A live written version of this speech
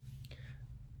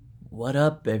What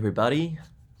up, everybody?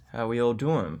 How are we all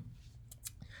doing?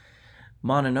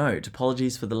 Minor note,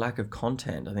 apologies for the lack of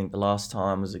content. I think the last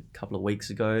time was a couple of weeks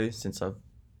ago since I've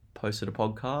posted a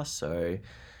podcast. So,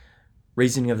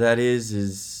 reasoning of that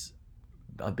is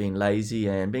I've been lazy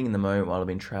and being in the moment while I've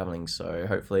been traveling. So,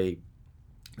 hopefully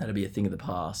that'll be a thing of the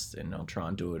past and I'll try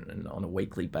and do it on a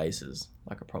weekly basis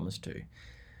like I promised to.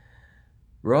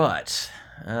 Right,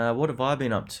 what have I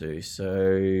been up to?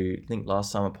 So, I think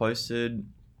last time I posted,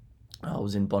 I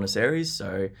was in Buenos Aires,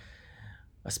 so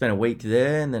I spent a week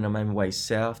there and then I made my way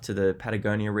south to the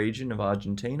Patagonia region of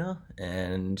Argentina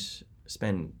and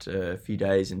spent a few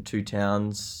days in two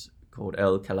towns called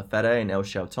El Calafate and El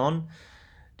Chalton.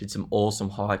 Did some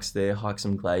awesome hikes there, hiked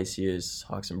some glaciers,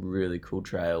 hiked some really cool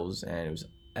trails, and it was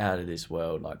out of this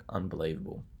world, like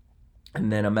unbelievable.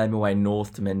 And then I made my way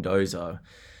north to Mendoza,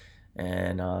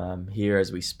 and I'm here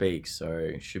as we speak, so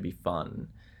it should be fun.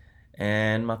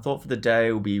 And my thought for the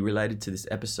day will be related to this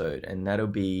episode, and that'll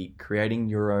be creating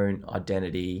your own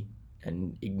identity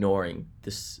and ignoring the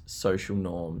social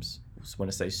norms. So when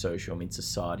I say social, I mean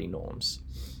society norms.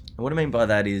 And what I mean by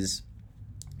that is,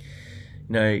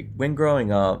 when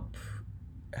growing up,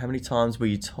 how many times were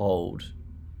you told,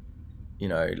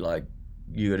 like,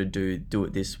 you got to do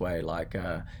it this way? Like,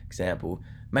 example,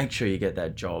 make sure you get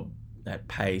that job that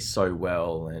pays so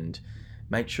well, and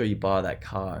make sure you buy that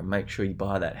car, and make sure you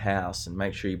buy that house, and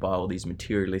make sure you buy all these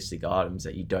materialistic items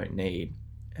that you don't need.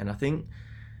 And I think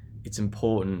it's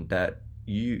important that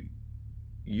you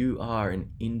are an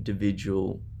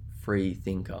individual free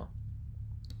thinker.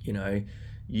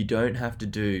 You don't have to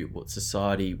do what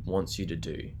society wants you to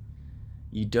do.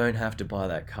 You don't have to buy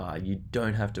that car. You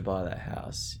don't have to buy that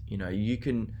house. You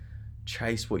can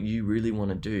chase what you really want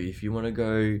to do. If you want to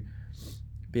go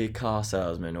be a car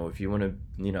salesman, or if you want to,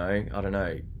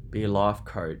 be a life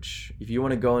coach. If you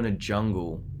want to go in a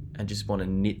jungle and just want to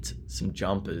knit some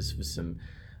jumpers for some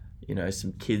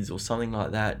kids or something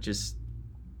like that,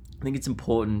 I think it's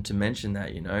important to mention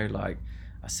that, like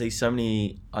I see so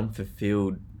many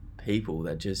unfulfilled people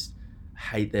that just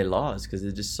hate their lives because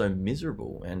they're just so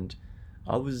miserable. And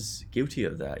I was guilty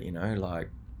of that, like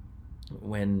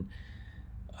when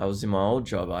I was in my old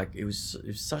job, like it was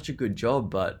such a good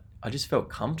job, but I just felt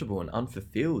comfortable and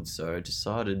unfulfilled. So I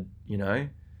decided,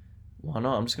 why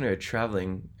not? I'm just going to go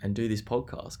traveling and do this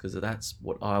podcast because that's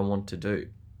what I want to do.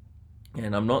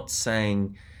 And I'm not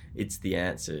saying it's the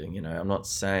answer, I'm not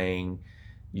saying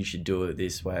you should do it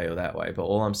this way or that way. But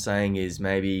all I'm saying is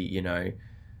maybe,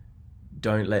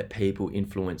 don't let people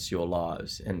influence your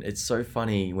lives. And it's so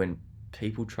funny when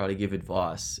people try to give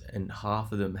advice and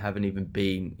half of them haven't even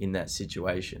been in that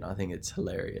situation. I think it's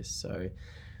hilarious. So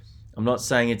I'm not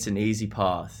saying it's an easy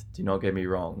path, do not get me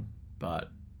wrong, but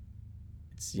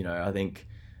it's, I think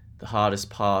the hardest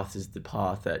path is the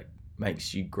path that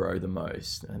makes you grow the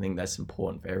most. I think that's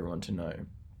important for everyone to know.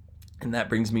 And that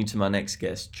brings me to my next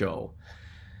guest, Joel.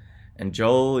 And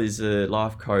Joel is a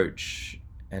life coach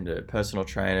and a personal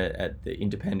trainer at the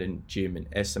independent gym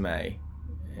in SMA,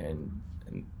 and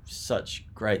such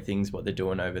great things what they're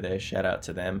doing over there. Shout out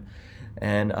to them.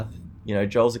 And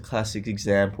Joel's a classic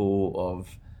example of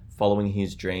following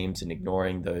his dreams and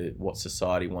ignoring what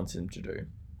society wants him to do.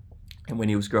 And when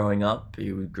he was growing up,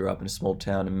 he grew up in a small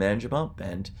town in Manjimup,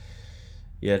 and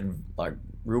he had like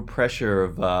real pressure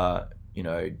of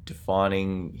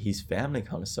defining his family,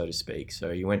 kind of, so to speak.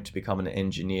 So he went to become an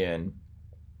engineer, and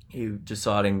he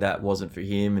deciding that wasn't for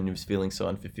him, and he was feeling so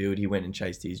unfulfilled. He went and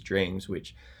chased his dreams,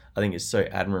 which I think is so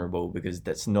admirable because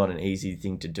that's not an easy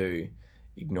thing to do.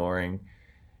 Ignoring,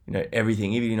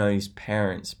 everything. Even his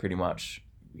parents pretty much,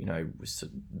 was a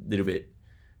little bit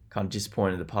kind of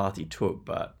disappointed in the path he took,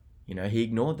 but he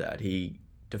ignored that. He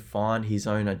defined his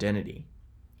own identity,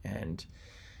 and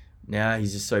now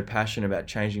he's just so passionate about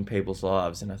changing people's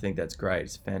lives, and I think that's great.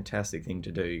 It's a fantastic thing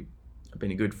to do. I've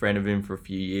been a good friend of him for a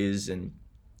few years, and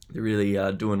they're really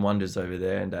doing wonders over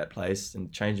there in that place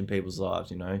and changing people's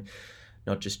lives,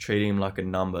 not just treating them like a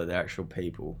number, they're actual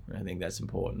people. And I think that's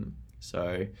important.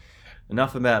 So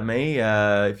enough about me.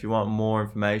 If you want more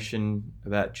information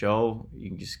about Joel, you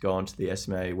can just go onto the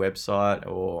SMA website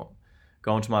or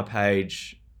go onto my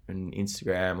page on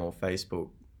Instagram or Facebook,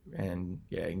 and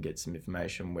you can get some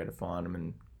information where to find him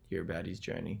and hear about his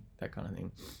journey, that kind of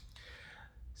thing.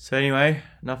 So anyway,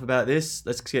 enough about this.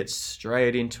 Let's get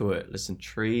straight into it. Let's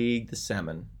intrigue the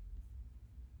salmon.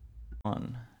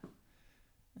 And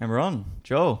we're on.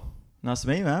 Joel, nice to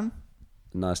meet you, man.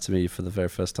 Nice to meet you for the very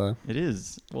first time. It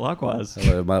is. Likewise.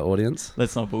 Hello, my audience.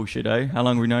 Let's not bullshit, eh? How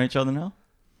long have we known each other now?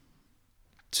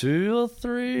 2 or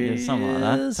 3 Yeah, something like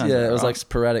that. years. Sounds Yeah, about it was right. like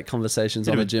sporadic conversations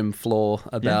on the gym floor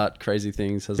about crazy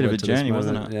things. Bit of a journey,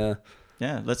 wasn't it? Yeah.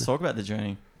 Yeah, let's talk about the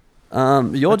journey.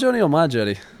 Your journey or my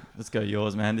journey? Let's go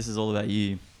yours, man. This is all about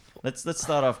you. Let's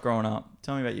start off growing up.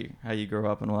 Tell me about you, how you grew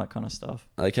up and all that kind of stuff.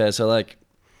 Okay, so like,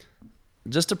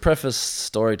 just to preface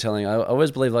storytelling, I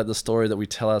always believe like the story that we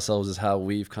tell ourselves is how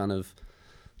we've kind of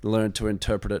learned to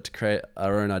interpret it to create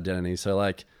our own identity. So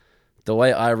like, the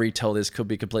way I retell this could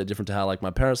be completely different to how like my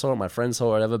parents saw it, my friends saw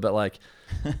it, whatever. But like,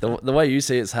 the way you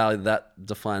see it is how that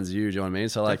defines you. Do you know what I mean?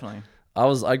 So like, Definitely.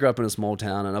 I grew up in a small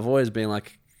town, and I've always been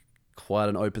like quite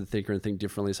an open thinker and think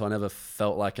differently. So I never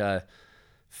felt like I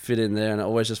fit in there, and I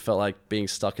always just felt like being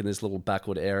stuck in this little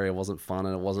backward area wasn't fun,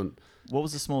 and it wasn't. What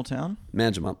was the small town?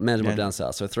 Manjimup down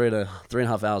south, so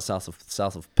 3.5 hours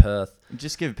south of Perth.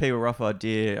 Just give people a rough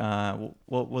idea.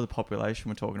 What the population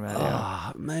we're talking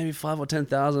about here? Maybe 5,000 or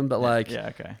 10,000, but like,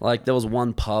 okay. Like there was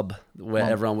one pub where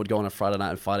everyone would go on a Friday night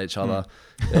and fight each other.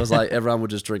 It was like everyone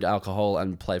would just drink alcohol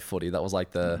and play footy. That was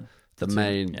like the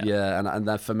main, and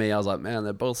that for me, I was like, man,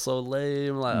 they're both so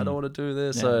lame. Like, I don't want to do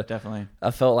this. Yeah, so definitely.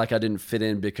 I felt like I didn't fit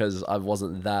in because I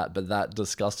wasn't that, but that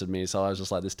disgusted me. So I was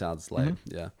just like, this town's lame.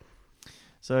 Yeah.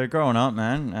 So growing up,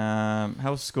 man,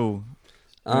 how was school?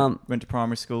 Went to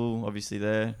primary school, obviously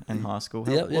there, and high school.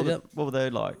 What were they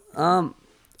like?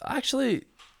 Actually,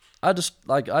 I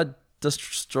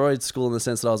destroyed school in the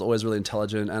sense that I was always really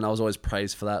intelligent and I was always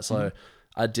praised for that. So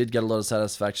I did get a lot of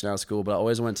satisfaction out of school, but I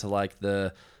always went to like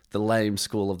the lame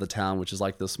school of the town, which is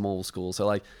like the small school. So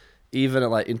like even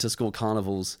at like inter-school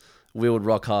carnivals, we would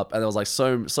rock up and there was like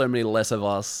so many less of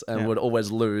us and would always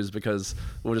lose because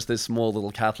we were just this small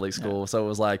little Catholic school. Yeah. So it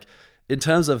was like, in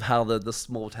terms of how the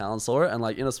small town saw it, and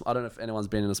like I don't know if anyone's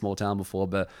been in a small town before,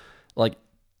 but like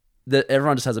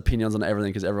everyone just has opinions on everything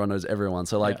because everyone knows everyone.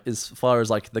 So like as far as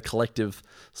like the collective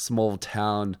small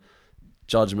town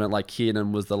judgment, like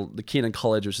Keenan was the Keenan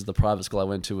College, which is the private school I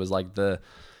went to, was like the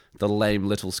lame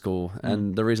little school.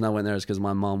 And the reason I went there is because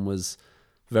my mum was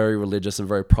very religious and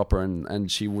very proper, and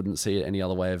she wouldn't see it any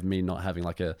other way of me not having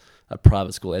like a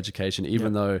private school education,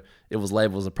 even though it was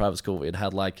labeled as a private school. It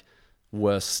had like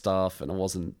worse stuff and it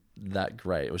wasn't that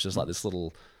great. It was just like this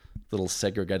little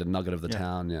segregated nugget of the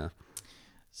town. Yeah.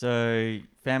 So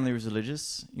family was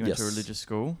religious. You went to a religious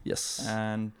school. Yes.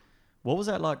 And what was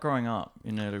that like growing up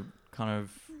in a kind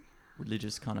of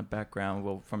religious kind of background?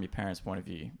 Well, from your parents' point of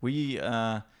view, were you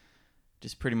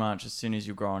just pretty much as soon as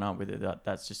you're growing up with it,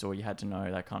 that's just all you had to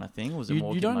know, that kind of thing? Or was it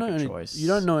more you don't like know a any choice? You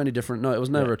don't know any different. No, it was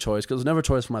never a choice, because it was never a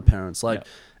choice for my parents. Like,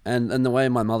 and the way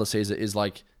my mother sees it is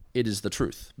like, it is the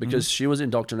truth, because she was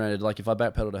indoctrinated. Like if I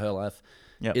backpedal to her life,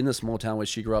 in the small town where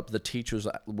she grew up, the teachers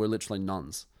were literally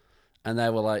nuns, and they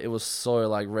were like, it was so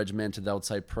like regimented. They would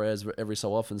say prayers every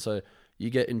so often. So you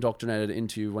get indoctrinated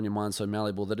into when your mind's so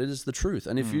malleable that it is the truth.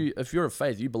 And if you're of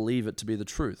faith, you believe it to be the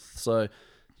truth. So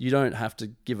you don't have to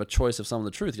give a choice of some of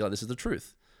the truth. You're like, this is the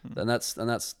truth. And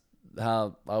that's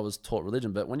how I was taught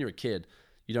religion. But when you're a kid,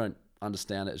 you don't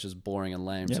understand it. It's just boring and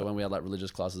lame. So when we had like religious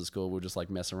classes at school, we would just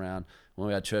like mess around. When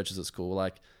we had churches at school,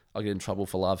 like I'll get in trouble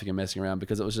for laughing and messing around,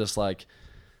 because it was just like,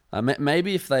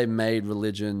 maybe if they made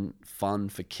religion fun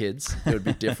for kids, it would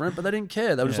be different, but they didn't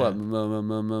care. They were just like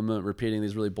repeating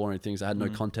these really boring things that had no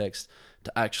context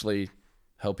to actually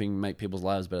helping make people's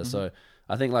lives better. So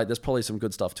I think like there's probably some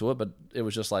good stuff to it, but it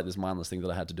was just like this mindless thing that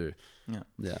I had to do.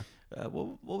 Yeah.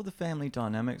 What were the family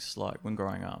dynamics like when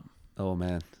growing up? Oh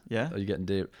man. Yeah. Are you getting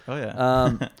deep? Oh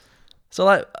yeah. So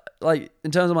like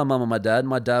in terms of my mum and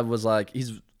my dad was like,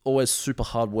 he's always super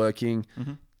hardworking,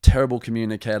 terrible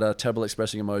communicator, terrible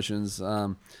expressing emotions.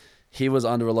 He was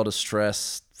under a lot of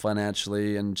stress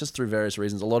financially and just through various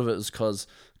reasons. A lot of it was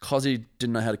because he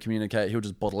didn't know how to communicate. He would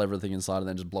just bottle everything inside and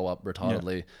then just blow up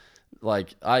retardedly. Yeah.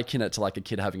 Like I akin it to like a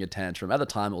kid having a tantrum. At the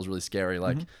time, it was really scary.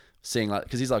 Like seeing like,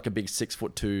 because he's like a big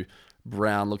 6'2"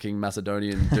 brown looking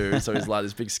Macedonian dude. So he's like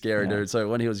this big scary dude. So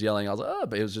when he was yelling, I was like, oh,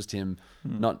 but it was just him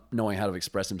not knowing how to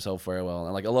express himself very well.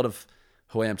 And like a lot of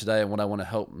who I am today and what I want to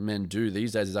help men do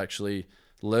these days is actually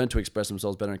learn to express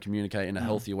themselves better and communicate in a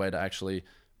healthier way to actually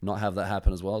not have that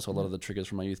happen as well. So a lot of the triggers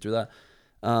from my youth do that.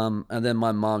 And then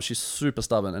my mom, she's super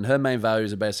stubborn, and her main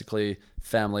values are basically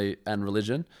family and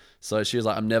religion. So she was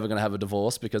like, I'm never going to have a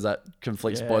divorce because that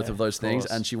conflicts both of those things.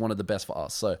 And she wanted the best for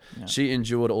us. So she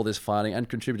endured all this fighting and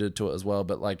contributed to it as well.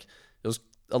 But like, it was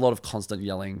a lot of constant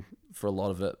yelling for a lot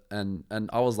of it. And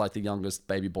I was like the youngest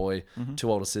baby boy,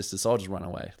 2 older sisters. So I just run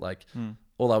away. Like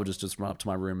all I would just run up to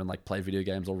my room and like play video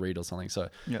games or read or something. So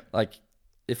like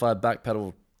if I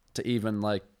backpedal to even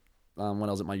like, when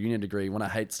I was at my union degree, when I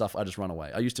hate stuff, I just run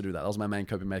away. I used to do that. That was my main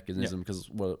coping mechanism because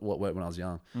what worked when I was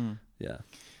young. Yeah.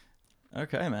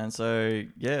 Okay, man. So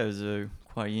yeah, it was a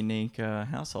quite unique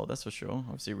household, that's for sure.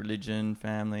 Obviously, religion,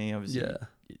 family. Obviously,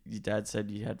 your dad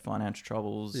said you had financial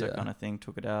troubles, that kind of thing.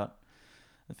 Took it out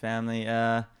the family.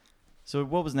 So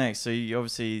what was next? So you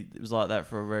obviously it was like that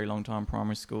for a very long time.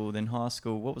 Primary school, then high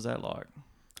school. What was that like?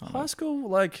 High school,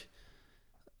 like,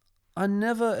 I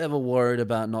never ever worried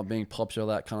about not being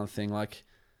popular, that kind of thing. Like,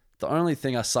 the only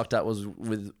thing I sucked at was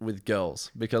with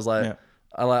girls, because like,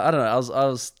 I don't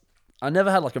know, I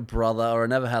never had like a brother, or I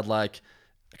never had like,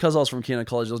 because I was from Keenan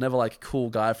College, there was never like cool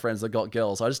guy friends that got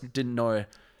girls. So I just didn't know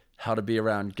how to be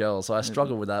around girls. So I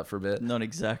struggled with that for a bit. Not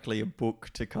exactly a book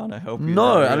to kind of help you.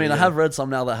 No, really, I mean, I have read some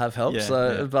now that have helped.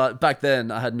 But back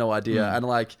then I had no idea. And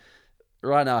like,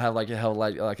 right now I have like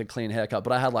a clean haircut,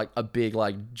 but I had like a big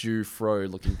like Jew fro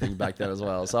looking thing back then as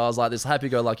well. So I was like this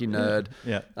happy-go-lucky nerd.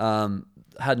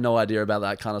 Had no idea about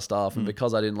that kind of stuff, and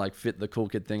because I didn't like fit the cool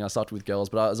kid thing, I sucked with girls.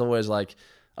 But I was always like,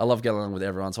 I love getting along with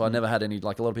everyone, so I never had any,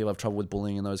 like, a lot of people have trouble with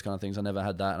bullying and those kind of things. I never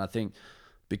had that, and I think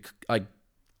I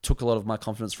took a lot of my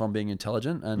confidence from being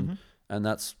intelligent, and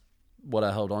that's what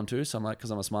I held on to. So I'm like,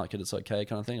 because I'm a smart kid, it's okay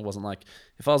kind of thing. It wasn't like,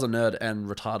 if I was a nerd and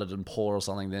retarded and poor or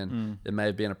something, then it may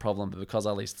have been a problem, but because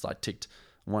I at least like ticked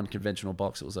one conventional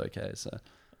box, it was okay. So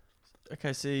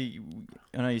okay, so I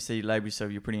know you say you label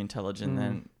yourself, you're pretty intelligent.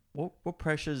 Then what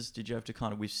pressures did you have to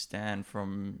kind of withstand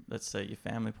from, let's say, your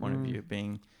family point of view?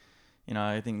 Being,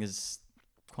 I think there's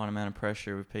quite an amount of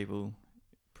pressure with people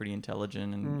pretty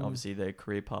intelligent, and obviously their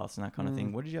career paths and that kind of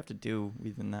thing. What did you have to deal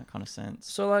with in that kind of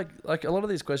sense? So like a lot of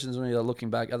these questions, when you're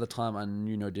looking back at the time, I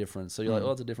knew no difference. So you're like,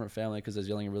 oh, it's a different family because there's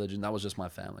yelling and religion. That was just my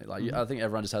family. Like I think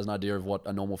everyone just has an idea of what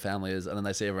a normal family is, and then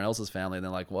they see everyone else's family, and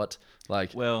they're like, what?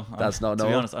 Like, well, that's not normal.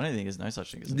 To be honest, I don't think there's no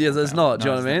such thing as a there's not. Do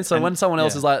you know what I mean? So when someone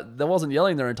else is like, there wasn't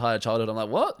yelling their entire childhood, I'm like,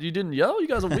 what? You didn't yell? You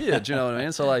guys are weird. Do you know what I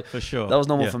mean? So like, for sure, that was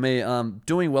normal for me.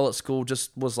 Doing well at school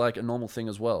just was like a normal thing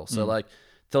as well. So like,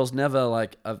 there was never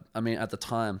like, I mean, at the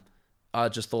time, I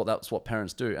just thought that's what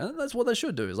parents do. And that's what they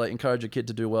should do, is like encourage a kid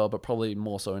to do well, but probably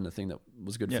more so in the thing that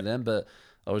was good for them. But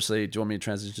obviously, do you want me to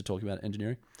transition to talking about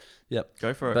engineering? Yep.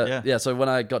 Go for it, yeah. So when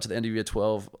I got to the end of year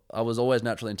 12, I was always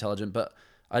naturally intelligent, but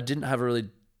I didn't have a really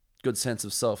good sense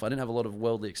of self. I didn't have a lot of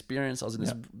worldly experience. I was in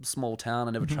this small town.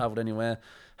 I never traveled anywhere.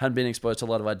 Hadn't been exposed to a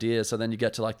lot of ideas. So then you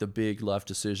get to like the big life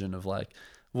decision of like,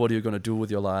 what are you going to do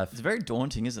with your life? It's very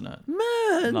daunting, isn't it?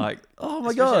 Man, like, oh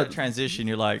my God. That transition,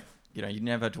 you're like, you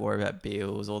never have to worry about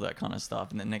bills, all that kind of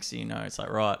stuff. And then next thing you know, it's like,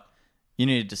 right, you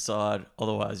need to decide.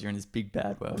 Otherwise, you're in this big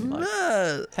bad world. You're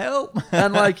like, help.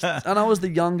 And I was the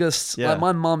youngest. Like,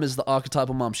 my mum is the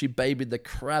archetypal mum. She babied the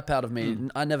crap out of me.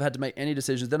 I never had to make any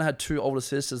decisions. Then I had two older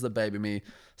sisters that babied me.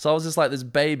 So I was just like this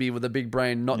baby with a big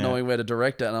brain, not knowing where to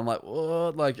direct it. And I'm like,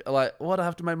 what? Like what? I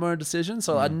have to make my own decisions.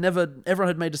 So everyone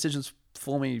had made decisions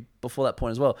for me before that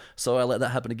point as well. So I let that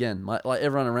happen again. Like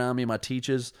everyone around me, my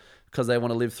teachers, because they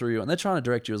want to live through you and they're trying to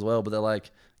direct you as well. But they're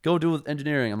like, go do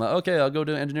engineering. I'm like, okay, I'll go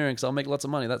do engineering because I'll make lots of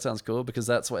money. That sounds cool, because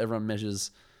that's what everyone measures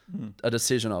a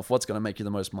decision off. What's going to make you the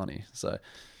most money? So,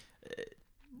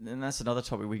 and that's another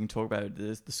topic we can talk about,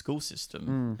 the school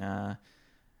system.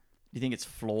 Do you think it's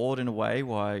flawed in a way?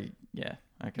 Why? Yeah.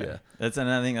 Okay. Yeah. I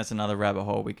think that's another rabbit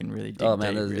hole we can really dig deep.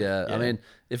 Really. I mean,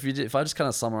 if I just kind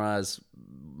of summarize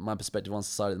my perspective on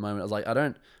society at the moment, I was like, I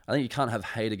think you can't have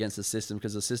hate against the system,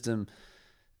 because the system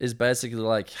is basically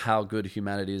like how good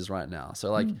humanity is right now.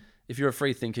 So like, if you're a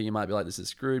free thinker, you might be like, this is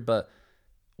screwed, but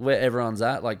where everyone's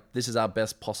at, like, this is our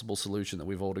best possible solution that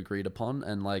we've all agreed upon.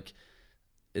 And like,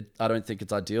 I don't think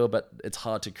it's ideal, but it's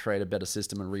hard to create a better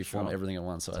system and reform everything at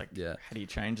once. So like, how do you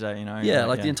change that?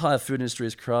 The entire food industry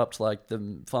is corrupt. Like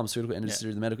the pharmaceutical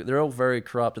industry, the medical, they're all very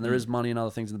corrupt, and there is money and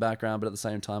other things in the background. But at the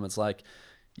same time, it's like,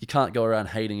 you can't go around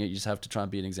hating it. You just have to try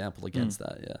and be an example against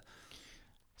that. Yeah.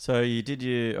 So you did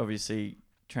your, obviously,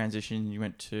 transition. You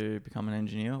went to become an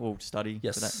engineer or study.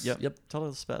 Yes. For that. Yep. Tell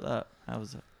us about that. How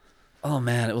was it? Oh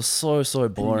man, it was so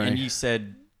boring. And you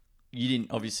said you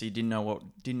didn't know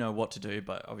what to do,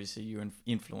 but obviously you were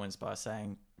influenced by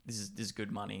saying this is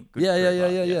good money. Good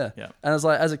yeah. And I was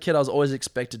like, as a kid, I was always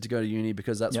expected to go to uni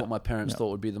because that's what my parents thought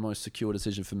would be the most secure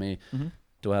decision for me.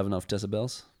 Do I have enough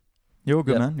decibels? You're all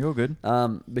good, man. You're all good.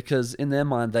 Because in their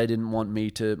mind, they didn't want me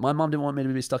to... My mum didn't want me to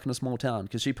be stuck in a small town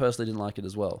because she personally didn't like it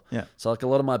as well. Yeah. So like a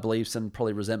lot of my beliefs and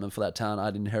probably resentment for that town,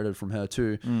 I'd inherited from her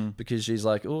too, because she's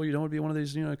like, oh, you don't want to be one of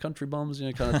these, country bums,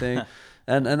 kind of thing.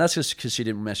 and that's just because she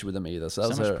didn't mesh with them either. So that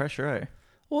was much pressure, eh?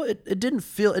 Well, it didn't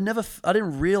feel... I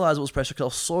didn't realize it was pressure because I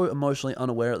was so emotionally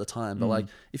unaware at the time. But like,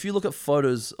 if you look at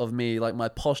photos of me, like my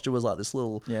posture was like this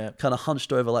little kind of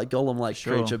hunched over, like Gollum-like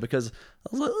creature, because I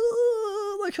was like,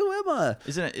 like, who am I?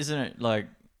 Isn't it like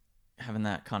having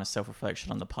that kind of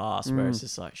self-reflection on the past where it's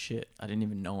just like, shit, I didn't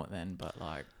even know it then, but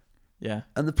like, yeah.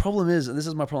 And the problem is, and this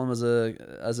is my problem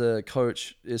as a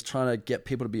coach, is trying to get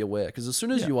people to be aware. Because as soon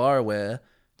as you are aware,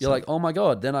 you're like, oh my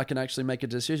God, then I can actually make a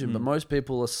decision. But most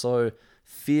people are so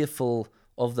fearful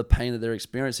of the pain that they're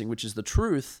experiencing, which is the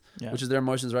truth, Yeah. which is their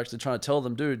emotions are actually trying to tell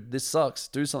them, dude, this sucks,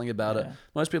 do something about it. Yeah.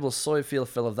 Most people are so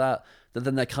fearful of that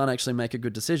then they can't actually make a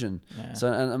good decision. Yeah.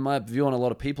 So, and my view on a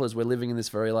lot of people is we're living in this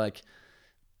very like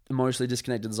emotionally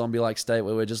disconnected zombie-like state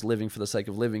where we're just living for the sake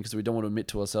of living because we don't want to admit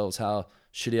to ourselves how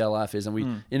shitty our life is, and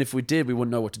and if we did, we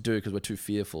wouldn't know what to do because we're too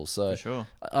fearful. So For sure.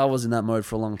 I was in that mode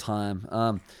for a long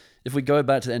time. If we go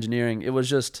back to engineering, it was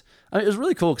just, I mean, it was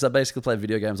really cool because I basically played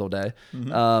video games all day.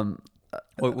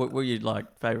 What were your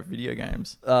like favorite video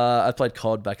games? I played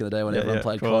COD back in the day when everyone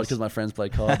played of COD course. because my friends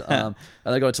played COD. And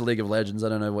I got to League of Legends. I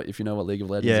don't know if you know what League of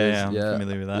Legends Yeah, is. I'm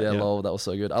familiar with that. Yeah, Yeah. lol, that was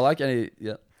so good. I like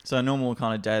So a normal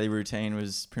kind of daily routine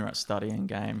was pretty much study and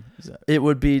game. Is that? It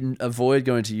would be avoid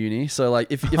going to uni. So like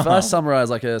if I summarize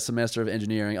like a semester of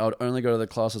engineering, I would only go to the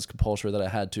classes compulsory that I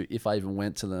had to if I even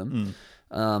went to them,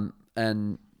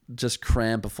 and just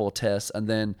cram before tests, and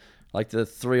then like the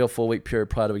 3 or 4 week period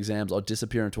prior to exams, I'll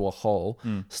disappear into a hole,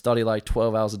 study like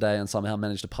 12 hours a day, and somehow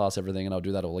manage to pass everything, and I'll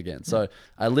do that all again. So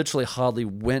I literally hardly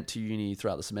went to uni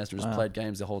throughout the semester, just played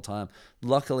games the whole time.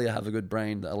 Luckily, I have a good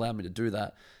brain that allowed me to do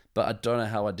that, but I don't know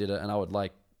how I did it, and I would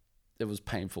like, it was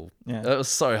painful. Yeah. It was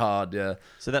so hard, yeah.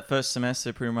 So that first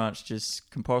semester, pretty much just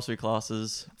compulsory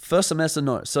classes. First semester,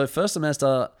 no. So first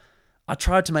semester, I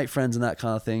tried to make friends and that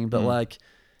kind of thing, but like,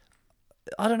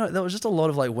 I don't know. There was just a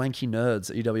lot of like wanky nerds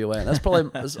at UWA, and that's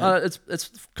probably it's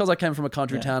because I came from a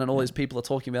country town, and all these people are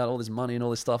talking about all this money and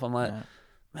all this stuff. I'm like,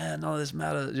 man, none of this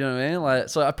matters. You know what I mean? Like,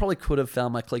 so I probably could have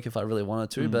found my clique if I really wanted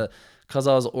to, but because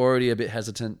I was already a bit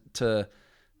hesitant to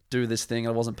do this thing,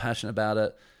 I wasn't passionate about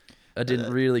it. I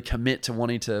didn't really commit to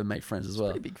wanting to make friends as well.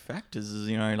 Pretty big factors, is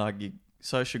like your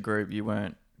social group you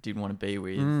didn't want to be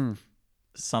with.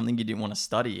 Something you didn't want to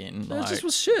study in. Yeah, it Like, just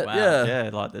was shit. wow,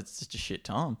 Yeah. like that's just a shit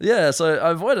time. Yeah, so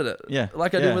I avoided it. Yeah,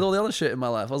 Like I yeah. did with all the other shit in my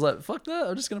life. I was like, fuck that.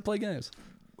 I'm just going to play games.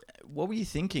 What were you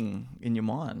thinking in your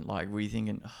mind? Like, were you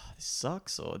thinking, oh, this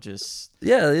sucks, or just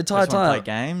Yeah, the entire just wanna time. play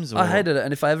games? Or? I hated it,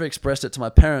 and if I ever expressed it to my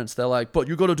parents, they're like, "But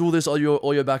you got to do this, or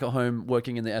you're back at home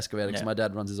working in the excavator." Because Yeah. my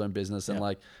dad runs his own business, and Yeah.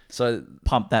 like, so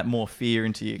Pump that more fear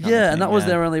into you. yeah, and that was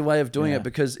their only way of doing Yeah. it,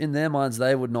 because in their minds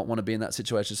they would not want to be in that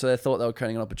situation, so they thought they were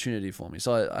creating an opportunity for me.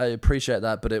 So I appreciate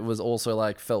that, but it was also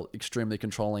like felt extremely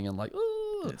controlling and like,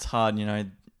 ooh. It's hard,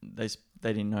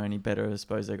 they didn't know any better. I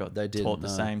suppose they got taught the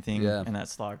same thing, Yeah. and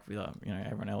that's like with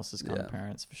everyone else's kind of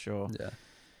parents for sure. Yeah.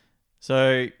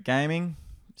 So gaming,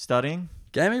 studying.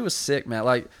 Gaming was sick, man.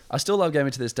 Like, I still love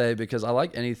gaming to this day because I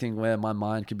like anything where my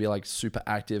mind can be like super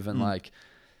active and like,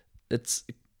 it's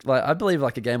like, I believe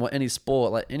like a game or any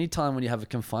sport, like any time when you have a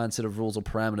confined set of rules or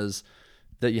parameters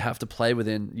that you have to play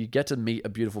within, you get to meet a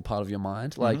beautiful part of your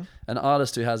mind. Like an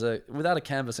artist who has without a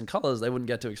canvas and colors, they wouldn't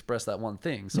get to express that one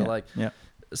thing. So like,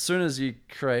 as soon as you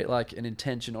create like an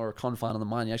intention or a confine on the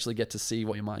mind, you actually get to see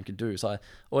what your mind can do. So I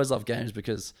always love games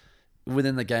because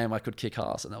within the game I could kick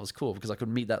ass, and that was cool because I could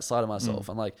meet that side of myself.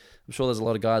 And like, I'm sure there's a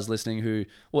lot of guys listening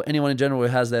or anyone in general who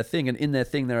has their thing, and in their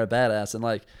thing they're a badass, and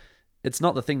like, it's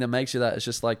not the thing that makes you that. It's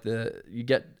just like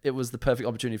it was the perfect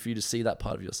opportunity for you to see that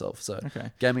part of yourself. So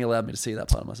gaming allowed me to see that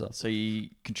part of myself. So you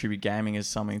contribute gaming as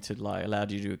something to like allowed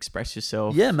you to express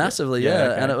yourself. Yeah, massively.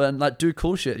 Yeah, okay. and like do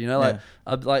cool shit. You know, like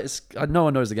no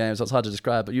one knows the game, so it's hard to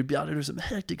describe. But you'd be able to do some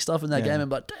hectic stuff in that game, and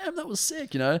be like, damn, that was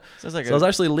sick. You know, So it's like I was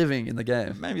actually living in the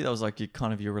game. maybe that was like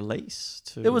your release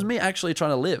to. It was me actually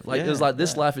trying to live. Like, it was like,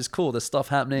 this life is cool. There's stuff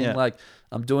happening. Yeah. Like,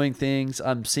 I'm doing things.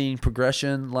 I'm seeing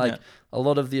progression. Like, a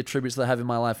lot of the attributes that I have in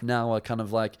my life now are kind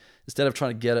of like, instead of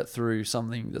trying to get it through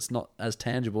something that's not as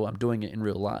tangible, I'm doing it in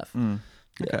real life.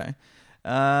 Okay.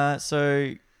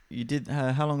 So you did.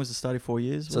 How long was the study? 4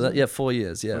 years. So was it? 4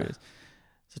 years. Yeah. 4 years.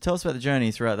 So tell us about the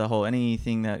journey throughout the whole.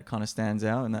 Anything that kind of stands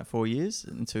out in that 4 years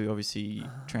until you obviously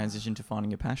transition to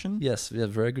finding your passion. Yes. Yeah.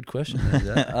 Very good question.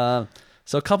 Yeah.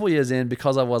 So a couple years in,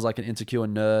 because I was like an insecure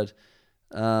nerd,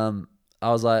 I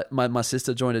was like, my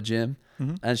sister joined a gym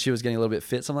and she was getting a little bit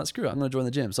fit. So I'm like, screw it, I'm going to join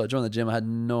the gym. So I joined the gym. I had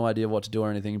no idea what to do or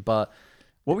anything, but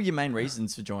What were your main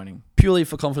reasons for joining? purely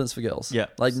for confidence for girls. Yeah.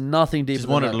 Like nothing deeper Just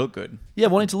than wanted that. to look good. Yeah,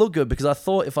 wanting to look good, because I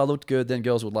thought if I looked good, then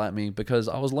girls would like me, because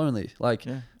I was lonely. Like,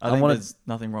 Yeah. I think there's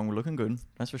nothing wrong with looking good.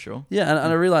 That's for sure. yeah, and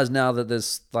I realize now that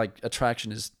there's like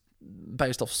attraction is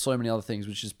based off so many other things,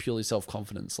 which is purely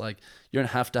self-confidence. Like, you don't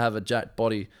have to have a jacked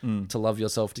body to love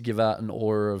yourself, to give out an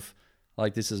aura of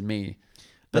like, this is me.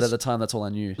 But at the time, that's all I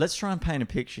knew. Let's try and paint a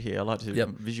picture here. I like to Yep.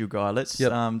 visual guy. Let's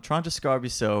Yep. try and describe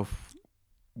yourself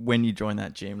when you joined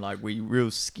that gym. Like, were you real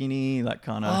skinny? Like,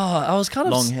 kind of. I was kind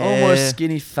of long hair. almost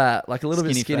skinny fat, like a little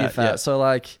bit skinny fat. yeah. So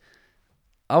like,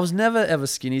 I was never ever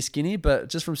skinny, but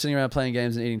just from sitting around playing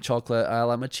games and eating chocolate,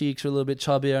 my cheeks were a little bit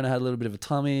chubbier, and I had a little bit of a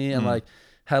tummy, and like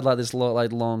had like this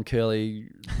long curly,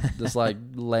 this like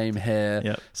lame hair.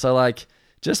 Yep. So like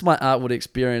just my outward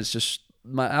expression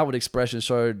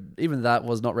showed even that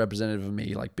was not representative of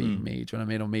me like being me. Do you know what I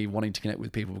mean? Or me wanting to connect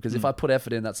with people, because if I put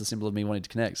effort in, that's a symbol of me wanting to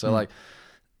connect. So like,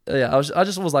 yeah, I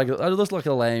just was like, I looked like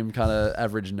a lame kind of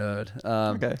average nerd.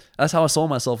 Okay. That's how I saw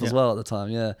myself as well at the time.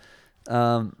 Yeah.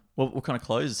 What kind of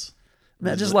clothes?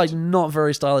 Man, just like not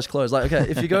very stylish clothes. Like, okay,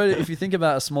 if you think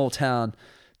about a small town,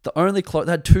 they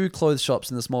had 2 clothes shops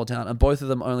in the small town, and both of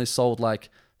them only sold like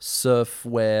surf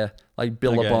wear, like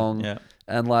Billabong,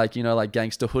 and like, you know, like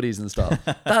gangster hoodies and stuff.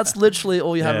 That's literally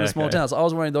all you have in a small town. So I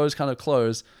was wearing those kind of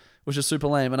clothes, which is super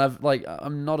lame. And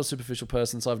I'm not a superficial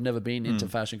person, so I've never been into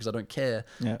fashion because I don't care.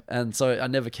 Yeah. And so I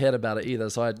never cared about it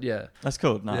either. So That's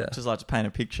cool. No, just like to paint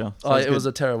a picture. So it was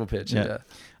a terrible picture. Yeah.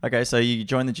 Okay, so you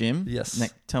joined the gym.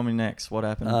 Yes. Tell me next, what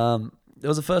happened? It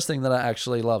was the first thing that I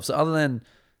actually loved. So other than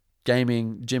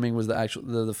gaming, gymming was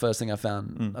the first thing I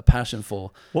found a passion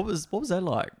for. What was that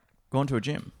like, going to a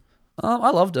gym?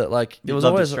 I loved it. Like it was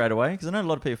always straight away, because I know a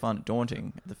lot of people find it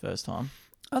daunting the first time.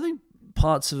 I think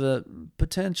parts of it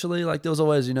potentially, like there was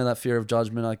always, you know, that fear of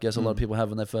judgment, I guess a lot of people have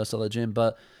when they first start the gym,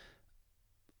 but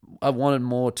I wanted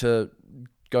more to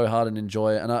go hard and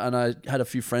enjoy it. And I had a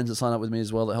few friends that signed up with me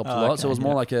as well that helped a lot. Okay, so it was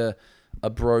more like a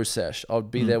bro sesh. I would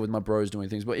be there with my bros doing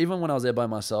things. But even when I was there by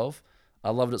myself,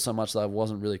 I loved it so much that I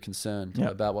wasn't really concerned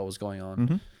about what was going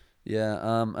on.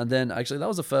 Yeah. And then actually that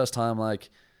was the first time like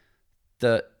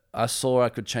that I saw I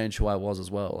could change who I was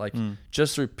as well. Like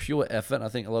just through pure effort. I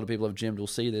think a lot of people have gymmed will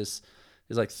see this.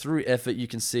 Is like through effort you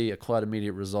can see a quite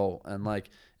immediate result, and like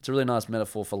it's a really nice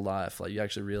metaphor for life. Like you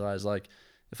actually realize like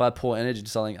if I pour energy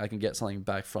into something, I can get something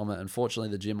back from it. And fortunately,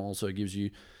 the gym also gives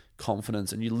you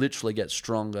confidence, and you literally get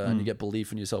stronger and you get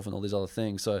belief in yourself and all these other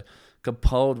things. So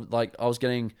compelled, like I was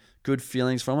getting good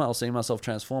feelings from it. I was seeing myself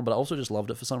transform, but I also just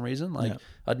loved it for some reason. Like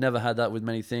I'd never had that with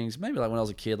many things. Maybe like when I was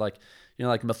a kid, like, you know,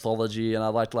 like mythology, and I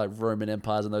liked like Roman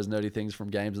empires and those nerdy things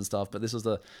from games and stuff. But this was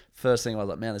the first thing I was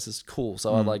like, man, this is cool.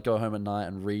 So I'd like go home at night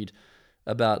and read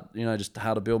about, you know, just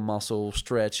how to build muscle,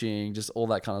 stretching, just all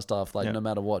that kind of stuff. Like no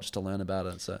matter what, just to learn about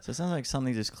it. So it sounds like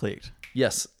something just clicked.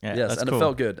 Yes. Yes. And cool. It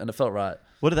felt good and it felt right.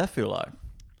 What did that feel like?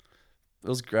 It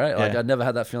was great. Like I'd never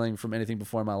had that feeling from anything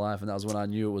before in my life. And that was when I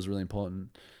knew it was really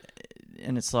important.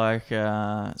 And it's like,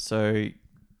 so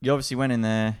you obviously went in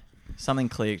there, something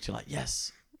clicked. You're like,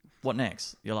 yes. What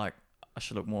next? You're like, I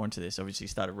should look more into this. Obviously, you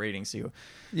started reading, so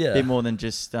you're a bit more than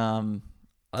just. I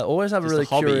always have a really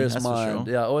curious mind.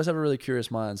 Sure. Yeah, I always have a really curious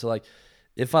mind. So like,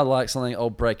 if I like something, I'll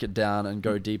break it down and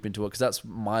go deep into it, because that's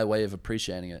my way of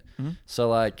appreciating it. So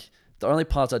like, the only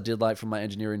parts I did like from my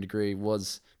engineering degree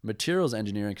was materials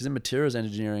engineering, because in materials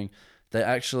engineering, they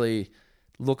actually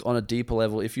look on a deeper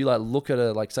level. If you like look at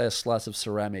say a slice of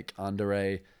ceramic under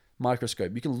a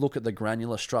microscope, you can look at the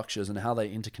granular structures and how they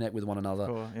interconnect with one another.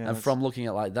 Cool. Yeah, and from looking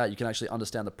at like that, you can actually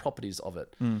understand the properties of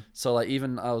it. So like,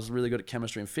 even I was really good at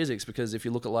chemistry and physics, because if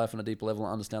you look at life on a deeper level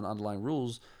and understand the underlying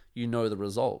rules, you know the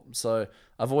result. So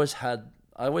I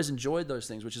always enjoyed those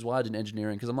things, which is why I did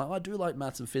engineering, because I'm like, I do like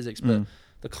maths and physics, but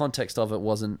the context of it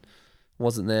wasn't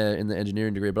there in the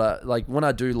engineering degree. But like when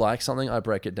I do like something, I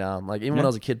break it down. Like even when I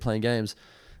was a kid playing games,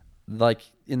 like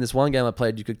in this one game I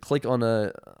played, you could click on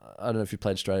I don't know if you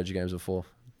played strategy games before.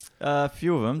 A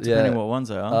few of them, depending what ones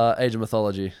they are. Age of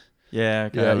Mythology. Yeah,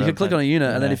 okay. Yeah, you could click on a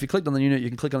unit, and then if you clicked on the unit, you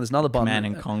can click on this other button. Command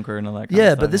and Conquer and all that kind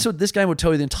of stuff. But this game would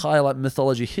tell you the entire like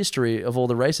mythology history of all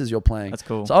the races you're playing. That's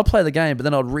cool. So I'd play the game, but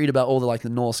then I'd read about all the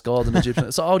Norse gods and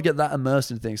Egyptian. So I would get that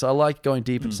immersed in things. So I like going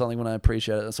deep into something when I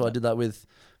appreciate it. And so I did that with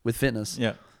fitness.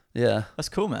 Yeah. Yeah. That's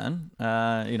cool, man.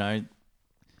 You know,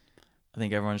 I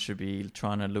think everyone should be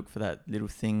trying to look for that little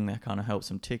thing that kind of helps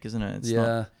them tick, isn't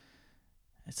it?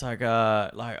 It's like I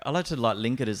like to like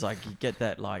link it as like you get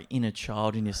that like inner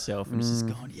child in yourself, and it's just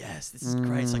going, yes, this is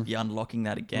great. It's like you're unlocking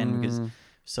that again, because we're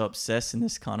so obsessed in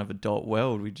this kind of adult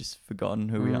world, we've just forgotten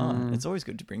who we are. It's always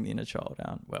good to bring the inner child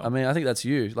out. Well, I mean, I think that's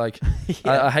you. Like,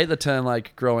 I hate the term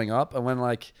like growing up, and when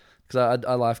like, because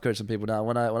I life coach some people now.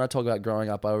 When I talk about growing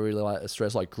up, I really like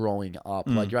stress like growing up.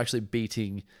 Like you're actually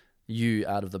beating you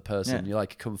out of the person. You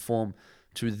like conform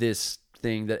to this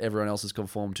thing that everyone else is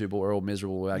conformed to, but we're all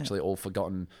miserable. We're actually all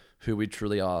forgotten who we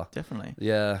truly are. Definitely.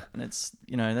 Yeah. And it's,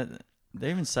 you know, that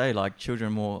they even say like children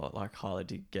are more like highly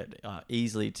to get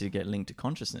easily to get linked to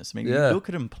consciousness. I mean, you look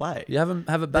at them play. You have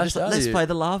it bashed out. Let's play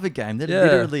the lava game. They're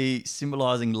literally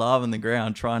symbolizing lava in the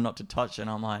ground, trying not to touch it. And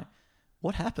I'm like,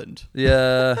 what happened?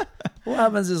 Yeah. What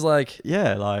happens is like,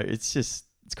 like it's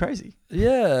crazy.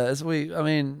 Yeah.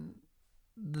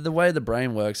 the way the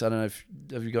brain works, I don't know if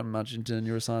have you gotten much into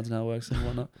neuroscience and how it works and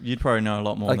whatnot. You'd probably know a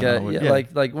lot more than I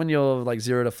would. Like when you're like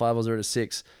 0 to 5 or 0 to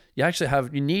 6, you actually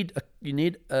you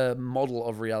need a model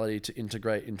of reality to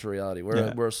integrate into reality.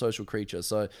 We're a social creature,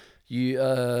 so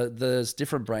there's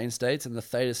different brain states, and the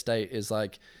theta state is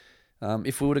like,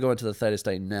 if we were to go into the theta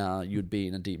state now, you'd be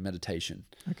in a deep meditation.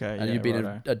 Okay. And you'd be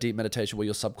in a deep meditation where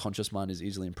your subconscious mind is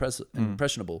easily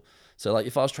impressionable. So like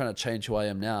if I was trying to change who I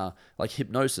am now, like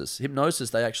hypnosis,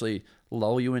 they actually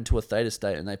lull you into a theta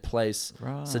state and they place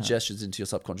suggestions into your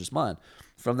subconscious mind.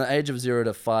 From the age of 0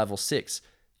 to 5 or 6,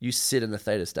 you sit in the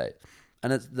theta state.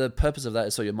 And the purpose of that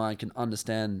is so your mind can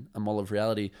understand a model of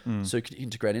reality, so you can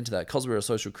integrate into that. Because we're a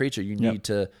social creature, you need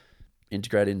to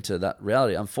integrate into that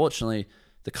reality. Unfortunately,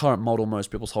 the current model most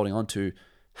people's holding on to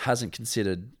hasn't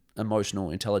considered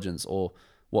emotional intelligence or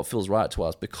what feels right to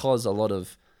us, because a lot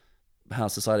of how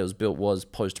society was built was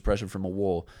post-depression from a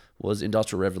war, was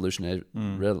industrial revolution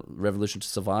to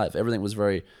survive. Everything was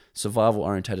very survival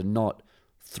orientated, not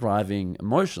thriving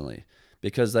emotionally,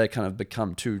 because they kind of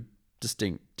become two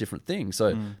distinct different things.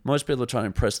 So most people are trying to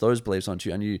impress those beliefs onto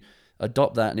you, and you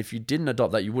adopt that. And if you didn't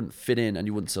adopt that, you wouldn't fit in and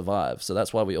you wouldn't survive. So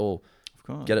that's why we all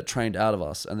get it trained out of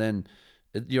us. And then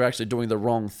you're actually doing the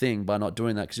wrong thing by not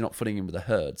doing that, because you're not fitting in with the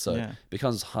herd. So it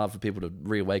becomes hard for people to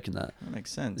reawaken that. That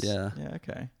makes sense. Yeah. Yeah.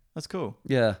 Okay. That's cool.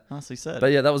 Yeah. Nicely said.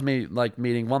 But yeah, that was me like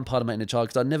meeting one part of my inner child,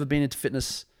 because I'd never been into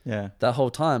fitness that whole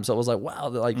time. So it was like, wow,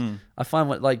 like I find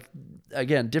what, like,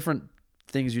 again, different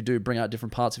things you do bring out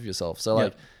different parts of yourself. So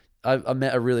like I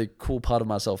met a really cool part of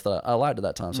myself that I liked at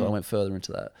that time. So I went further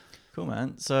into that. Cool,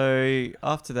 man. So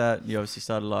after that, you obviously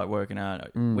started like working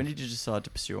out. When did you decide to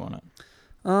pursue on it?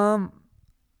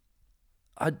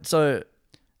 I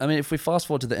mean, if we fast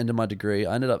forward to the end of my degree,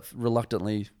 I ended up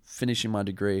reluctantly finishing my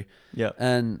degree. Yeah.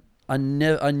 And how did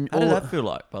that feel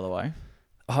like, by the way?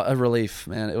 A relief,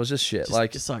 man. It was just shit.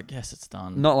 Just like, yes, it's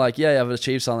done. Not like, yeah, I've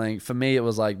achieved something. For me, it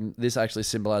was like, this actually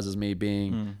symbolizes me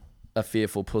being a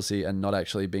fearful pussy and not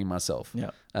actually being myself. Yeah.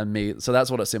 And me. So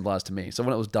that's what it symbolized to me. So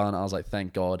when it was done, I was like,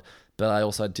 thank God. But I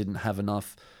also didn't have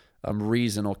enough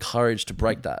reason or courage to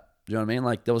break that. Do you know what I mean?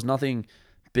 Like, there was nothing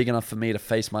big enough for me to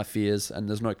face my fears, and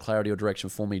there's no clarity or direction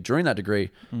for me during that degree.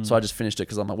 So I just finished it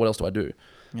because I'm like, what else do I do?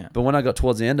 Yeah. But when I got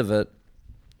towards the end of it,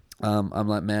 I'm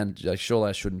like, man, surely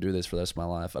I shouldn't do this for the rest of my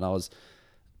life. And I was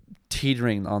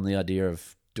teetering on the idea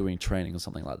of doing training or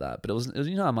something like that. But it was,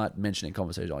 you know, I might mention in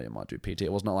conversation, oh, you might do PT.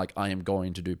 It was not like I am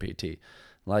going to do PT.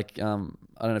 Like, I don't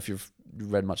know if you've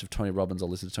read much of Tony Robbins or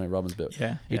listened to Tony Robbins, but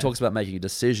he talks about making a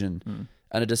decision.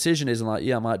 And a decision isn't like,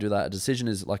 yeah, I might do that. A decision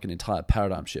is like an entire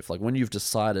paradigm shift. Like when you've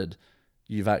decided,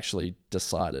 you've actually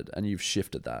decided and you've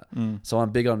shifted that. So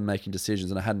I'm big on making decisions,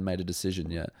 and I hadn't made a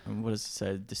decision yet. And what does it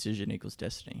say? Decision equals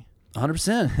destiny.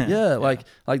 100%. Yeah.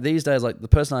 Like these days, like the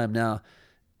person I am now,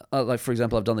 like for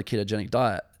example, I've done the ketogenic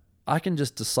diet. I can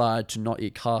just decide to not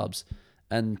eat carbs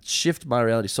and shift my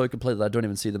reality so completely that I don't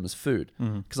even see them as food.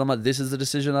 Because I'm like, this is the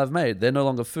decision I've made. They're no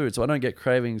longer food. So I don't get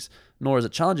cravings, nor is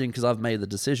it challenging because I've made the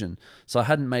decision. So I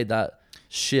hadn't made that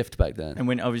shift back then. And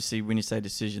when you say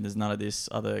decision, there's none of this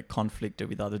other conflict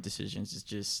with other decisions. It's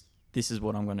just, this is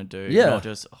what I'm going to do. Yeah. Not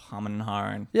just humming and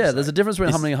hawing. Yeah, there's a difference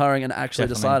between humming and hawing and actually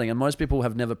deciding. And most people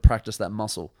have never practiced that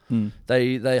muscle.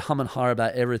 They hum and haw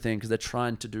about everything because they're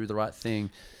trying to do the right thing.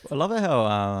 I love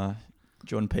how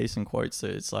Jordan Peterson quotes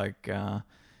it. It's like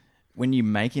when you're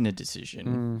making a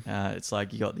decision, it's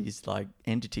like you got these like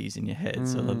entities in your head.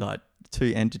 So they're like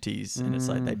two entities, and it's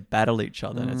like they battle each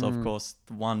other. And it's of course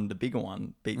the bigger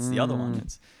one beats the other one.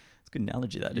 It's a good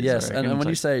analogy that is. Yes, and when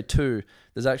you say two,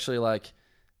 there's actually like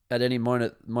at any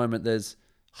moment there's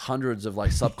hundreds of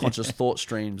like subconscious thought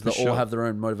streams that all have their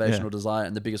own motivational desire,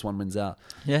 and the biggest one wins out.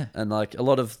 Yeah. And like a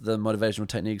lot of the motivational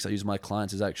techniques I use with my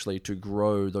clients is actually to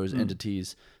grow those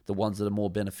entities, the ones that are more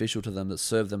beneficial to them, that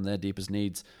serve them their deepest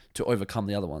needs, to overcome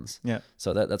the other ones. Yeah.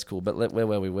 So that's cool. But where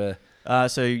were we?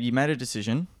 So you made a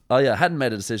decision. Oh yeah, I hadn't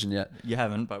made a decision yet. You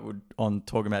haven't, but we're on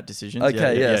talking about decisions.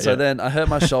 Okay, yeah. So then I hurt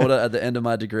my shoulder at the end of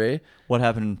my degree. What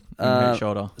happened in your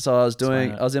shoulder? So I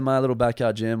was in my little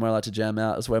backyard gym where I like to jam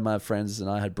out. It's where my friends and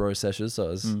I had bro sessions. So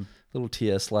it was a little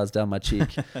tear slides down my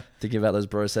cheek thinking about those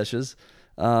bro sessions.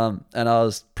 And I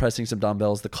was pressing some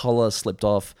dumbbells. The collar slipped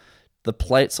off. The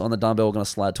plates on the dumbbell were going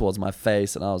to slide towards my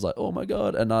face, and I was like, "Oh my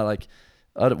god!" And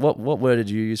what word did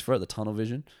you use for it? The tunnel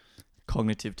vision.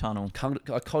 Cognitive tunnel.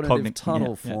 A cognitive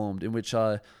tunnel formed in which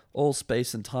all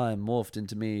space and time morphed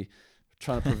into me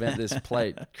trying to prevent this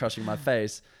plate crushing my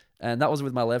face. And that was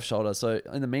with my left shoulder. So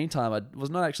in the meantime, I was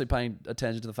not actually paying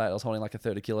attention to the fact I was holding like a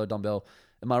 30 kilo dumbbell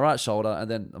in my right shoulder.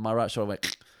 And then my right shoulder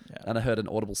went, and I heard an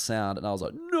audible sound. And I was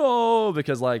like, no,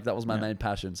 because like that was my main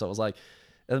passion. So it was like,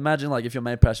 Imagine like if your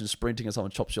main passion is sprinting and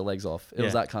someone chops your legs off. It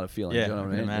was that kind of feeling. Yeah, do you know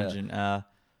what I mean? imagine.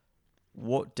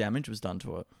 What damage was done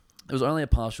to it? It was only a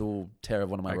partial tear of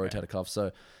one of my rotator cuffs.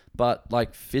 So, but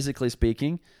like physically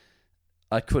speaking,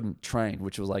 I couldn't train,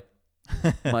 which was like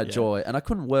my joy, and I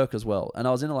couldn't work as well. And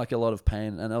I was in like a lot of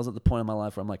pain, and I was at the point in my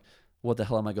life where I'm like, what the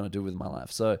hell am I going to do with my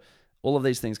life? So all of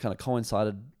these things kind of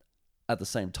coincided at the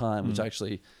same time, which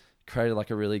actually created like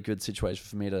a really good situation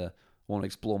for me to want to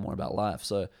explore more about life.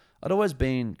 So I'd always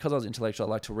been, because I was intellectual, I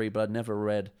like to read, but I'd never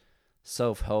read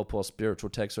self-help or spiritual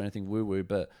texts or anything woo-woo.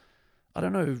 But I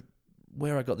don't know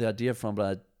where I got the idea from,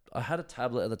 but I had a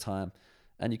tablet at the time,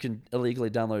 and you can illegally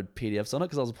download PDFs on it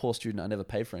because I was a poor student. I never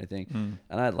paid for anything.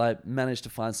 And I like managed to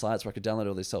find sites where I could download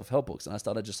all these self-help books. And I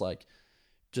started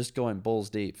just going balls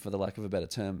deep, for the lack of a better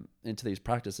term, into these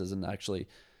practices. And actually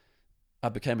I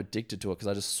became addicted to it because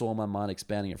I just saw my mind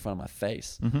expanding in front of my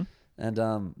face.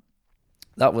 And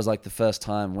that was like the first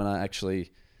time when I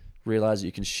actually realized that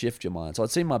you can shift your mind. So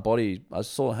I'd seen my body, I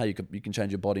saw how you can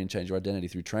change your body and change your identity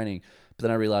through training. But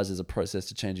then I realized there's a process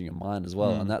to changing your mind as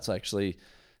well. And that's actually,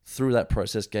 through that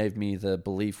process, gave me the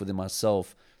belief within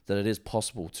myself that it is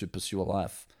possible to pursue a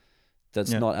life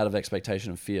that's not out of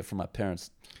expectation and fear from my parents,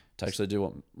 to actually do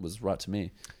what was right to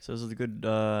me. So it was a good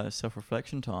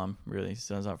self-reflection time, really.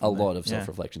 Sounds like a lot of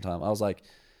self-reflection time. I was like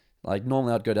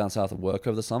normally I'd go down south and work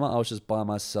over the summer. I was just by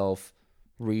myself,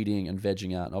 reading and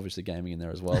vegging out, and obviously gaming in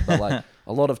there as well. But like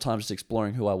a lot of times just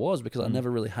exploring who I was, because I never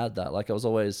really had that. Like I was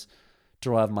always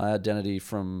derived my identity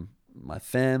from my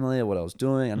family or what I was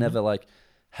doing. I never like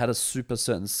had a super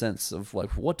certain sense of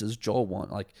like, what does Joel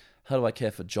want? Like, how do I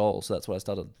care for Joel? So that's what I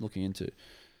started looking into.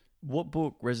 What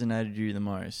book resonated you the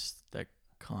most that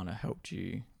kind of helped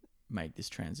you make this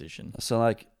transition? So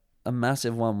like a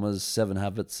massive one was 7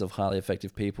 Habits of Highly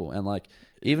Effective People. And like,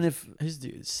 even if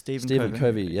Stephen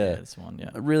Covey, yeah, that's one, yeah,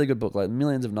 a really good book, like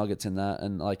millions of nuggets in that.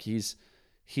 And like, he's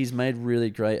made really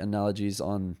great analogies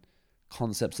on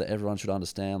concepts that everyone should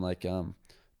understand, like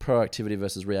proactivity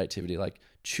versus reactivity, like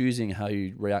choosing how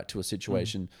you react to a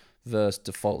situation versus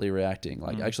defaultly reacting,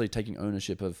 like actually taking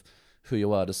ownership of who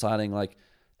you are, deciding like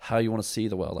how you want to see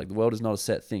the world. Like the world is not a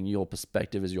set thing. Your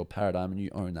perspective is your paradigm, and you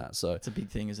own that. So it's a big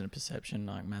thing, isn't it? Perception,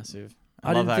 like massive.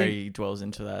 I love how he dwells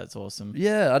into that. It's awesome.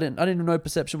 Yeah, I didn't even know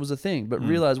perception was a thing, but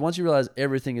once you realize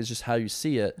everything is just how you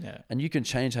see it, and you can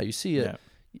change how you see it.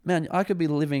 Man, I could be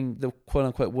living the quote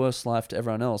unquote worst life to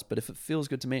everyone else, but if it feels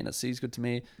good to me and it sees good to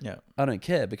me, I don't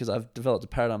care, because I've developed a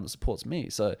paradigm that supports me.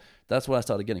 So that's what I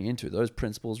started getting into. Those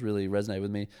principles really resonate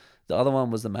with me. The other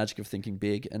one was The Magic of Thinking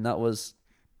Big, and it was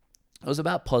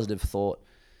about positive thought,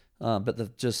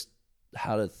 but just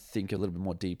how to think a little bit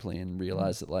more deeply and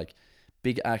realize that like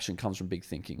big action comes from big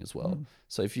thinking as well.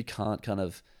 So if you can't kind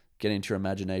of get into your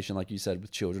imagination, like you said,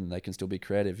 with children, they can still be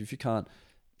creative. If you can't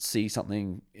see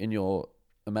something in your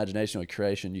imagination or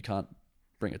creation, you can't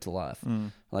bring it to life.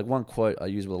 Like one quote I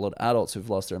use with a lot of adults who've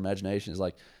lost their imagination is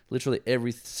like, literally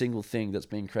every single thing that's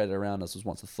being created around us was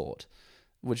once a thought,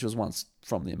 which was once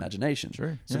from the imagination.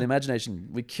 So the imagination,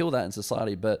 we kill that in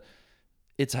society, but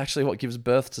it's actually what gives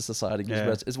birth to society.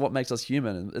 It's what makes us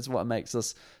human, and it's what makes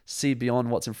us see beyond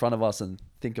what's in front of us and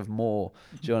think of more.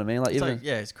 Do you know what I mean? Like,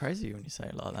 it's crazy when you say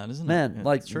it like that, isn't it? Man,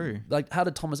 like, it's true. Like, how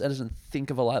did Thomas Edison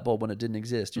think of a light bulb when it didn't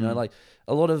exist? You know, like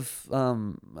a lot of,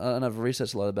 and I've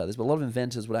researched a lot about this, but a lot of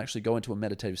inventors would actually go into a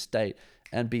meditative state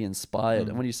and be inspired.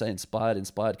 And when you say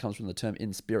inspired comes from the term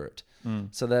in spirit.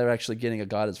 So they're actually getting a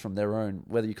guidance from their own,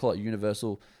 whether you call it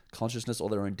universal consciousness or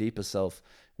their own deeper self.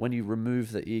 When you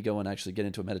remove the ego and actually get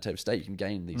into a meditative state, you can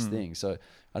gain these things. So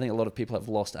I think a lot of people have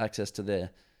lost access to their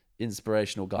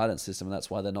inspirational guidance system, and that's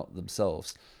why they're not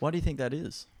themselves. Why do you think that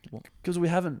is? Because we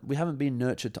haven't been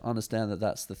nurtured to understand that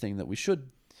that's the thing that we should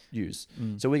use.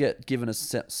 So we get given a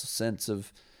sense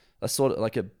of a sort of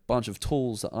like a bunch of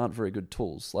tools that aren't very good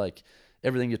tools. Like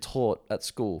everything you're taught at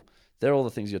school, they're all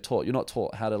the things you're taught. You're not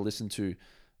taught how to listen to,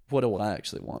 what do I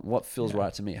actually want? What feels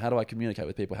right to me? How do I communicate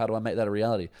with people? How do I make that a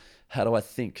reality? How do I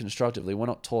think constructively? We're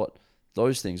not taught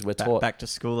those things. We're taught back to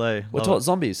school. We're taught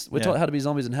zombies. We're taught how to be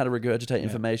zombies and how to regurgitate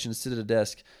information, sit at a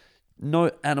desk.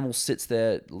 No animal sits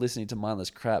there listening to mindless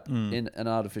crap in an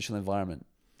artificial environment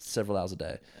several hours a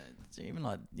day. It's even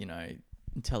like,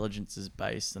 intelligence is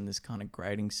based on this kind of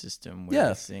grading system where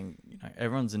they're saying,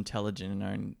 everyone's intelligent in their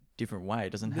own different way. It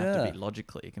doesn't have to be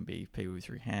logically. It can be people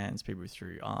through hands, people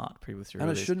through art, people through. And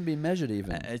it shouldn't be measured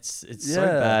even. It's so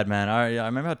bad, man. I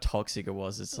remember how toxic it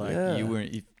was. It's like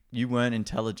you weren't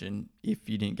intelligent if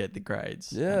you didn't get the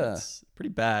grades. Yeah. And it's pretty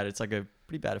bad. It's like a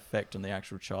pretty bad effect on the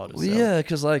actual child Well, itself. yeah,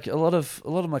 because like a lot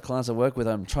of my clients I work with,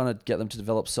 I'm trying to get them to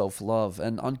develop self-love,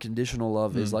 and unconditional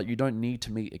love is like you don't need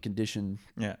to meet a condition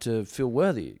Yeah. to feel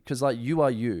worthy, because like you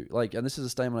are you. Like, and this is a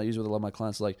statement I use with a lot of my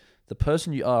clients. Like, the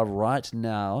person you are right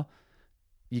now,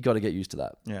 you got to get used to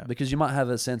that. Yeah. Because you might have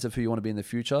a sense of who you want to be in the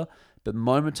future, but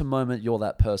moment to moment, you're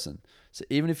that person. So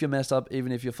even if you're messed up,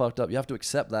 even if you're fucked up, you have to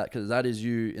accept that, because that is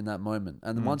you in that moment.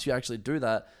 And then once you actually do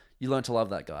that, you learn to love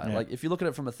that guy. Yeah. Like, if you look at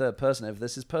it from a third person, if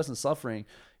there's this person suffering,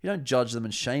 you don't judge them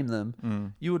and shame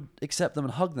them. You would accept them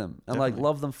and hug them and like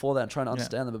love them for that and try and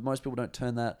understand them. But most people don't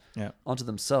turn that onto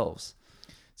themselves.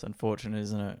 It's unfortunate,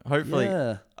 isn't it? Hopefully,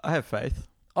 I have faith.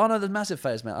 Oh no, there's massive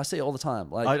phase, man. I see it all the time.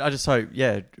 Like, I just hope,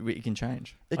 it can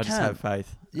change. It I just can. have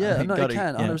faith. yeah, no, it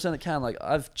can. Yeah. 100% it can. Like,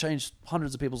 I've changed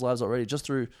hundreds of people's lives already just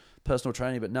through personal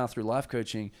training, but now through life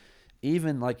coaching.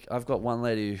 Even like, I've got one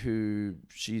lady who,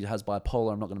 she has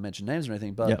bipolar. I'm not going to mention names or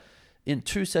anything, but in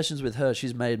 2 sessions with her,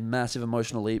 she's made massive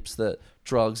emotional leaps that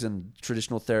drugs and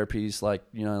traditional therapies, like,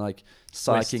 you know, like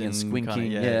psyching and Western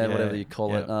squinking, kinda, whatever you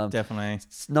call it. Definitely.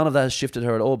 None of that has shifted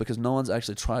her at all, because no one's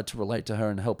actually tried to relate to her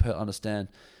and help her understand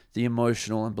the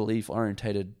emotional and belief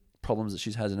orientated problems that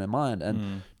she has in her mind.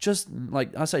 And just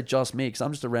like, I say just me, because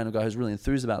I'm just a random guy who's really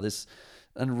enthused about this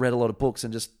and read a lot of books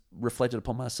and just reflected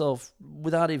upon myself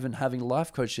without even having a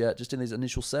life coach yet. Just in these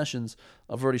initial sessions,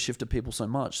 I've already shifted people so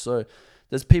much. So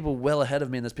there's people well ahead of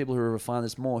me, and there's people who refine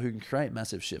this more, who can create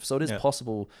massive shifts. So it is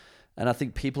possible. And I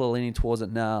think people are leaning towards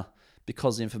it now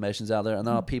because the information's out there, and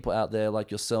there are people out there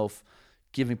like yourself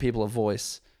giving people a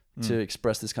voice to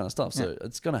express this kind of stuff. So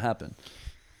it's going to happen.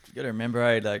 You got to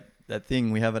remember, like, that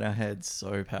thing we have in our heads,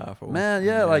 so powerful. Man,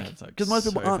 like, because most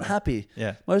people aren't happy.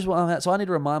 Yeah. Most people aren't happy. So I need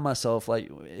to remind myself,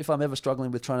 like, if I'm ever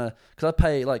struggling with trying to, because I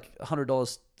pay like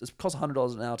 $100, it costs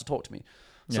 $100 an hour to talk to me.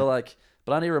 So like,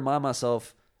 but I need to remind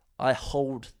myself, I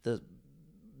hold the,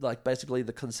 like, basically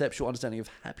the conceptual understanding of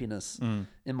happiness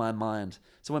in my mind.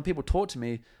 So when people talk to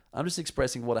me, I'm just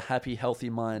expressing what a happy, healthy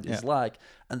mind is like.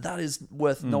 And that is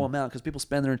worth no amount, because people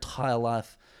spend their entire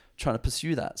life trying to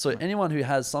pursue that. So anyone who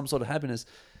has some sort of happiness,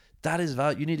 that is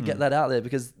value. You need to get that out there,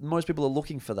 because most people are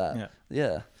looking for that.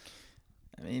 Yeah.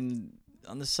 I mean,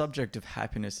 on the subject of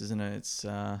happiness, isn't it? It's,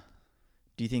 do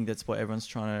you think that's what everyone's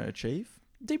trying to achieve?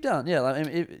 Deep down, yeah. Like, I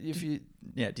mean, if you...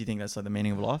 Yeah, do you think that's like the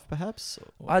meaning of life, perhaps?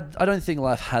 Or? I don't think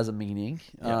life has a meaning.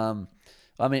 Yeah.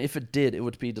 I mean, if it did, it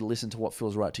would be to listen to what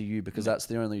feels right to you, because that's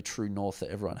the only true north that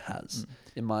everyone has,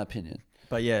 in my opinion.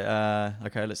 But yeah,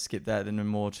 okay, let's skip that. Then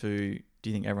more to, do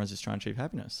you think everyone's just trying to achieve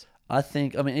happiness? I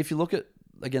think, I mean, if you look at,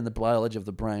 again, the biology of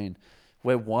the brain,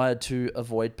 we're wired to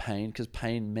avoid pain, because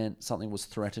pain meant something was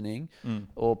threatening,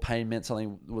 or pain meant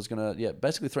something was going to,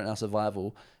 basically threaten our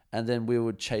survival. And then we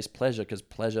would chase pleasure, because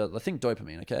pleasure, I think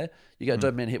dopamine, okay? You get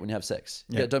a dopamine hit when you have sex.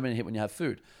 You get a dopamine hit when you have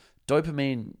food.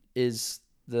 Dopamine is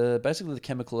basically the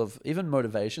chemical of even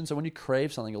motivation. So when you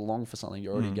crave something or long for something,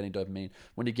 you're already getting dopamine.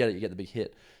 When you get it, you get the big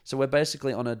hit. So we're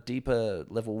basically on a deeper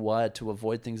level wired to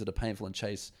avoid things that are painful and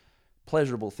chase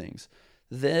pleasurable things.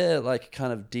 They're like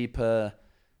kind of deeper,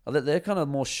 they're kind of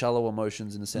more shallow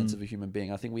emotions in the sense of a human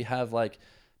being. I think we have like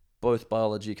both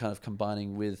biology kind of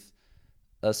combining with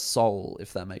a soul,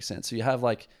 if that makes sense. So you have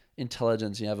like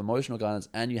intelligence, you have emotional guidance,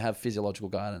 and you have physiological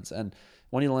guidance. And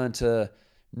when you learn to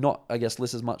not, I guess,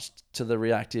 listen as much to the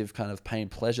reactive kind of pain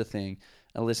pleasure thing,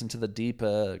 and listen to the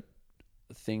deeper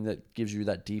thing that gives you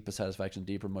that deeper satisfaction,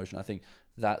 deeper emotion, I think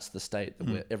that's the state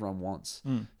that everyone wants.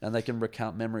 And they can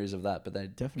recount memories of that, but they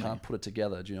can't put it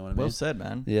together. Do you know what I mean? Well said,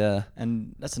 man. Yeah.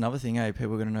 And that's another thing,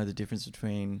 people are going to know the difference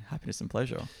between happiness and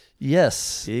pleasure.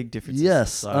 Yes. Big differences.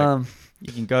 Yes. Like,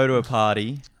 you can go to a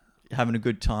party, having a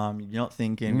good time, you're not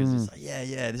thinking, because it's like,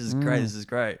 yeah, this is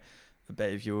great. But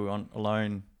if you were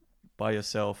alone by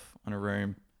yourself in a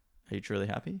room, are you truly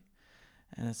happy?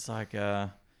 And it's like,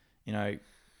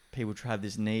 people have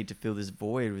this need to fill this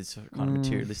void with sort of kind of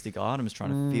materialistic items, trying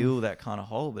to fill that kind of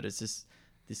hole, but it's just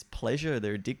this pleasure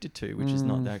they're addicted to, which is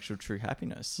not the actual true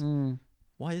happiness.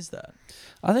 Why is that?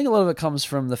 I think a lot of it comes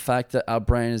from the fact that our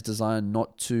brain is designed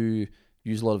not to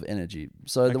use a lot of energy.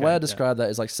 So the way I describe that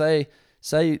is like, say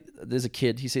there's a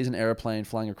kid, he sees an airplane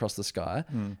flying across the sky,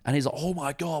 and he's like, oh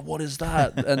my God, what is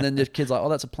that? And then the kid's like, oh,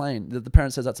 that's a plane. The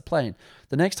parent says that's a plane.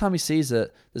 The next time he sees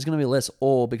it, there's going to be less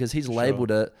awe, because he's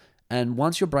labeled it. And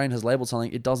once your brain has labeled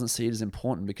something, it doesn't see it as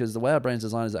important, because the way our brain's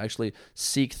designed is to actually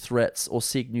seek threats or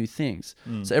seek new things.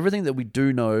 So everything that we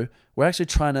do know, we're actually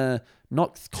trying to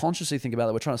not consciously think about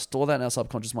it. We're trying to store that in our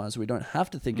subconscious mind, so we don't have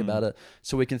to think about it,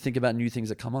 so we can think about new things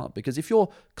that come up. Because if you're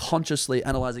consciously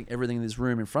analyzing everything in this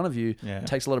room in front of you, it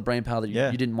takes a lot of brain power that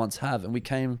you didn't once have. And we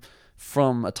came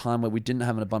from a time where we didn't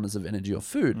have an abundance of energy or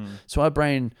food. So our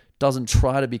brain doesn't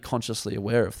try to be consciously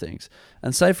aware of things.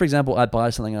 And say, for example, I buy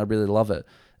something and I really love it.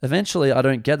 Eventually, I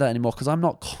don't get that anymore because I'm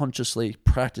not consciously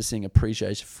practicing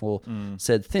appreciation for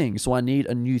said thing. So I need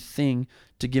a new thing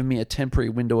to give me a temporary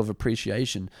window of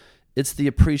appreciation. It's the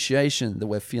appreciation that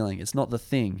we're feeling. It's not the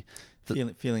thing.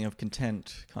 Feeling of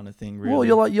content kind of thing,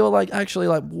 really. Well, you're like actually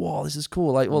like, whoa, this is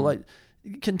cool. Like, well, like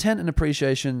content and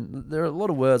appreciation, there are a lot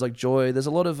of words like joy. There's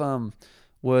a lot of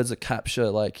words that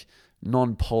capture like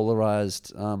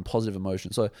non-polarized positive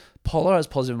emotions. So polarized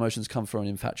positive emotions come from an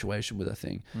infatuation with a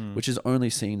thing, which is only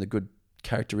seeing the good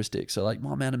characteristics. So like,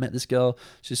 oh man, I met this girl,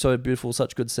 she's so beautiful,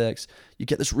 such good sex. You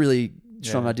get this really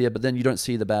strong idea, but then you don't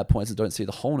see the bad points and don't see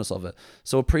the wholeness of it.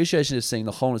 So appreciation is seeing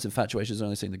the wholeness, infatuation is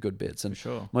only seeing the good bits. And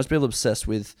most people are obsessed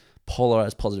with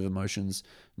polarized positive emotions,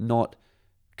 not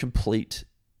complete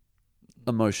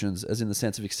emotions, as in the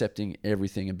sense of accepting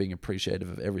everything and being appreciative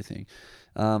of everything.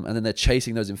 And then they're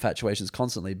chasing those infatuations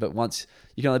constantly. But once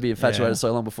you can only be infatuated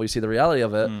so long before you see the reality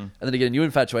of it, and then you get a new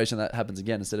infatuation that happens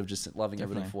again instead of just loving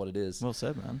everything for what it is. Well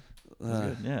said, man.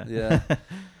 That's good. Yeah.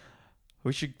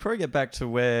 We should probably get back to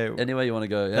where anywhere you want to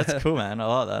go. Yeah. That's cool, man. I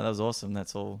like that. That was awesome.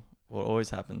 That's all what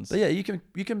always happens. But yeah, you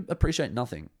can appreciate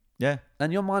nothing. Yeah.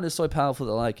 And your mind is so powerful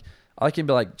that like I can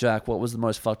be like, Jack, what was the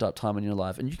most fucked up time in your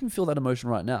life? And you can feel that emotion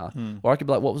right now. Or I can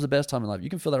be like, what was the best time in life? You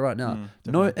can feel that right now.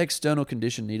 No external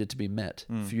condition needed to be met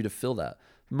for you to feel that.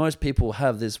 Most people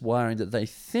have this wiring that they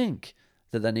think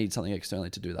that they need something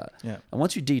externally to do that. Yeah. And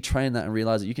once you detrain that and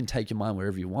realize that you can take your mind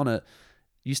wherever you want it,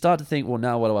 you start to think, well,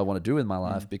 now what do I want to do with my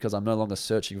life? Because I'm no longer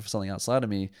searching for something outside of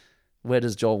me. Where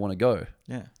does Joel want to go?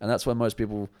 Yeah. And that's where most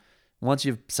people, once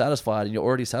you've satisfied and you're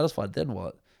already satisfied, then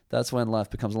what? That's when life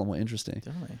becomes a lot more interesting.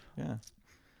 Definitely, yeah.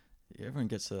 Everyone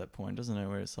gets to that point, doesn't it,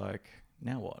 where it's like,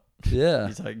 now what? Yeah.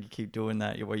 It's like you keep doing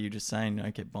that, what you're just saying, you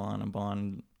know, keep buying and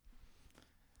buying.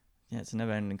 Yeah, it's a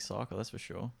never-ending cycle, that's for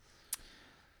sure.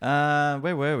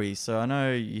 Where were we? So I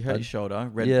know you hurt your shoulder.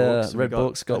 Read books. Read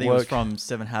books, got I think work. It was from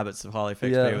 7 Habits of Highly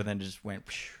Effective People, and then just went.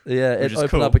 Yeah, it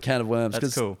opened up a can of worms.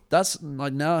 That's cool. That's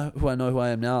like now who I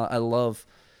am now. I love,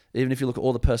 even if you look at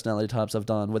all the personality types I've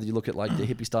done, whether you look at like the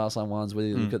hippie style sign ones, whether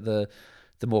you look at the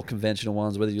more conventional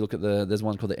ones, whether you look at there's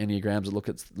one called the Enneagrams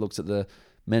that looks at the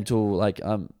mental like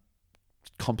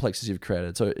complexes you've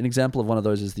created. So an example of one of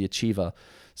those is the achiever.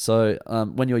 So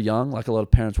when you're young, like a lot of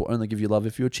parents will only give you love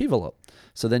if you achieve a lot.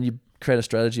 So then you create a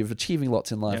strategy of achieving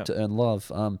lots in life to earn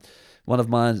love. One of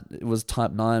mine was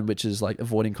type 9, which is like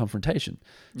avoiding confrontation.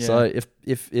 Yeah. So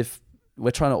if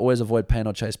we're trying to always avoid pain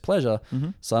or chase pleasure,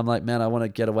 so I'm like, man, I want to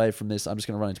get away from this. I'm just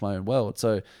going to run into my own world.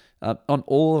 So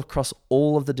across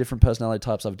all of the different personality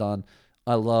types I've done,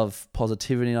 I love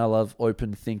positivity and I love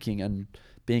open thinking and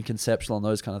being conceptual and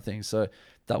those kind of things. So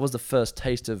that was the first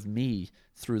taste of me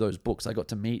through those books. I got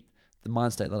to meet the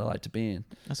mind state that I like to be in.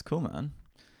 That's cool, man.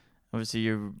 Obviously,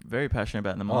 you're very passionate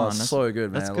about the mind. That's so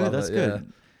good, man. That's good. Yeah.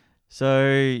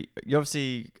 So you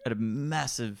obviously had a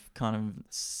massive kind of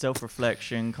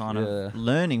self-reflection, kind of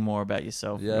learning more about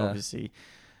yourself, obviously.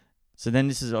 So then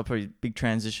this is probably a big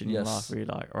transition in your life where you're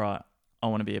like, all right, I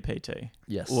want to be a PT.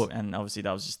 Yes. And obviously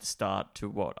that was just the start to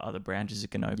what other branches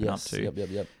it can open up to.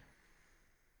 Yep.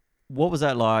 What was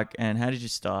that like and how did you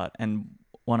start? And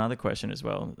one other question as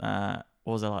well,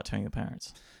 what was that like telling your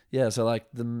parents? Yeah, so like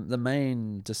the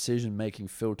main decision-making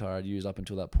filter I'd use up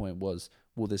until that point was,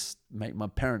 will this make my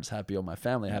parents happy or my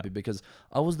family happy? Because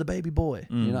I was the baby boy.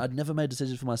 You know, I'd never made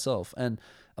decisions for myself. And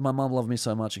my mom loved me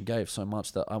so much and gave so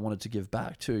much that I wanted to give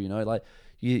back too, you know? Like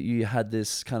you had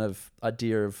this kind of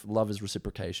idea of love is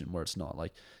reciprocation where it's not.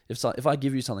 Like if I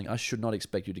give you something, I should not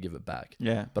expect you to give it back.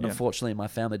 Yeah. But unfortunately, in my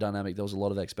family dynamic, there was a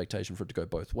lot of expectation for it to go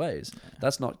both ways. Yeah.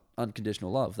 That's not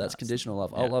unconditional love. That's conditional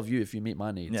love. I'll love you if you meet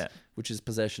my needs, which is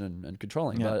possession and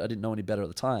controlling. Yeah. But I didn't know any better at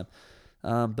the time.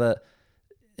 But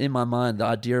in my mind, the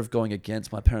idea of going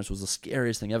against my parents was the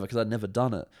scariest thing ever because I'd never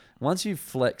done it. Once you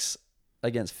flex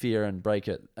against fear and break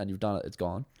it and you've done it, it's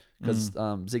gone. Because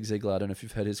Zig Ziglar, I don't know if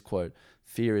you've heard his quote,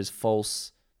 fear is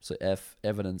false, so F,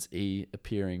 evidence, E,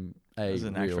 appearing A, real.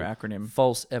 An actual acronym.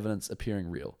 False evidence appearing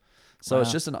real. So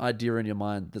it's just an idea in your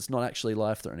mind that's not actually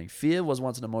life-threatening. Fear was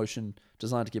once an emotion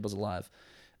designed to keep us alive.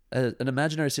 An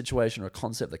imaginary situation or a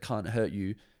concept that can't hurt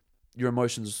you, your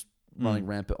emotions running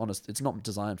rampant, honest, it's not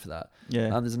designed for that. Yeah.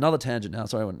 There's another tangent now.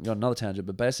 Sorry, I went on another tangent,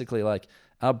 but basically, like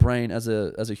our brain as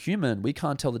a human, we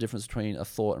can't tell the difference between a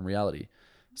thought and reality.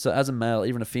 So as a male,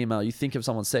 even a female, you think of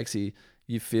someone sexy,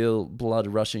 you feel blood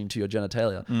rushing to your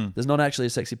genitalia. There's not actually a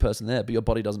sexy person there, but your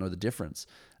body doesn't know the difference.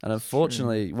 And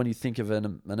unfortunately, when you think of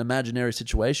an imaginary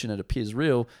situation, it appears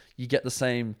real, you get the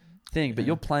same thing, but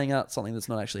you're playing out something that's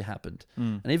not actually happened.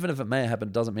 And even if it may happen,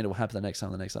 it doesn't mean it will happen the next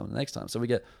time, the next time, the next time. So we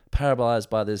get paralyzed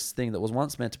by this thing that was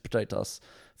once meant to protect us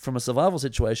from a survival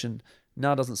situation,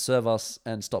 now doesn't serve us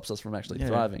and stops us from actually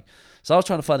thriving. So I was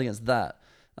trying to fight against that.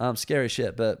 Scary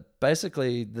shit. But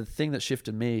basically, the thing that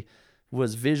shifted me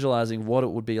was visualizing what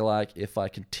it would be like if I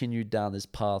continued down this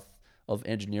path of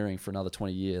engineering for another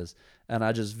 20 years. And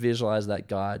I just visualized that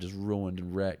guy just ruined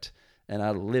and wrecked. And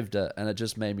I lived it. And it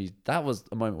just made me... That was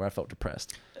a moment where I felt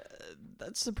depressed.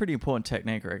 That's a pretty important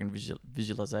technique, I reckon,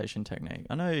 visualization technique.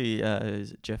 I know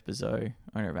Jeff Bezos,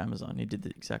 owner of Amazon, he did the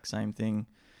exact same thing.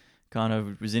 Kind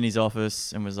of was in his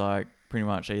office and was like, pretty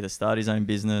much either start his own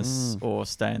business or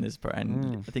stay in this...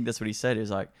 And I think that's what he said. He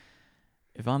was like,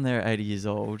 if I'm there at 80 years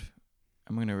old,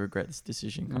 I'm going to regret this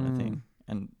decision kind of thing.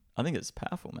 And I think it's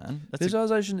powerful, man.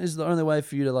 Visualization is the only way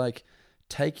for you to like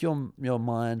take your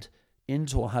mind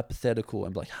into a hypothetical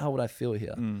and be like, how would I feel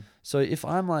here? So if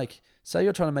I'm like, say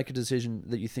you're trying to make a decision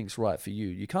that you think's right for you,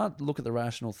 you can't look at the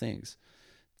rational things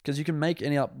because you can make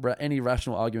any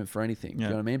rational argument for anything. You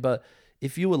know what I mean? But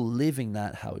if you were living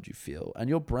that, how would you feel? And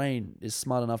your brain is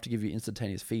smart enough to give you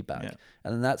instantaneous feedback.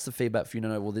 And then that's the feedback for you to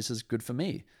know, well, this is good for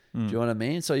me. Do you know what I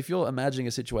mean? So if you're imagining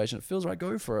a situation, it feels right,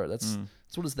 go for it. That's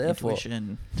what it's there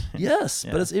Intuition. for. Yes,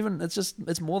 but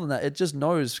it's more than that. It just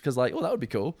knows because like, oh, that would be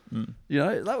cool. You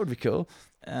know, that would be cool.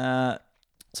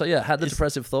 So yeah, had the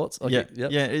depressive thoughts. Okay,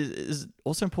 Is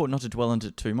also important not to dwell into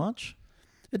it too much.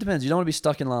 It depends. You don't want to be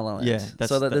stuck in la la land. Yeah,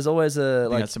 there's always a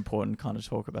like. That's important kind of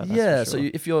talk about. Yeah, for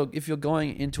sure. So if you're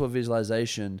going into a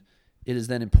visualization, it is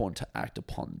then important to act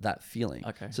upon that feeling.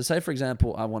 Okay. So say, for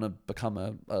example, I want to become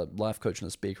a life coach and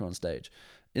a speaker on stage.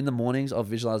 In the mornings, I'll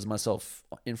visualize myself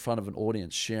in front of an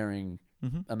audience sharing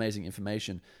amazing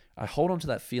information. I hold on to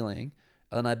that feeling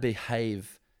and then I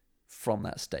behave from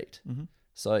that state.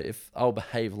 So if I'll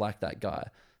behave like that guy,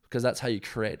 because that's how you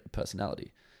create a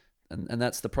personality. And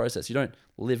that's the process. You don't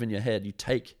live in your head. You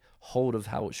take hold of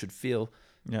how it should feel,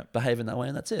 behave in that way,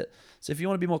 and that's it. So if you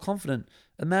want to be more confident,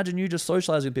 imagine you just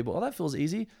socializing with people. Oh, that feels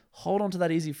easy. Hold on to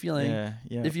that easy feeling.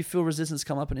 If you feel resistance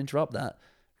come up and interrupt that,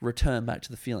 return back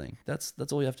to the feeling. That's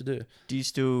all you have to do. Do you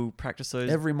still practice those?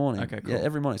 Every morning. Okay, cool. Yeah,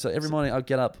 every morning. So every morning I'll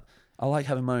get up. I like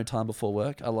having my own time before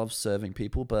work. I love serving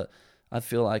people, but I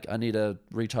feel like I need to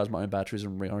recharge my own batteries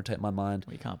and reorientate my mind.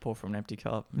 Well, you can't pour from an empty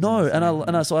cup. No,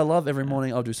 so I love every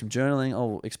morning. I'll do some journaling.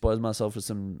 I'll expose myself to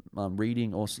some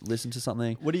reading or listen to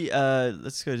something. What do you?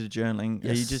 Let's go to journaling.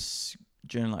 Yes. Are you just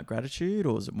journaling like gratitude,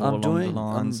 or is it more along the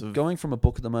lines I'm going from a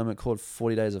book at the moment called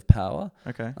 40 Days of Power.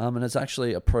 Okay. And it's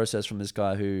actually a process from this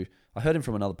guy who I heard him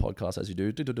from another podcast, as you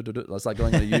do. It's like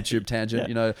going on a YouTube tangent,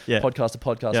 podcast to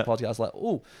podcast to podcast. Like,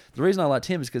 oh, the reason I liked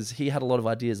him is because he had a lot of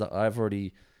ideas that I've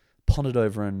already pondered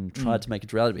over and tried to make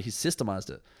it reality, but he systemized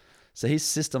it. So he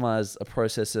systemized a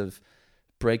process of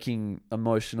breaking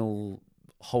emotional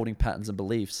holding patterns and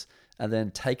beliefs and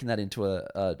then taking that into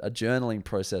a journaling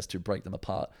process to break them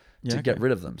apart, to get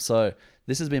rid of them. So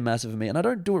this has been massive for me. And I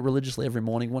don't do it religiously every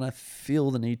morning. When I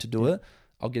feel the need to do it,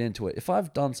 I'll get into it. If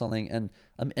I've done something and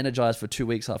I'm energized for 2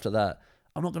 weeks after that,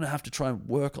 I'm not going to have to try and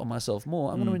work on myself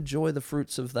more. I'm going to enjoy the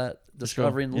fruits of that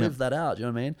discovery and live that out. You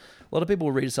know what I mean? A lot of people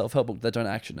will read a self-help book that don't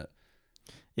action it.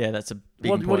 Yeah, that's a big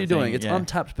What are you doing? thing. It's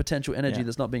untapped potential energy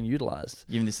that's not being utilized.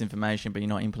 Giving this information, but you're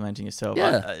not implementing yourself.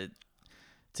 Yeah.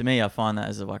 To me, I find that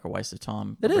as like a waste of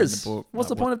time. It is. The book. What's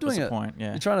the point of doing it?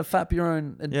 Yeah. You're trying to fap your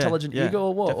own intelligent ego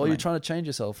or what? Definitely. Or you're trying to change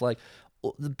yourself. Like,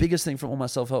 the biggest thing from all my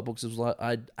self-help books was like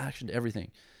I actioned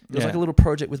everything. It was like a little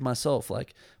project with myself.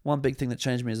 Like, one big thing that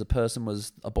changed me as a person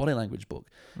was a body language book,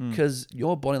 because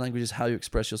your body language is how you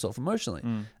express yourself emotionally.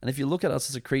 And if you look at us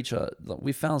as a creature,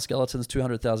 we found skeletons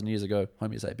 200,000 years ago,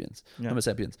 Homo sapiens.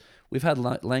 We've had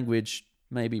language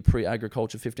maybe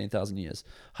pre-agriculture 15,000 years.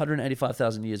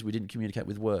 185,000 years we didn't communicate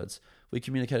with words. We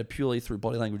communicated purely through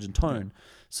body language and tone.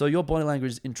 So your body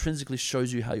language intrinsically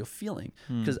shows you how you're feeling,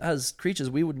 because as creatures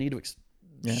we would need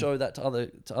to show that to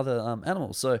other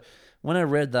animals. So when I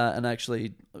read that and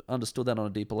actually understood that on a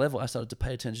deeper level, I started to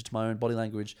pay attention to my own body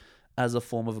language as a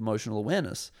form of emotional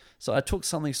awareness. So I took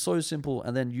something so simple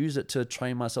and then used it to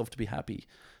train myself to be happy,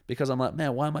 because I'm like,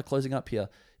 man, why am I closing up here?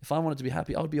 If I wanted to be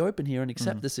happy, I would be open here and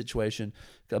accept this situation.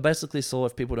 I basically saw,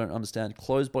 if people don't understand,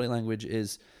 closed body language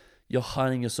is you're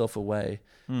hiding yourself away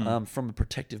from a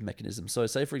protective mechanism. So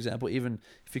say, for example, even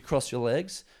if you cross your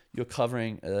legs, you're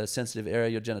covering a sensitive area,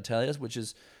 your genitalia, which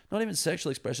is not even sexual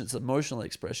expression, it's emotional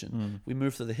expression. We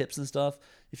move through the hips and stuff.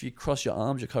 If you cross your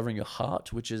arms, you're covering your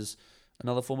heart, which is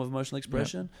another form of emotional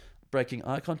expression. Breaking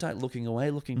eye contact, looking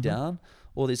away, looking down,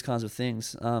 all these kinds of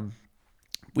things.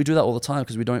 We do that all the time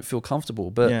because we don't feel comfortable.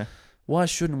 But why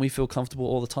shouldn't we feel comfortable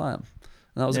all the time?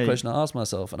 And that was a question I asked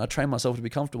myself, and I trained myself to be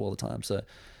comfortable all the time. So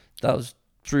that was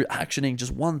through actioning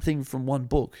just one thing from one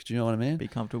book. Do you know what I mean? Be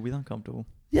comfortable with uncomfortable.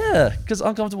 Yeah, because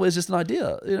uncomfortable is just an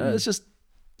idea. It's just,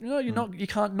 you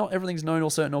can't, not everything's known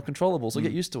or certain or controllable. So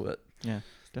get used to it. Yeah,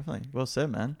 definitely. Well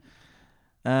said, man.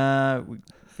 We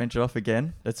ventured off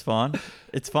again. It's fine.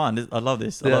 It's fine. I love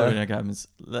this. I love it when it happens.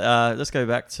 Let's go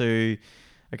back to,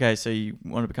 okay, so you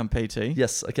want to become PT?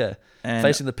 Yes, okay. And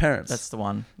facing the parents. That's the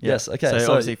one. Yeah. Yes, okay.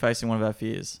 So obviously facing one of our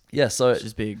fears. Yeah, so which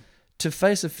is big. To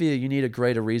face a fear, you need a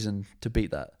greater reason to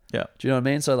beat that. Yeah. Do you know what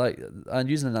I mean? So like, I'm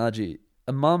using an analogy.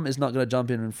 A mum is not going to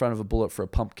jump in front of a bullet for a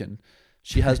pumpkin.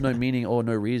 She has no meaning or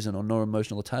no reason or no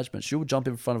emotional attachment. She will jump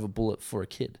in front of a bullet for a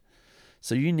kid.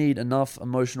 So you need enough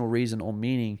emotional reason or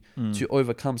meaning to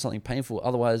overcome something painful.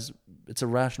 Otherwise, it's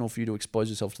irrational for you to expose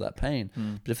yourself to that pain.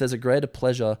 But if there's a greater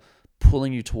pleasure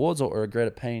pulling you towards it or a greater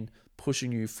pain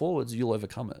pushing you forwards, you'll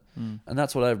overcome it. And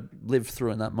that's what I lived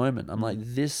through in that moment. I'm like,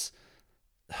 this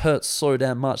hurts so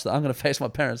damn much that I'm going to face my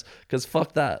parents because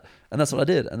fuck that. And that's what I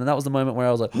did. And then that was the moment where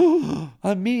I was like, oh,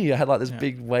 I'm me. I had like this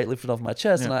big weight lifted off my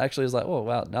chest. And I actually was like, oh,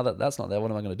 wow, now that that's not there, what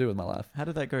am I going to do with my life? How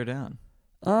did that go down?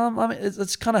 I mean,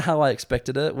 it's kind of how I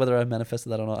expected it. Whether I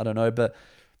manifested that or not, I don't know. But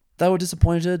they were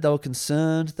disappointed. They were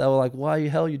concerned. They were like, why the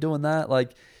hell are you doing that?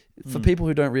 Like, for people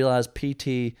who don't realize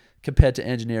PT compared to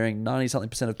engineering,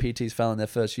 90-something% of PTs fail in their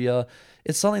first year.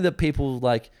 It's something that people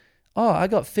like, oh, I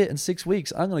got fit in 6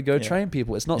 weeks. I'm going to go train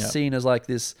people. It's not seen as like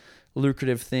this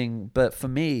lucrative thing. But for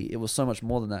me, it was so much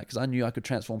more than that because I knew I could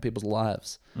transform people's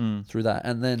lives through that.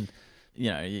 And then,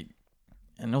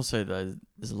 and also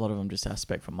there's a lot of them just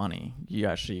aspect for money. You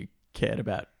actually cared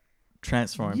about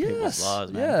transforming people's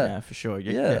lives, man. Yeah, for sure.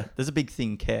 Yeah. There's a big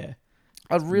thing, care.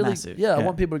 I really, I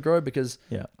want people to grow because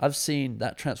I've seen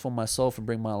that transform myself and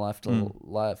bring my life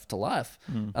to life.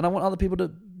 And I want other people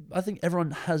to, I think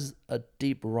everyone has a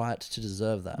deep right to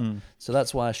deserve that. So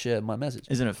that's why I share my message.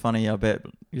 Isn't it funny? I bet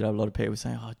a lot of people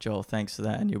say, oh, Joel, thanks for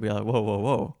that. And you'll be like,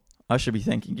 whoa. I should be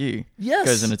thanking you. Yes. It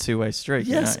goes in a two-way street.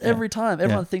 Yes, every time.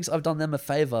 Everyone thinks I've done them a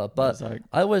favor, but like,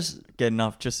 I always get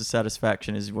enough just as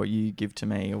satisfaction as what you give to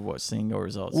me or what's seeing your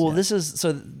results. Well, this is,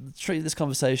 so treat this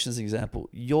conversation as an example.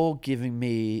 You're giving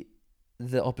me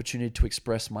the opportunity to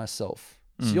express myself.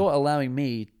 So you're allowing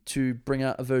me to bring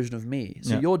out a version of me.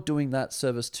 So you're doing that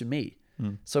service to me.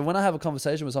 So when I have a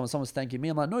conversation with someone's thanking me,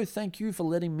 I'm like, no, thank you for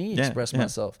letting me express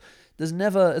myself.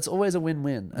 It's always a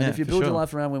win-win. And if you build your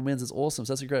life around win-wins, it's awesome.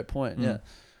 So that's a great point. Yeah.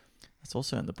 That's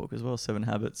also in the book as well, 7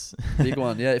 Habits. Big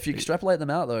one. Yeah. If you extrapolate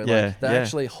them out though, they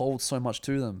actually hold so much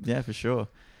to them. Yeah, for sure.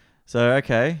 So,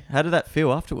 okay. How did that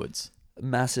feel afterwards?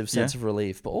 Massive sense of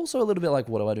relief, but also a little bit like,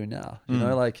 what do I do now? You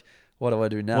know, like, what do I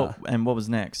do now? What was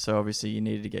next? So obviously you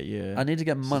needed to get I need to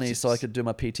get money so I could do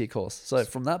my PT course. So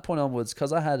from that point onwards,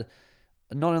 because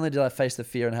not only did I face the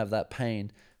fear and have that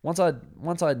pain, once I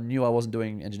knew I wasn't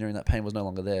doing engineering, that pain was no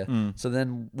longer there. So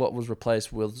then what was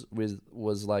replaced was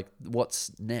like,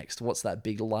 what's next? What's that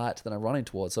big light that I'm running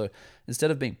towards? So instead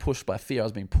of being pushed by fear, I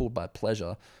was being pulled by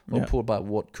pleasure or pulled by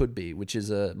what could be, which is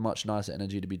a much nicer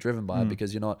energy to be driven by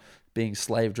because you're not being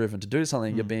slave driven to do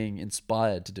something, you're being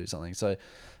inspired to do something. So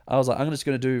I was like, I'm just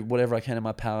going to do whatever I can in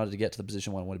my power to get to the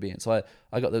position where I want to be in. So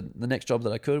I got the next job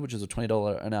that I could, which was a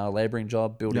 $20 an hour laboring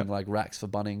job, building like racks for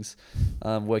Bunnings,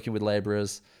 working with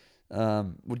laborers.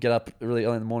 Would get up really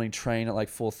early in the morning, train at like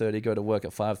 4:30, go to work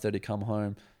at 5:30, come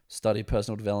home, study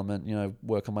personal development,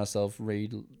 work on myself,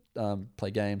 read,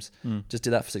 play games. Just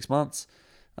did that for 6 months.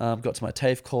 Got to my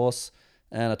TAFE course,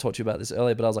 and I talked to you about this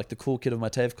earlier, but I was like the cool kid of my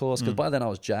TAFE course because by then I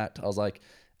was jacked. I was like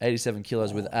 87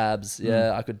 kilos with abs.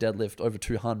 Yeah, I could deadlift over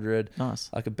 200. Nice.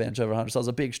 I could bench over 100. So I was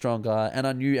a big, strong guy, and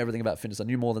I knew everything about fitness. I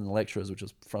knew more than the lecturers, which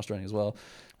was frustrating as well.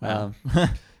 Wow.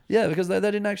 Yeah, because they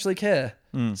didn't actually care.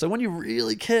 So when you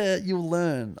really care, you'll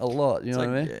learn a lot. You know what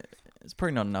I mean? Yeah, it's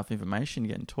probably not enough information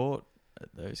getting taught at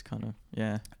those kind of,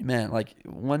 Man, like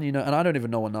when and I don't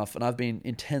even know enough, and I've been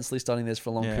intensely studying this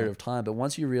for a long period of time, but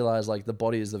once you realize like the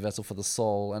body is the vessel for the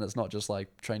soul, and it's not just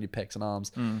like train your pecs and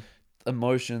arms,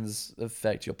 emotions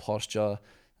affect your posture.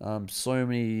 So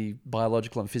many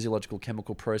biological and physiological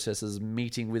chemical processes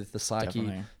meeting with the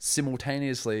psyche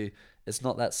simultaneously. It's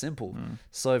not that simple.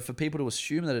 So for people to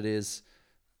assume that it is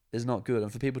not good.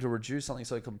 And for people to reduce something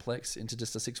so complex into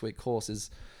just a 6-week course is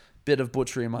a bit of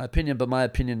butchery in my opinion. But my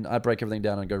opinion, I break everything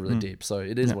down and go really deep. So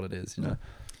it is what it is, you know.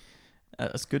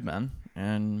 That's good, man.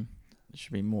 And it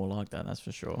should be more like that, that's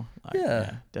for sure.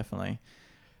 Definitely.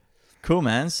 Cool,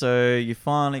 man. So you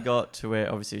finally got to where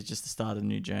obviously it's just the start of the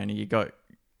new journey. You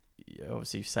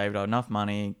obviously saved up enough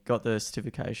money, got the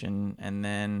certification, and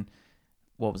then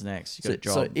what was next? You got a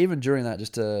job. So even during that,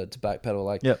 just to backpedal,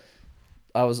 like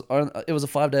it was a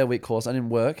 5-day-a-week course. I didn't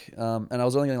work, and I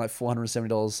was only getting like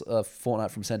 $470 a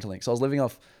fortnight from Centrelink. So I was living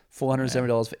off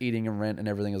 $470 for eating and rent and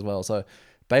everything as well. So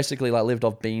basically, like, lived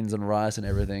off beans and rice and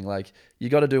everything. Like, you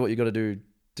got to do what you got to do.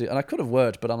 And I could have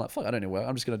worked, but I'm like, fuck, I don't need to work.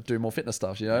 I'm just going to do more fitness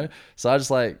stuff, you know? So I just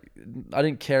I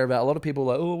didn't care about, a lot of people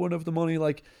are like, oh, I won't have the money.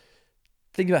 Like,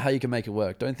 think about how you can make it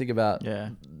work. Don't think about,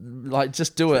 like,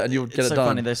 just do it and you'll get it done. It's so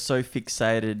funny. They're so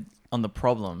fixated on the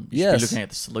problem. You should be looking at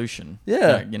the solution.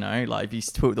 Yeah. You know, like, if you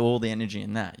put all the energy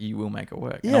in that, you will make it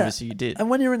work. Yeah. And obviously you did. And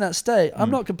when you're in that state,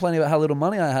 I'm not complaining about how little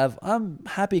money I have. I'm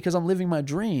happy because I'm living my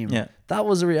dream. Yeah. That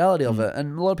was the reality of it.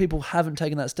 And a lot of people haven't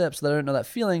taken that step, so they don't know that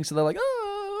feeling. So they're like,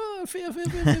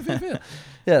 fear.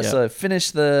 Yeah, so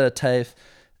finished the TAFE.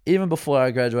 Even before I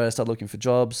graduated, I started looking for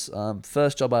jobs.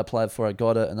 First job I applied for, I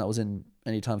got it, and that was in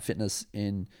Anytime Fitness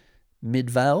in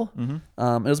Midvale. It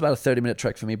was about a 30-minute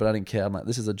trek for me, but I didn't care. I'm like,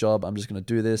 this is a job. I'm just going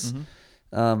to do this.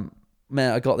 Man,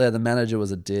 I got there. The manager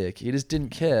was a dick. He just didn't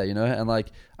care, you know? And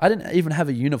like, I didn't even have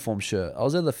a uniform shirt. I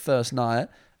was there the first night,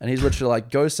 and he's literally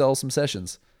like, go sell some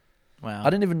sessions. Wow.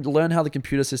 I didn't even learn how the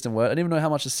computer system worked. I didn't even know how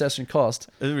much a session cost.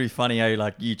 It was really funny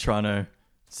how you trying to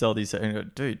sell these and you go,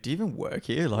 dude, do you even work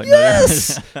here? Like,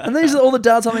 yes! And these are all the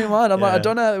doubts on my mind. I'm like, I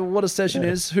don't know what a session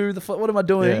is. What am I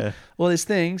doing? Yeah. All these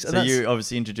things. And so you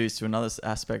obviously introduced to another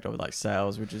aspect of like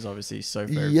sales, which is obviously so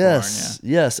very foreign.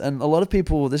 Yes. And a lot of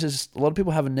people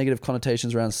have negative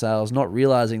connotations around sales, not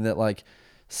realizing that like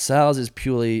sales is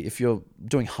purely, if you're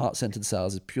doing heart-centered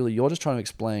sales, is purely you're just trying to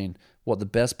explain what the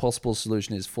best possible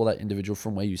solution is for that individual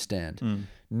from where you stand.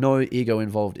 No ego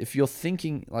involved. If you're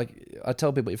thinking, like I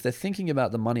tell people, if they're thinking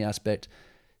about the money aspect,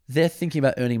 they're thinking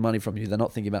about earning money from you. They're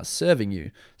not thinking about serving you.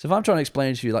 So if I'm trying to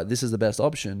explain to you like this is the best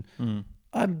option,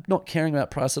 I'm not caring about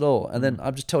price at all. And then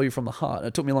I just tell you from the heart. And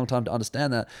it took me a long time to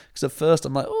understand that, because at first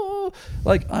I'm like, oh,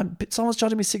 like someone's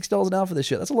charging me $60 an hour for this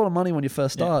shit. That's a lot of money when you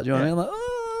first start. You know what I mean? I'm like,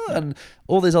 oh. And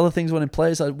all these other things went in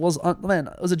place. It was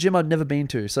a gym I'd never been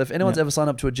to. So if anyone's ever signed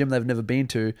up to a gym they've never been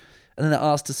to, and then they're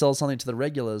asked to sell something to the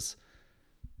regulars,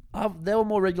 they were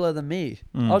more regular than me.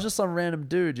 I was just some random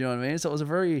dude, you know what I mean? So it was a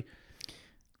very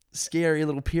scary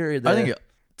little period there.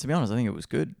 To be honest, I think it was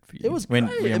good for you. It was great.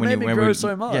 It made me grow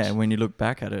so much. Yeah, when you look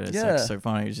back at it, it's like so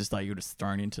funny. It's just like you were just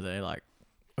thrown into there like,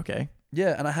 okay.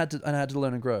 Yeah, and I had to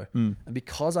learn and grow. And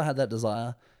because I had that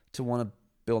desire to want to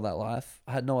build that life,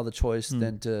 I had no other choice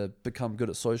than to become good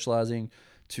at socializing,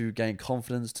 to gain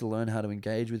confidence, to learn how to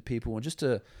engage with people, and just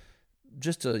to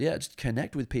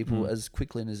connect with people as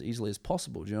quickly and as easily as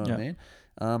possible. Do you know what I mean?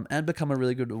 And become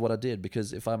really good at what I did,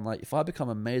 because if I become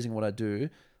amazing at what I do,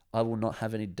 I will not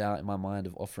have any doubt in my mind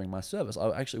of offering my service.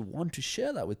 I actually want to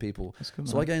share that with people. That's good,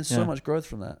 so I gained so much growth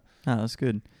from that. Oh, that's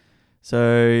good.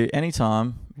 So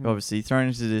anytime, obviously thrown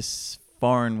into this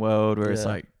foreign world where it's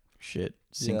like, shit,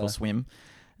 sink or swim.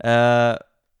 What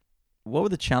were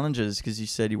the challenges? Because you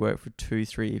said you worked for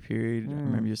 2-3 year period. I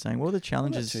remember you were saying, what were the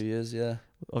challenges? 2 years, yeah.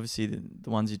 Obviously, the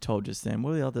ones you told just then.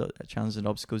 What are the other challenges and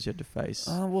obstacles you had to face?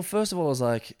 Well, first of all, it was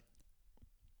like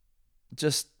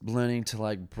just learning to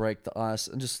like break the ice,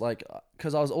 and just like,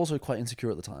 because I was also quite insecure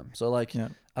at the time. So like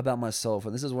about myself,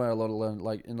 and this is where a lot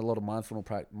of in a lot of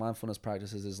mindfulness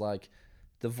practices is like,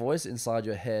 the voice inside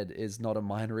your head is not a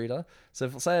mind reader. So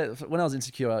when I was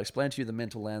insecure, I explained to you the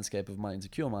mental landscape of my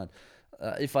insecure mind.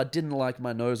 If I didn't like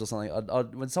my nose or something,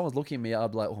 when someone's looking at me,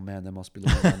 I'd be like, oh man, they must be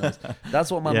looking at my nose.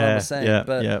 That's what my mind was saying.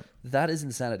 But that is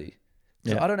insanity.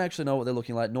 So I don't actually know what they're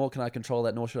looking like, nor can I control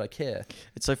that, nor should I care.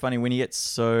 It's so funny when you get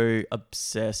so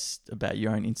obsessed about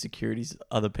your own insecurities,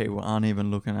 other people aren't even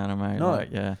looking at them, mate. No.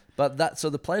 Like, But so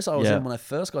the place I was in when I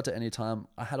first got to Anytime,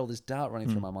 I had all this doubt running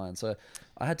through my mind. So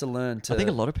I had to learn to... I think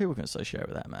a lot of people can associate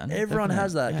with that, man. Everyone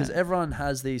has that, because everyone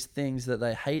has these things that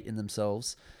they hate in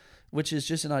themselves, which is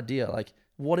just an idea. Like,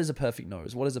 what is a perfect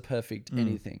nose? What is a perfect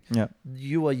anything? Yeah.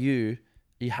 You are you.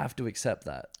 You have to accept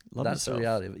that. That's the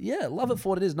reality of it. Yeah, love it for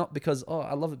what it is, not because,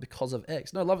 I love it because of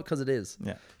X. No, love it because it is.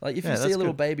 Yeah. Like, if you see a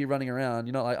little baby running around,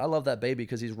 you know, like, I love that baby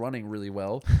because he's running really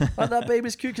well. Like, that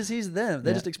baby's cute because he's them.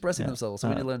 They're just expressing themselves. So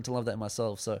we need to learn to love that in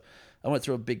myself. So I went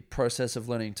through a big process of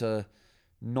learning to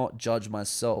not judge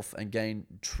myself and gain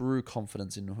true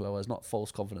confidence in who I was, not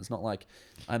false confidence. Not like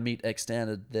I meet X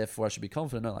standard, therefore I should be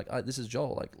confident. No, like, this is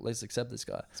Joel. Like, let's accept this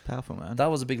guy. It's powerful, man.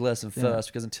 That was a big lesson first,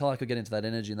 because until I could get into that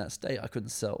energy and that state, I couldn't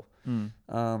sell.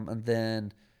 And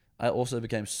then I also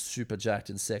became super jacked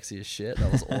and sexy as shit.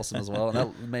 That was awesome as well. And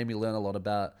that made me learn a lot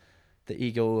about the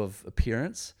ego of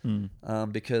appearance,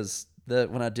 because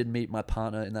when I did meet my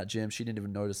partner in that gym, she didn't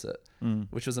even notice it,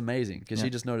 which was amazing, because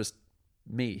she just noticed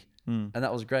me. And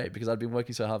that was great, because I'd been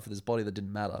working so hard for this body that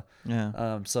didn't matter.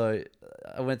 So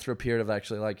I went through a period of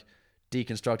actually like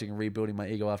deconstructing and rebuilding my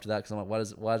ego after that, because I'm like,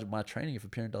 why is my training if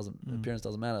appearance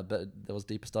doesn't matter? But there was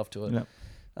deeper stuff to it. Yep.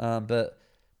 But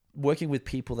working with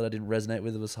people that I didn't resonate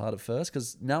with was hard at first,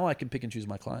 because now I can pick and choose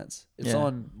my clients. If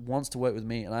someone wants to work with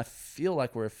me and I feel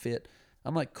like we're a fit,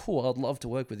 I'm like, cool, I'd love to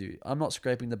work with you. I'm not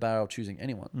scraping the barrel choosing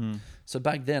anyone. So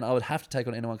back then I would have to take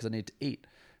on anyone because I need to eat.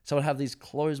 So I'd have these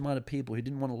closed-minded people who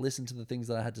didn't want to listen to the things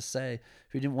that I had to say,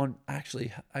 who didn't want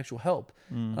actual help.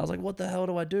 And I was like, what the hell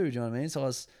do I do? Do you know what I mean? So I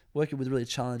was working with really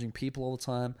challenging people all the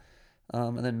time.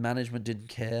 And then management didn't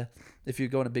care. If you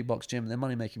go in a big box gym, they're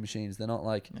money-making machines. They're not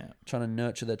like trying to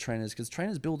nurture their trainers, because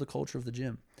trainers build the culture of the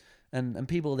gym. And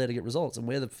people are there to get results, and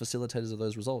we're the facilitators of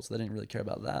those results. They didn't really care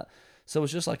about that. So it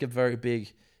was just like a very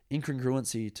big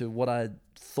incongruency to what I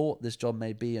thought this job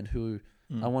may be and who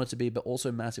I wanted to be, but also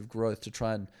massive growth to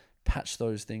try and patch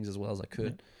those things as well as I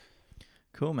could.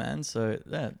 Cool, man. So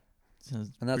that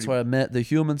and that's where I met the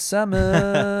human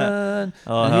salmon.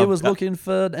 And he was looking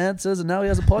for answers, and now he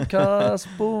has a podcast.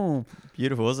 Boom.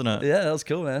 Beautiful, wasn't it? Yeah, that was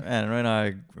cool, man. And when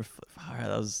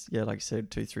that was, like you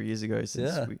said, 2-3 years ago.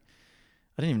 Since I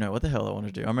didn't even know what the hell I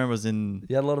wanted to do. I remember I was in...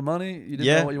 You had a lot of money? You didn't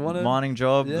know what you wanted? Mining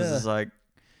job. Yeah. This is like...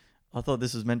 I thought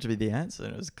this was meant to be the answer,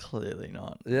 and it was clearly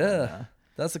not. Yeah.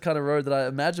 That's the kind of road that I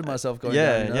imagined myself going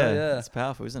down. You know? Yeah. It's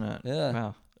powerful, isn't it? Yeah.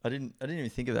 Wow. I didn't even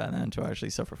think of that until I actually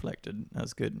self-reflected. That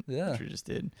was good. Yeah. Which we just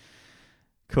did.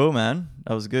 Cool, man.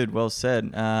 That was good. Well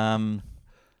said.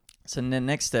 So the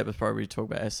next step is probably to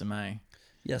talk about SMA.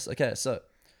 Yes. Okay. So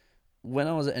when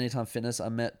I was at Anytime Fitness, I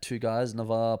met two guys,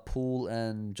 Navar Poole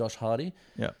and Josh Hardy.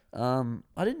 Yeah.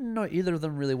 I didn't know either of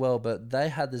them really well, but they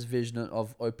had this vision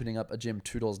of opening up a gym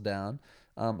 2 doors down,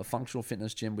 a functional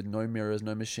fitness gym with no mirrors,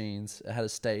 no machines. It had a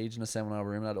stage and a seminar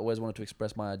room, and I'd always wanted to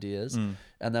express my ideas.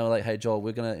 And they were like, hey, Joel,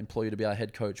 we're going to employ you to be our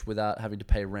head coach without having to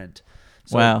pay rent.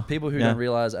 So people who don't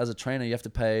realize, as a trainer, you have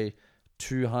to pay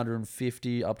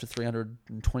 $250 up to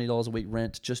 $320 a week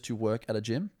rent just to work at a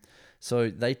gym.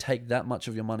 So they take that much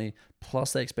of your money,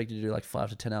 plus they expect you to do like 5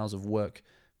 to 10 hours of work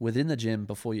within the gym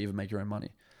before you even make your own money.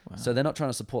 Wow. So they're not trying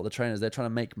to support the trainers. They're trying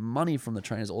to make money from the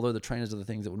trainers, although the trainers are the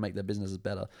things that would make their businesses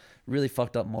better. Really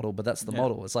fucked up model, but that's the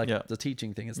model. It's like the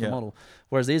teaching thing. It's the model.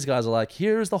 Whereas these guys are like,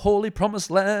 here's the holy promised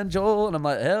land, Joel. And I'm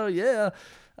like, hell yeah.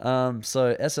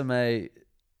 So SMA...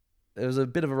 It was a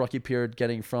bit of a rocky period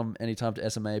getting from Anytime to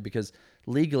SMA, because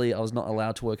legally I was not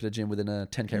allowed to work at a gym within a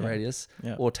 10K radius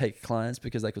or take clients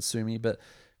because they could sue me. But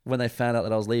when they found out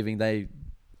that I was leaving, they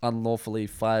unlawfully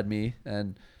fired me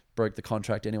and broke the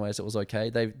contract anyway, so it was okay.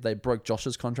 They broke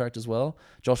Josh's contract as well.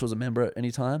 Josh was a member at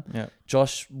Anytime. Yeah.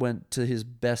 Josh went to his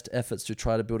best efforts to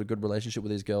try to build a good relationship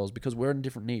with these girls because we're in a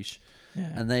different niche. Yeah.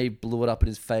 And they blew it up in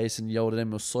his face and yelled at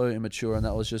him. It was so immature, and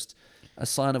that was just a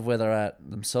sign of where they're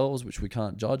at themselves, which we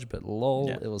can't judge, but lol,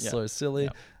 it was so silly.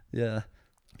 Yeah.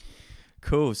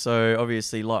 Cool. So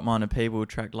obviously like-minded people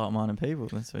attract like-minded people.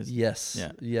 That's what yes.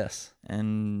 Yeah. Yes.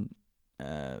 And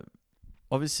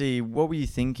obviously, what were you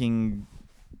thinking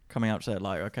coming up to that?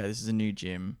 Like, okay, this is a new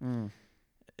gym.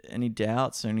 Any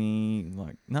doubts? Any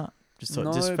like, just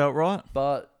felt right?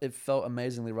 But it felt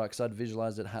amazingly right because I'd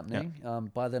visualized it happening.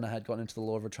 By then I had gotten into the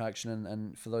law of attraction,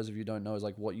 and for those of you who don't know, is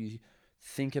like what you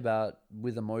think about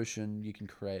with emotion, you can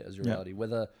create as your reality.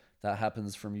 Whether that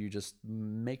happens from you just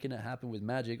making it happen with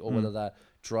magic, or whether that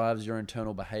drives your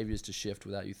internal behaviors to shift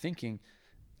without you thinking.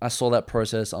 I saw that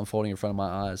process unfolding in front of my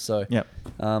eyes. So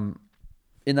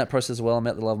in that process as well, I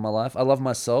met the love of my life. I love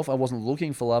myself. I wasn't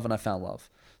looking for love, and I found love.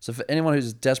 So for anyone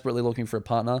who's desperately looking for a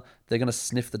partner, they're going to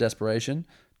sniff the desperation.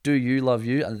 Do you love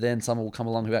you? And then someone will come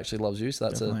along who actually loves you. So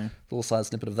that's a little side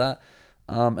snippet of that.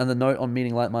 And the note on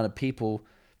meeting like-minded people,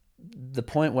 the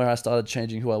point where I started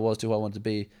changing who I was to who I wanted to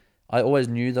be, I always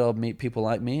knew that I'd meet people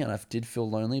like me, and I did feel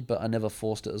lonely, but I never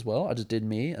forced it as well. I just did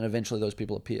me, and eventually those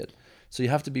people appeared. So you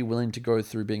have to be willing to go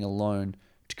through being alone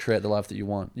to create the life that you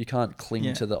want. You can't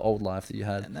cling to the old life that you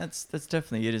had. And that's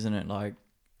definitely it, isn't it? Like,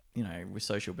 you know, we're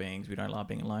social beings. We don't like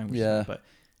being alone. But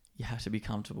you have to be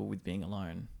comfortable with being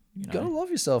alone. You know? Gotta love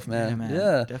yourself, man. Yeah, man.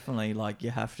 Yeah. Definitely. Like,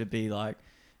 you have to be like,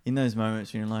 in those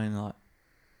moments when you're alone, like,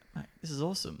 mate, this is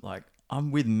awesome. Like, I'm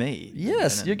with me.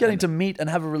 Yes, you're getting to meet and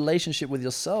have a relationship with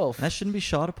yourself. That shouldn't be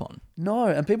shied upon. No,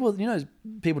 and people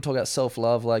talk about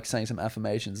self-love like saying some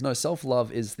affirmations. No,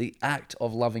 self-love is the act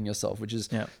of loving yourself, which is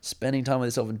spending time with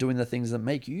yourself and doing the things that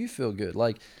make you feel good.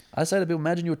 Like I say to people,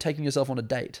 imagine you were taking yourself on a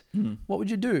date. What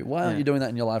would you do? Why aren't you doing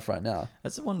that in your life right now?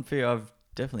 That's the one fear I've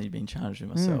definitely been challenged with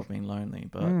myself, being lonely.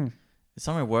 But it's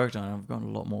something I worked on, and I've gotten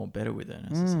a lot more better with it.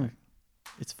 And it's just like,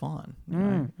 it's fine. You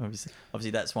know?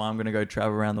 Obviously that's why I'm going to go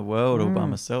travel around the world all by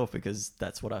myself, because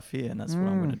that's what I fear and that's what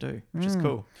I'm going to do, which is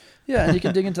cool. Yeah, and you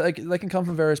can dig into, they can come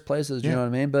from various places, do you know what I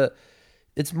mean? But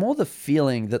It's more the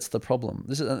feeling that's the problem.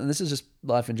 This is just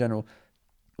life in general.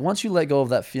 Once you let go of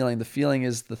that feeling, the feeling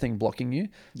is the thing blocking you.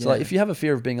 So like if you have a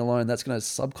fear of being alone, that's going to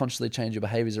subconsciously change your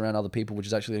behaviors around other people, which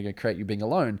is actually going to create you being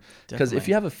alone. Because if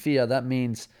you have a fear, that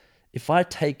means if I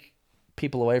take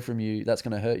people away from you, that's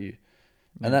going to hurt you.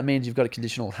 And that means you've got a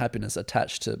conditional happiness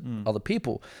attached to other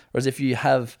people. Whereas if you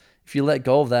let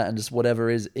go of that and just whatever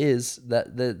is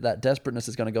that desperateness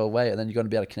is going to go away, and then you're going to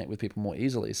be able to connect with people more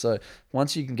easily. So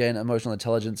once you can gain emotional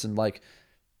intelligence and like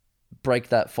break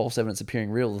that false evidence appearing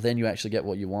real, then you actually get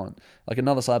what you want. Like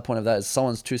another side point of that is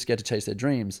someone's too scared to chase their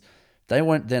dreams. They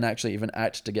won't then actually even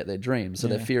act to get their dreams. So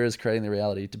their fear is creating the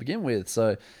reality to begin with.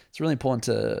 So it's really important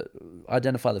to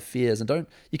identify the fears and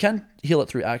you can heal it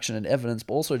through action and evidence,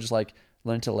 but also just like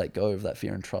learn to let go of that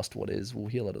fear and trust what is will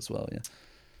heal it as well. Yeah.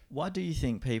 Why do you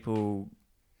think people,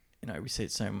 we see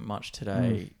it so much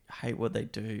today, hate what they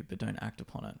do but don't act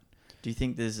upon it? Do you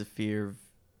think there's a fear of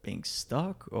being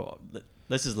stuck, or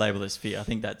let's just label this fear? I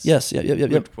think that's yes.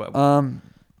 Yep.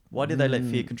 Why do they let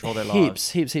fear control their lives?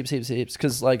 Heaps.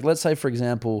 Because like, let's say for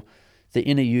example, the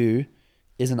inner you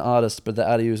is an artist, but the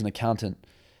outer you is an accountant.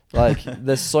 Like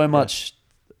there's so much.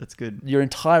 That's good. Your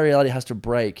entire reality has to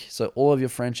break. So all of your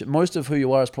friendship, most of who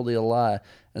you are is probably a lie.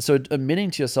 And so admitting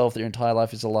to yourself that your entire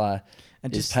life is a lie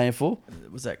is painful.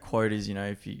 Was that quote is,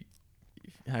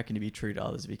 how can you be true to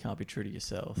others if you can't be true to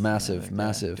yourself? Massive.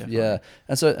 Yeah.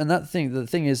 And the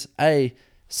thing is,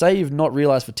 say you've not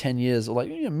realized for 10 years or like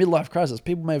midlife crisis,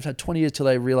 people may have had 20 years till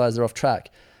they realize they're off track.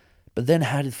 But then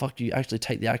how the fuck do you actually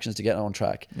take the actions to get on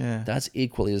track? Yeah. That's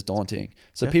equally as daunting.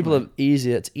 So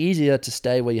it's easier to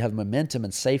stay where you have momentum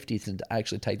and safety than to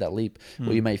actually take that leap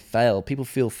where you may fail. People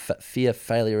fear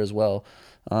failure as well.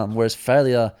 Whereas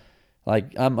failure,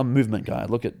 like I'm a movement guy.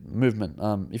 Look at movement.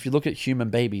 If you look at human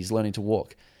babies learning to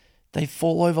walk, they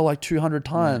fall over like 200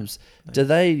 times. Yeah. Do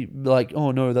they like,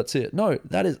 oh no, that's it? No,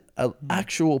 that is an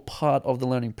actual part of the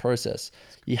learning process.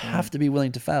 You have to be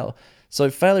willing to fail. So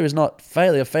failure is not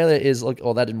failure. Failure is like,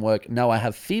 oh, that didn't work. Now I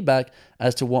have feedback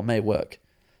as to what may work.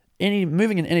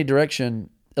 Moving in any direction,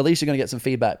 at least you're going to get some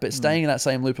feedback. But staying in that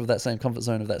same loop of that same comfort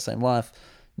zone of that same life,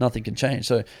 nothing can change.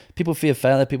 So people fear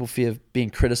failure. People fear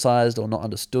being criticized or not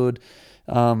understood.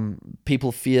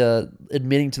 People fear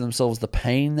admitting to themselves the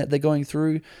pain that they're going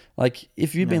through. Like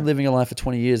if you've been living a life for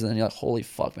 20 years and then you're like, holy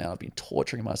fuck, man, I've been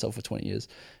torturing myself for 20 years.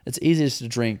 It's easier to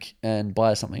drink and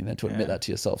buy something than to admit that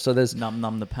to yourself. So there's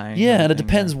numb the pain. Yeah. And it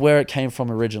depends where it came from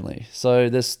originally. So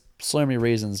there's so many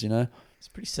reasons, It's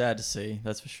pretty sad to see.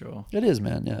 That's for sure. It is,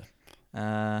 man.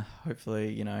 Yeah.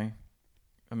 Hopefully,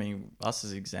 us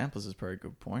as examples is probably a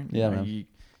good point. Man.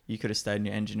 You could have stayed in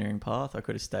your engineering path. I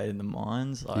could have stayed in the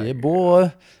mines. Yeah,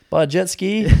 boy. Buy a jet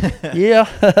ski. Yeah.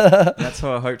 That's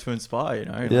how I hope to inspire,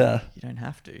 You don't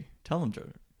have to. Tell them, Joe.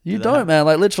 You don't, man.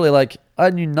 Like, literally, like,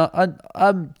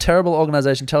 I'm terrible at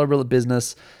organization, terrible at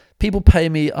business. People pay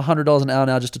me $100 an hour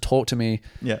now just to talk to me.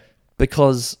 Yeah.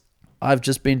 Because I've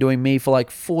just been doing me for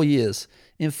like 4 years.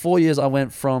 In 4 years, I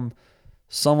went from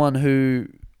someone who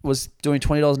was doing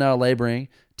 $20 an hour laboring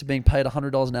to being paid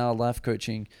 $100 an hour life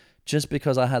coaching just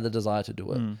because I had the desire to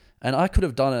do it. And I could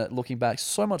have done it, looking back,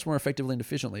 so much more effectively and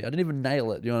efficiently. I didn't even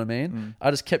nail it, you know what I mean? I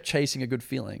just kept chasing a good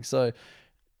feeling. So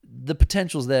the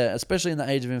potential's there, especially in the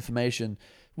age of information,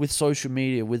 with social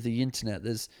media, with the internet.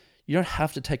 You don't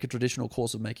have to take a traditional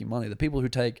course of making money. The people who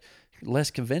take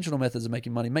less conventional methods of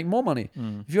making money make more money.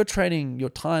 If you're trading your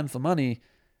time for money,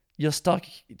 you're stuck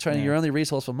trading your only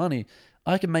resource for money.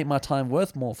 I can make my time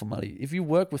worth more for money. If you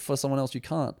work for someone else, you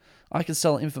can't. I can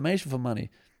sell information for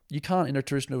money. You can't in a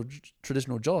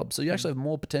traditional job. So you actually have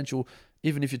more potential,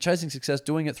 even if you're chasing success,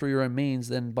 doing it through your own means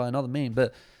than by another mean.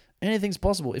 But anything's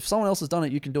possible. If someone else has done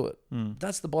it, you can do it.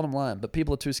 That's the bottom line. But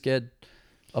people are too scared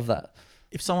of that.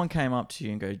 If someone came up to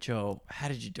you and go, Joel, how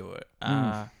did you do it?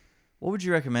 What would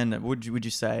you recommend? Would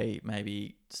you say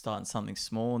maybe starting something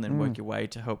small and then work your way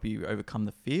to help you overcome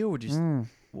the fear? Would you?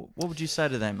 What would you say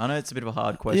to them? I know it's a bit of a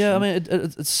hard question. Yeah, I mean,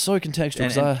 it's so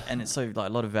contextual. And it's so like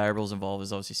a lot of variables involved.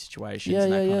 There's obviously situations.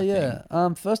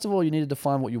 Yeah. First of all, you need to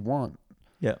define what you want.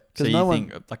 Yeah. So you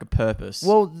think like a purpose.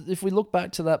 Well, if we look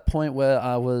back to that point where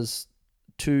I was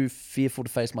too fearful to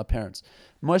face my parents,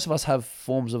 most of us have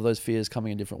forms of those fears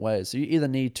coming in different ways. So you either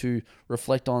need to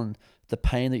reflect on the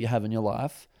pain that you have in your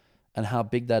life and how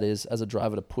big that is as a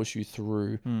driver to push you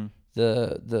through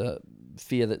the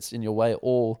fear that's in your way,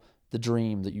 or the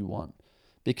dream that you want.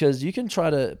 Because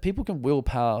people can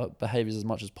willpower behaviors as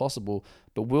much as possible,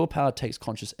 but willpower takes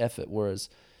conscious effort. Whereas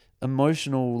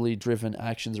emotionally driven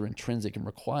actions are intrinsic and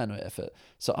require no effort.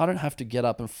 So I don't have to get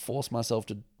up and force myself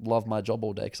to love my job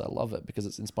all day because I love it, because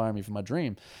it's inspiring me for my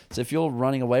dream. So if you're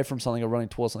running away from something or running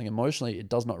towards something emotionally, it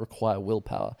does not require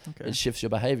willpower. It shifts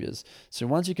your behaviors. So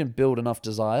once you can build enough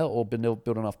desire or build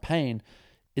enough pain,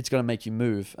 it's going to make you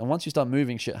move. And once you start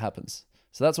moving, shit happens.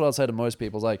 So that's what I'd say to most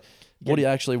people. It's like, what do you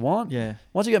actually want? Yeah.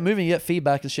 Once you get moving, you get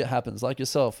feedback and shit happens, like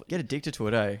yourself. Get addicted to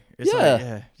it, eh? It's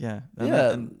Yeah.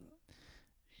 And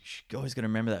you always got to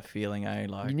remember that feeling, eh?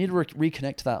 Like, you need to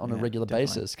reconnect to that on a regular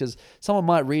basis, because someone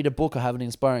might read a book or have an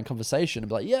inspiring conversation and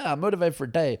be like, yeah, I'm motivated for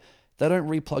a day. They don't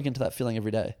re-plug into that feeling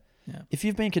every day. Yeah. If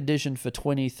you've been conditioned for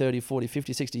 20, 30, 40,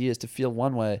 50, 60 years to feel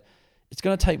one way, it's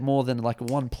going to take more than like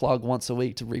one plug once a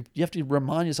week you have to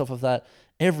remind yourself of that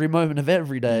every moment of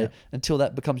every day until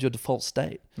that becomes your default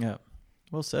state. Yeah.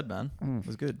 Well said, man. It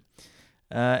was good.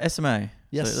 SMA.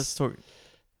 Yes. So let's talk.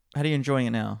 How are you enjoying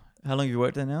it now? How long have you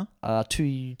worked there now?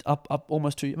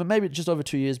 Almost 2 years, maybe just over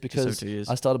 2 years, because 2 years.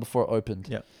 I started before it opened.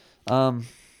 Yeah.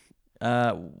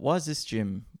 Why is this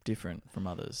gym different from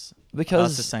others?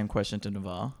 Because that's the same question to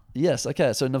Navar. Yes.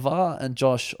 Okay. So Navar and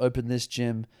Josh opened this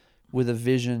gym with a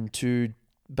vision to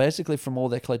basically, from all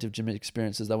their collective gym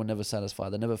experiences, they were never satisfied.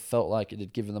 They never felt like it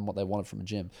had given them what they wanted from a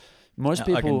gym. Most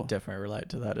people, I can definitely relate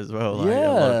to that as well. Like, a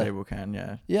lot of people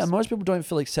can, Yeah, most people don't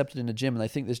feel accepted in a gym, and they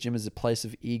think this gym is a place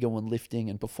of ego and lifting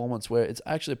and performance, where it's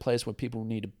actually a place where people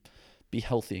need to be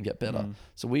healthy and get better.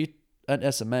 So we,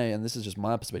 at SMA, and this is just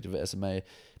my perspective at SMA,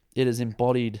 it has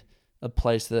embodied a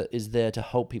place that is there to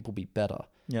help people be better.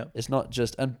 Yeah. It's not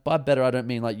just, and by better, I don't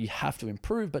mean like you have to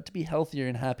improve, but to be healthier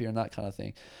and happier and that kind of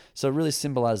thing. So it really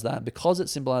symbolized that. Because it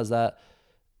symbolized that,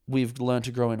 we've learned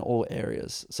to grow in all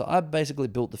areas. So I basically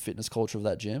built the fitness culture of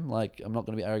that gym. Like, I'm not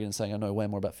going to be arrogant and saying I know way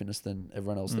more about fitness than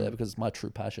everyone else there, because it's my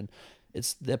true passion.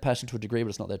 It's their passion to a degree, but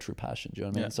it's not their true passion. Do you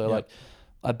know what I mean? So like,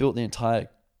 I built the entire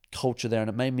culture there, and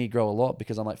it made me grow a lot,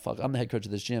 because I'm like, fuck, I'm the head coach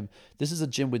of this gym. This is a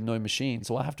gym with no machine,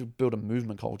 so I have to build a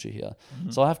movement culture here.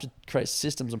 So I have to create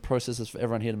systems and processes for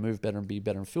everyone here to move better and be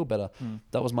better and feel better.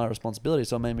 That was my responsibility.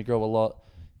 So it made me grow a lot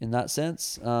in that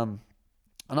sense.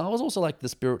 And I was also like the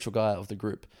spiritual guy of the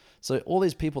group. So all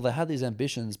these people, they had these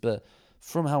ambitions, but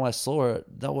from how I saw it,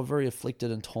 they were very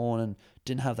afflicted and torn and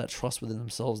didn't have that trust within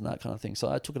themselves and that kind of thing. So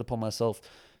I took it upon myself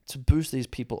to boost these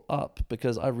people up,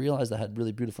 because I realized they had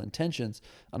really beautiful intentions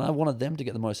and I wanted them to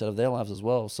get the most out of their lives as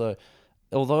well. So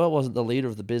although I wasn't the leader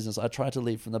of the business, I tried to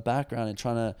lead from the background and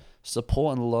trying to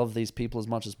support and love these people as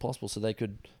much as possible so they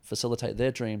could facilitate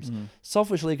their dreams.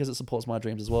 Selfishly, because it supports my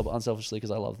dreams as well, but unselfishly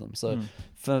because I love them. So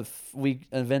we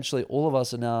eventually, all of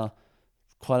us are now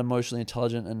quite emotionally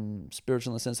intelligent and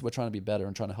spiritual in the sense that we're trying to be better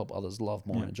and trying to help others love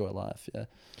more and enjoy life. Yeah.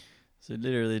 So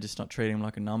literally just not treating them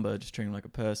like a number, just treating them like a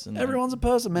person. Everyone's a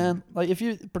person, man. Like, if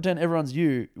you pretend everyone's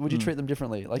you, would you treat them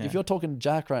differently? Like, if you're talking to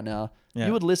Jack right now,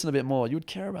 you would listen a bit more. You would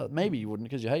care about it. Maybe you wouldn't,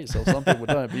 because you hate yourself. Some people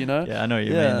don't, but you know? Yeah, I know what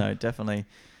you mean, though. Definitely.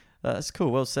 That's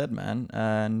cool. Well said, man.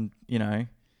 And, you know,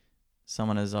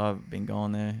 someone as I've been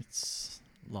going there, it's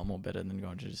a lot more better than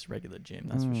going to just regular gym.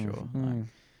 That's for sure. Like,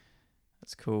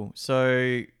 that's cool.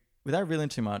 So without revealing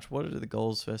too much, what are the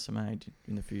goals for SMA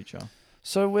in the future?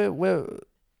 So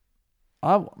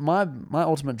my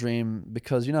ultimate dream,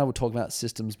 because you know we're talking about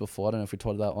systems before. I don't know if we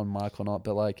talked about it on mic or not,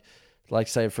 but like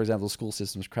say for example, the school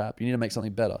system's crap. You need to make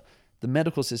something better. The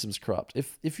medical system's corrupt.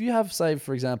 If you have, say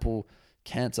for example,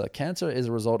 cancer is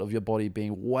a result of your body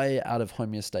being way out of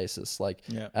homeostasis,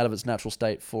 out of its natural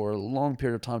state for a long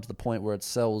period of time, to the point where its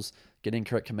cells get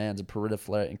incorrect commands and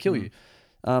proliferate and kill you.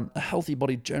 A healthy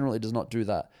body generally does not do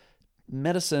that.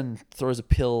 Medicine throws a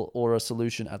pill or a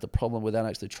solution at the problem without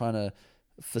actually trying to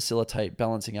facilitate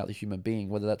balancing out the human being,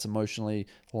 whether that's emotionally,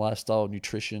 lifestyle,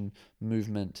 nutrition,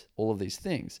 movement, all of these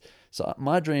things. So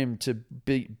my dream to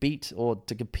beat or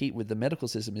to compete with the medical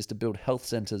system is to build health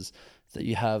centers that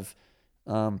you have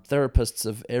therapists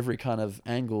of every kind of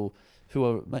angle who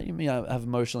are, maybe have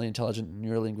emotionally intelligent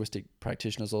neurolinguistic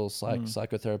practitioners or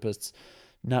psychotherapists,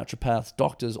 naturopaths,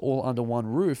 doctors, all under one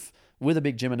roof with a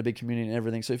big gym and a big community and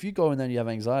everything. So if you go in there and you have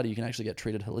anxiety, you can actually get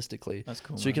treated holistically. That's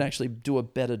cool. So you can actually do a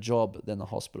better job than the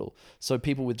hospital. So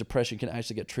people with depression can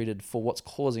actually get treated for what's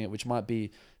causing it, which might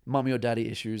be mummy or daddy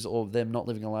issues, or them not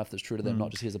living a life that's true to them, not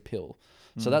just here's a pill.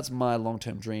 So that's my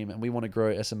long-term dream. And we want to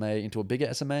grow SMA into a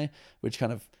bigger SMA, which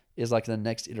kind of is like the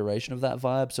next iteration of that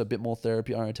vibe. So a bit more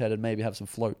therapy orientated, maybe have some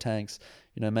float tanks,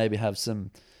 maybe have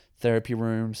some therapy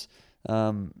rooms.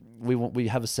 We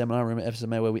have a seminar room at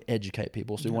SMA where we educate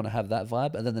people, so we want to have that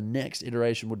vibe. And then the next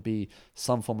iteration would be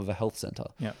some form of a health center.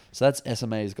 So that's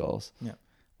SMA's goals.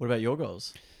 What about your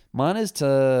goals? Mine is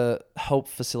to help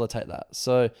facilitate that.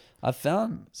 So I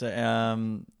found,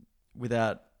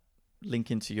 without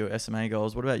link into your SMA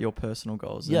goals. What about your personal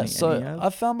goals? Yeah, Any so you have?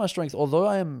 I've found my strength. Although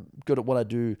I am good at what I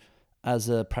do as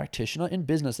a practitioner in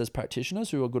business, there's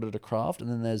practitioners who are good at a craft, and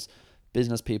then there's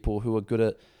business people who are good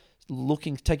at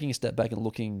taking a step back and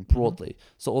looking broadly.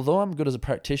 So although I'm good as a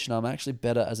practitioner, I'm actually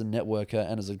better as a networker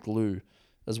and as a glue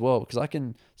as well, because I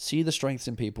can see the strengths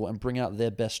in people and bring out their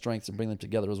best strengths and bring them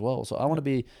together as well. So I want to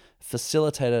be a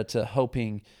facilitator to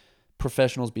helping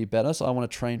professionals be better. So I want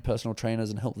to train personal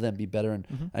trainers and help them be better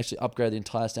and actually upgrade the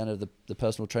entire standard of the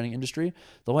personal training industry.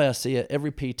 The way I see it,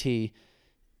 every PT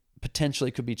potentially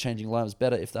could be changing lives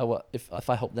better if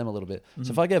I help them a little bit.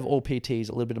 So if I gave all PTs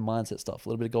a little bit of mindset stuff, a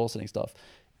little bit of goal setting stuff,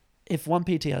 if one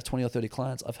PT has 20 or 30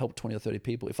 clients, I've helped 20 or 30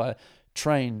 people. If I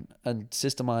train and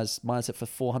systemize mindset for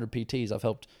 400 PTs, I've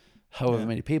helped however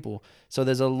many people. So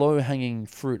there's a low-hanging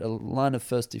fruit, a line of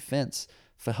first defense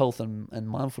for health and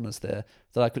mindfulness there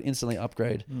that I could instantly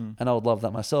upgrade. And I would love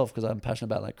that myself because I'm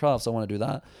passionate about that craft, so I want to do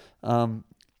that.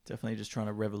 Definitely just trying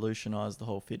to revolutionize the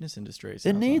whole fitness industry.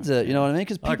 It needs it, you know what I mean?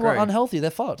 Because people are unhealthy,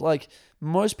 they're fucked. Like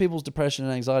most people's depression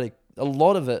and anxiety, a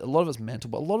lot of it's mental,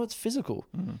 but a lot of it's physical.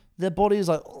 Their body is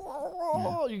like,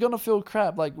 you're gonna feel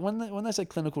crap. Like when they say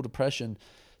clinical depression,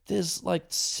 there's like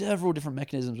several different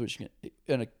mechanisms which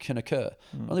can occur.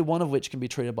 Only one of which can be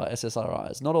treated by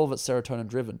SSRIs. Not all of it's serotonin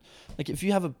driven. Like if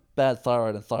you have a bad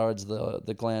thyroid, and thyroid's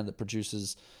the gland that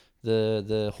produces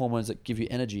the hormones that give you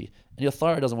energy, and your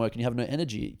thyroid doesn't work and you have no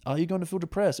energy, are you going to feel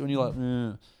depressed? When you're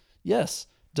like, yes.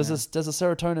 Does a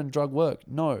serotonin drug work?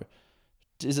 No.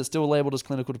 Is it still labeled as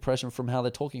clinical depression from how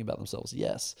they're talking about themselves?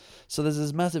 Yes. So there's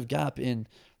this massive gap in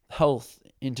health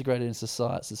integrated in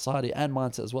society and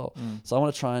mindset as well. So I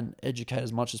want to try and educate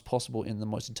as much as possible in the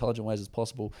most intelligent ways as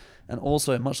possible. And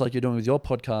also, much like you're doing with your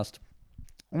podcast,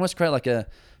 almost create like a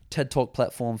TED Talk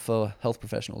platform for health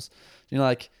professionals. You know,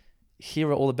 like here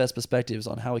are all the best perspectives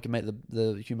on how we can make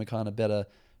the humankind a better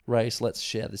race. Let's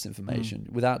share this information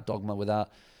without dogma,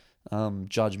 without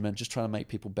judgment, just trying to make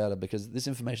people better, because this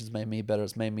information's made me better.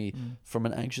 It's made me from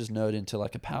an anxious nerd into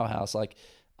like a powerhouse. Like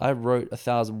I wrote a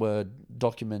 1,000-word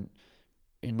document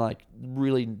in like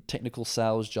really technical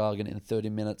sales jargon in 30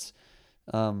 minutes,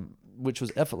 which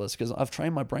was effortless because I've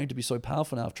trained my brain to be so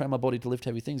powerful now. I've trained my body to lift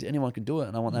heavy things. Anyone can do it.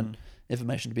 And I want that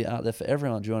information to be out there for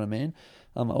everyone. Do you know what I mean?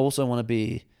 I also want to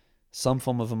be some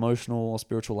form of emotional or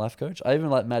spiritual life coach. I even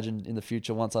like imagine in the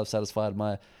future, once I've satisfied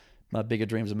my bigger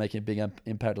dreams of making a big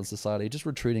impact on society, just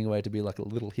retreating away to be like a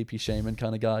little hippie shaman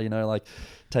kind of guy, you know, like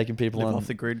taking people Live on off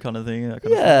the grid kind of thing. That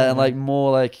kind yeah, of thing. and like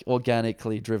more like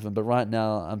organically driven. But right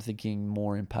now I'm thinking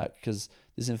more impact, because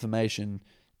this information,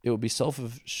 it would be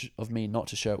selfish of me not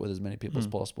to share it with as many people as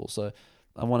possible. So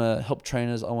I want to help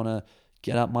trainers. I want to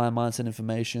get out my mindset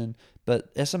information.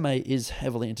 But SMA is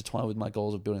heavily intertwined with my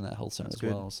goals of building that health center as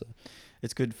well. So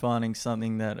it's good finding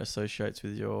something that associates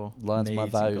with your lines needs my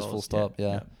and values, goals. full stop.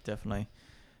 Yeah, definitely.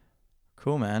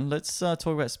 Cool, man. Let's talk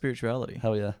about spirituality.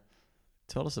 Hell yeah.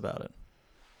 Tell us about it.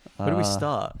 Where do we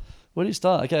start? Where do you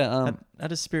start? Okay. How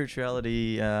does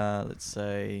spirituality, let's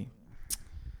say,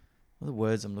 what are the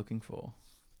words I'm looking for?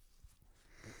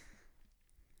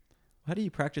 How do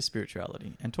you practice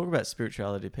spirituality? And talk about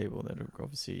spirituality to people that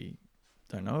obviously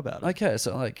don't know about it. Okay,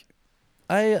 so like,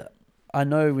 I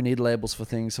know we need labels for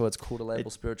things, so it's cool to label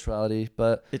spirituality,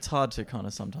 but it's hard to kind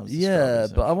of sometimes describe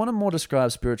yourself. But I want to more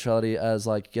describe spirituality as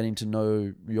like getting to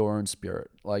know your own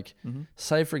spirit. Like,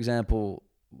 say for example,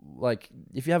 like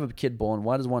if you have a kid born,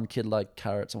 why does one kid like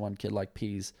carrots and one kid like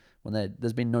peas when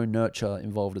there's been no nurture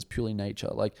involved? It's purely nature.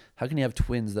 Like, how can you have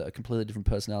twins that are completely different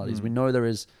personalities? We know there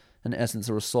is an essence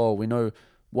or a soul. We know,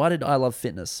 why did I love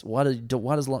fitness? Why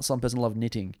does some person love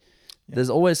knitting? Yeah.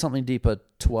 There's always something deeper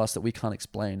to us that we can't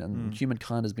explain, and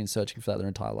humankind has been searching for that their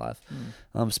entire life.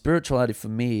 Spirituality for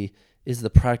me is the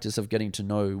practice of getting to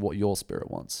know what your spirit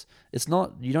wants. It's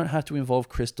not, you don't have to involve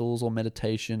crystals or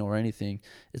meditation or anything.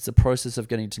 It's the process of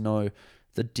getting to know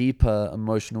the deeper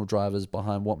emotional drivers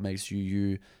behind what makes you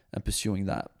you and pursuing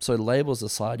that. So labels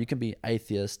aside, you can be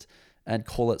atheist and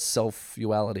call it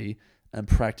self-duality and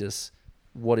practice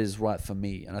what is right for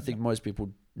me. And I think most people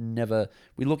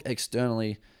we look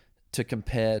externally to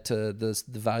compare to the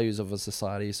values of a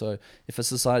society. So if a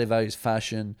society values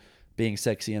fashion, being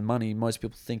sexy and money, most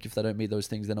people think if they don't meet those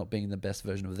things, they're not being the best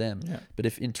version of them. Yeah. But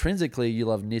if intrinsically you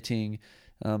love knitting,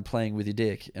 playing with your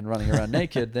dick and running around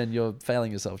naked, then you're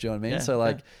failing yourself. Do you know what I mean? So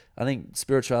like, I think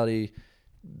spirituality,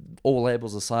 all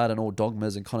labels aside and all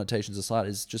dogmas and connotations aside,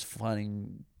 is just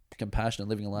finding compassion and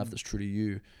living a life that's true to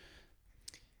you.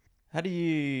 How do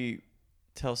you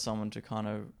tell someone to kind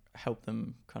of help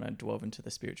them kind of delve into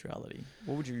the spirituality?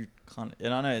 What would you kind of,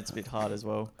 and I know it's a bit hard as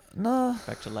well. No.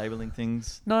 Back to labeling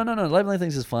things. No. Labeling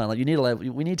things is fine. Like we need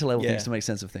to label things to make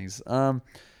sense of things.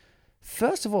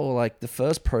 First of all, like the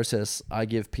first process I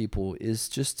give people is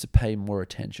just to pay more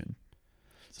attention.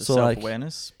 So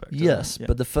self-awareness? Yes,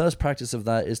 but the first practice of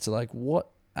that is to like, what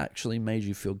actually made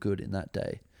you feel good in that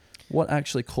day? What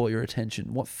actually caught your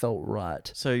attention? What felt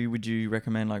right? So would you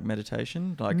recommend like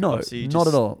meditation? Like no, not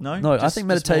at all. No, I think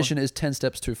meditation is 10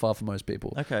 steps too far for most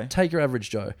people. Okay. Take your average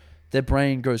Joe. Their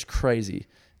brain goes crazy.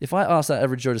 If I ask that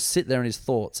average Joe to sit there in his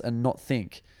thoughts and not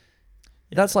think,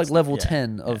 that's like level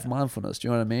 10 of mindfulness. Do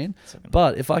you know what I mean?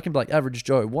 But if I can be like, average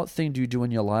Joe, what thing do you do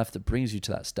in your life that brings you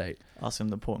to that state? Ask them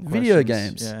the important Video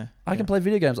questions. games. I can play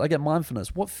video games. I get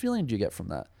mindfulness. What feeling do you get from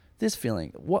that? This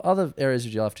feeling. What other areas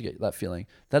would you have to get that feeling?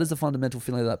 That is the fundamental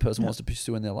feeling that person wants to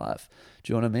pursue in their life.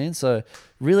 Do you know what I mean? So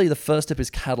really the first step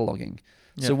is cataloging.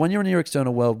 So when you're in your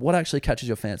external world, what actually catches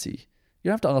your fancy? You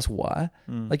don't have to ask why.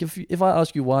 Like if I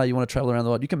ask you why you want to travel around the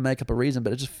world, you can make up a reason,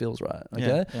 but it just feels right.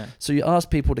 Okay. So you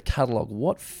ask people to catalog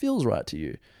what feels right to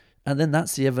you. And then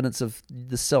that's the evidence of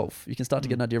the self. You can start to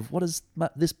get an idea of what does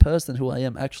this person who I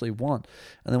am actually want.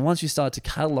 And then once you start to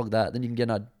catalog that, then you can get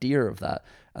an idea of that.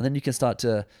 And then you can start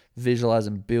to visualize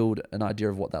and build an idea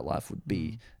of what that life would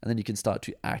be. And then you can start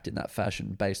to act in that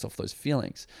fashion based off those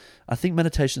feelings. I think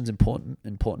meditation is important.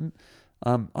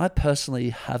 I personally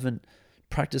haven't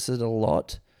practiced it a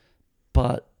lot,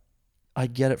 but I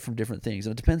get it from different things.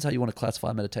 And it depends how you want to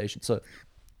classify meditation. So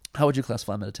how would you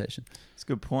classify meditation? That's a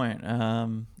good point. I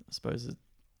suppose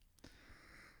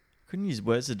couldn't use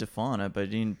words to define it,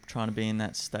 but in trying to be in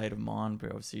that state of mind,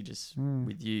 where obviously just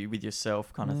with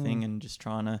yourself kind of thing, and just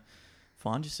trying to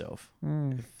find yourself.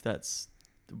 If that's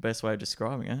the best way of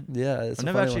describing it. Yeah, I've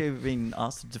never actually been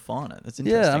asked to define it. That's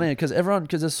interesting. Yeah, I mean, because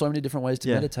there's so many different ways to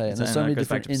meditate, and there's so many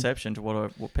different perception to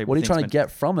what people. What are you trying to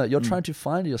get from it? You're trying to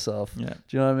find yourself. Yeah. Do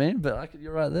you know what I mean? But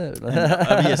you're right there.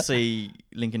 Obviously,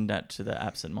 linking that to the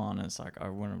absent mind, it's like I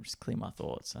want to just clear my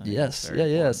thoughts. Yes.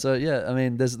 Yeah. So I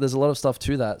mean, there's a lot of stuff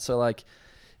to that. So like,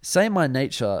 say my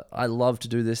nature, I love to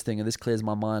do this thing, and this clears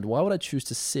my mind. Why would I choose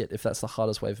to sit if that's the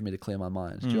hardest way for me to clear my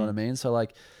mind? Do you know what I mean? So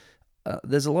like.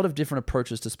 There's a lot of different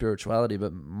approaches to spirituality,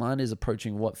 but mine is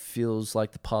approaching what feels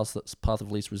like the path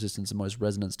of least resistance and most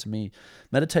resonance to me.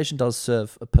 Meditation does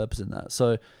serve a purpose in that.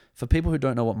 So for people who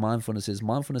don't know what mindfulness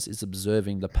is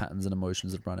observing the patterns and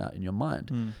emotions that run out in your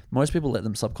mind. Most people let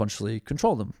them subconsciously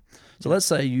control them. So let's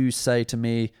say you say to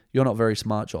me, you're not very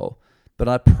smart, Joel, but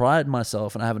I pride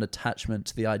myself and I have an attachment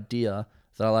to the idea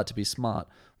that I like to be smart.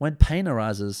 When pain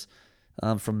arises,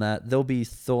 from that, there'll be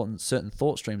certain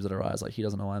thought streams that arise, like he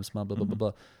doesn't know I'm smart, blah, blah, blah,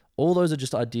 blah. All those are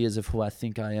just ideas of who I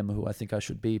think I am, who I think I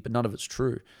should be, but none of it's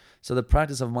true. So the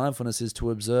practice of mindfulness is to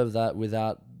observe that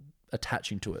without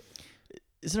attaching to it.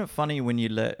 Isn't it funny when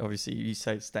obviously you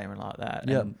say a statement like that,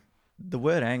 yeah. and the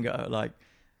word anger, like,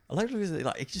 I like because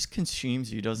it just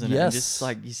consumes you, doesn't it? Yes. And just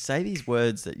like you say these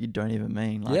words that you don't even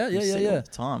mean. Like, yeah. All the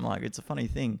time. Like, it's a funny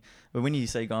thing. But when you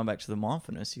say going back to the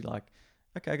mindfulness, you're like,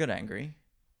 okay, I got angry.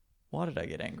 Why did I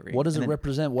get angry? What does it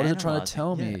represent? What is it trying to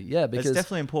tell me? Yeah, because it's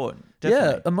definitely important. Definitely.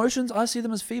 Yeah, emotions, I see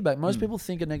them as feedback. Most people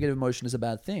think a negative emotion is a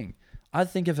bad thing. I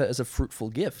think of it as a fruitful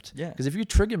gift. Yeah. Because if you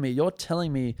trigger me, you're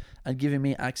telling me and giving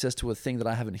me access to a thing that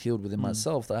I haven't healed within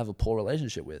myself, that I have a poor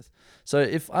relationship with. So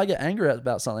if I get angry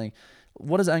about something,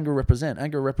 what does anger represent?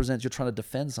 Anger represents you're trying to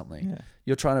defend something. Yeah.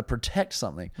 You're trying to protect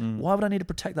something. Why would I need to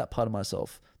protect that part of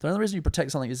myself? The only reason you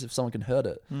protect something is if someone can hurt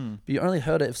it. But you only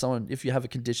hurt it if you have a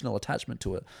conditional attachment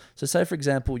to it. So say, for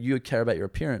example, you would care about your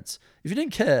appearance. If you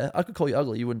didn't care, I could call you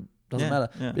ugly. You wouldn't. Doesn't matter.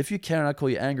 Yeah. But if you care and I call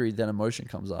you angry, then emotion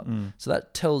comes up. So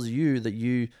that tells you that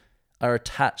you are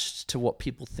attached to what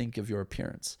people think of your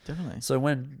appearance. Definitely. So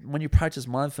when you practice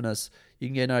mindfulness, you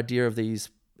can get an idea of these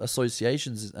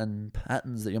associations and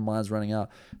patterns that your mind's running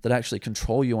out that actually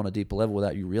control you on a deeper level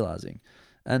without you realizing.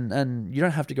 And you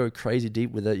don't have to go crazy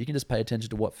deep with it. You can just pay attention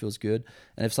to what feels good.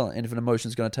 And if an emotion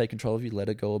is going to take control of you, let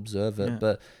it go, observe it. Yeah.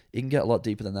 But it can get a lot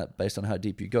deeper than that based on how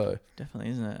deep you go.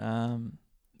 Definitely, isn't it?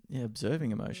 Yeah,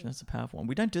 observing emotion, that's a powerful one.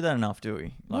 We don't do that enough, do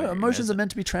we? Like, no, emotions are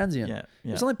meant to be transient. Yeah.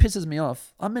 If something pisses me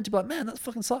off, I'm meant to be like, man, that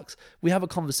fucking sucks. We have a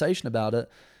conversation about it.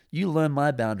 You learn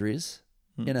my boundaries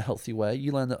in a healthy way.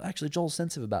 You learn that actually Joel's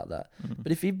sensitive about that.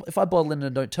 But if I bottle in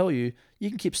and don't tell you, you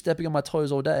can keep stepping on my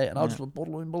toes all day and I'll just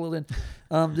bottle in.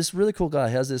 This really cool guy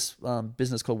has this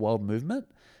business called Wild Movement.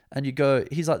 And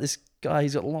he's like this guy,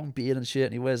 he's got a long beard and shit,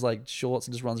 and he wears like shorts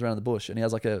and just runs around the bush. And he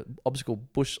has like a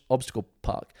bush obstacle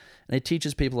park. And he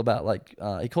teaches people about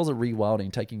he calls it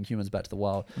rewilding, taking humans back to the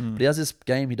wild. But he has this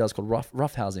game he does called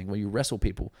rough housing, where you wrestle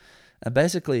people. And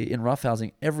basically in rough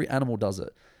housing, every animal does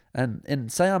it.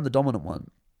 And say I'm the dominant one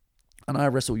and I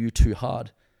wrestle you too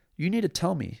hard, you need to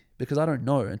tell me because I don't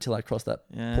know until I cross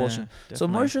that portion. Definitely. So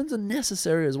emotions are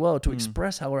necessary as well to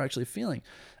express how we're actually feeling.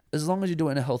 as long as you do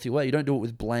it in a healthy way, you don't do it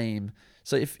with blame.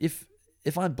 So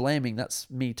if I'm blaming, that's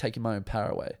me taking my own power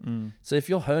away. So if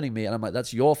you're hurting me and I'm like,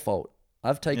 that's your fault.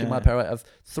 I've taken my power away. I've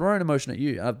thrown emotion at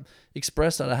you. I've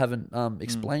expressed that. I haven't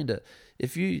explained it.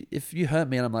 If you hurt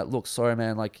me and I'm like, look, sorry,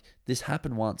 man, like this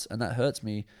happened once and that hurts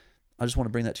me. I just want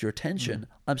to bring that to your attention.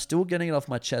 I'm still getting it off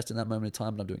my chest in that moment of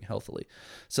time, and I'm doing it healthily.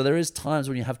 So there is times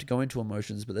when you have to go into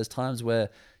emotions, but there's times where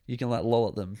you can like loll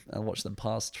at them and watch them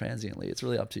pass transiently. It's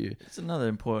really up to you. It's another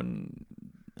important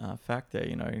fact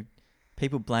there,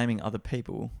 people blaming other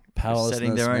people. Powerlessness,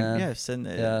 setting their own,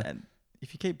 man. And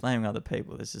if you keep blaming other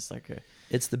people, it's just like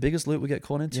it's the biggest loop we get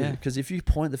caught into. Because if you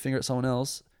point the finger at someone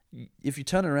else, if you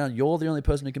turn it around, you're the only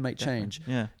person who can make change.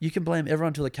 Yeah. You can blame everyone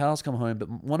until the cows come home, but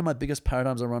one of my biggest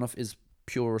paradigms I run off is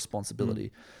pure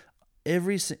responsibility.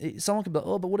 Someone can be like,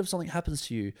 oh, but what if something happens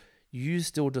to you? You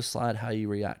still decide how you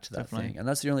react to that thing. And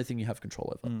that's the only thing you have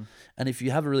control over. And if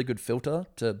you have a really good filter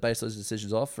to base those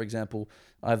decisions off, for example,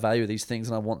 I value these things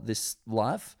and I want this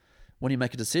life. When you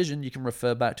make a decision, you can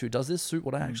refer back to, does this suit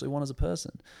what I actually want as a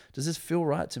person? Does this feel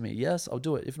right to me? Yes, I'll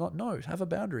do it. If not, no. Have a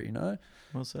boundary,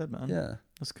 Well said, man. Yeah.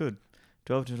 That's good.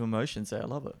 Delved into emotions there. I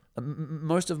love it.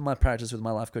 Most of my practice with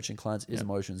my life coaching clients is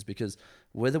emotions, because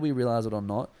whether we realize it or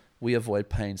not, we avoid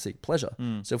pain, seek pleasure.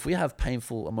 So if we have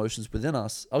painful emotions within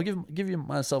us, I'll give you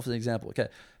myself as an example. Okay,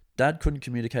 Dad couldn't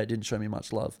communicate, didn't show me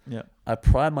much love. Yeah. I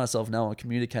pride myself now on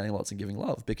communicating lots and giving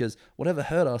love, because whatever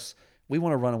hurt us, we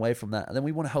want to run away from that, and then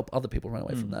we want to help other people run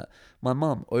away from that. My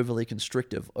mum, overly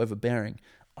constrictive, overbearing.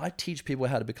 I teach people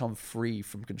how to become free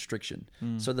from constriction.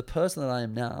 So the person that I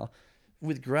am now,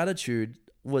 with gratitude,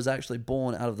 was actually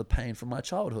born out of the pain from my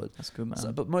childhood. That's good, man.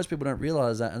 So, but most people don't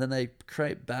realize that, and then they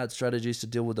create bad strategies to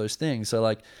deal with those things. So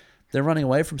like, they're running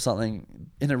away from something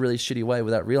in a really shitty way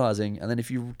without realizing, and then if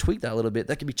you tweak that a little bit,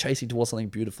 that can be chasing towards something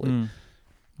beautifully.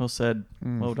 Well said.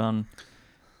 Well done.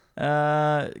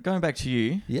 Going back to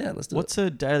you. Yeah, let's do What's a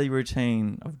daily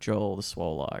routine of Joel the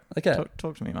Swole like? Okay.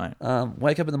 Talk to me, mate.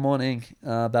 Wake up in the morning,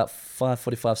 about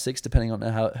 5:45, 6, depending on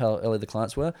how early the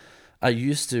clients were. I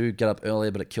used to get up earlier,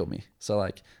 but it killed me. So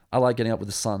like, I like getting up with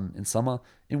the sun in summer.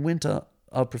 In winter,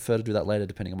 I'd prefer to do that later,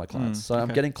 depending on my clients. So I'm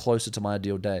getting closer to my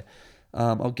ideal day.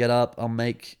 I'll get up, I'll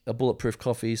make a bulletproof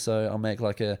coffee. So I'll make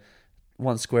like a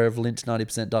 1 square of Lindt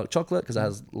 90% dark chocolate, because it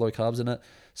has low carbs in it.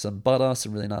 Some butter,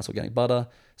 some really nice organic butter,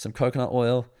 some coconut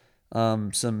oil,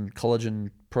 some collagen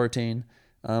protein,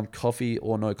 coffee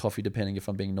or no coffee, depending if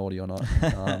I'm being naughty or not,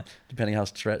 depending how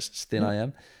stretched thin I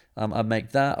am. I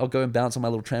make that. I'll go and bounce on my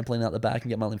little trampoline out the back and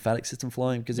get my lymphatic system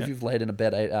flowing, because if you've laid in a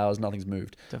bed 8 hours, nothing's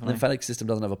moved. The lymphatic system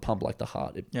doesn't have a pump like the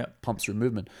heart. It pumps through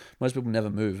movement. Most people never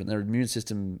move, and their immune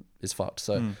system is fucked.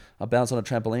 So I bounce on a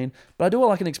trampoline, but I do it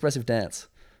like an expressive dance.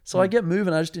 So I get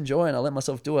moving, I just enjoy it, and I let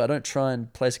myself do it. I don't try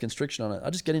and place a constriction on it. I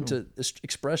just get into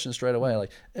expression straight away. Like,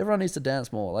 everyone needs to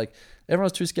dance more. Like,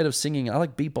 everyone's too scared of singing. I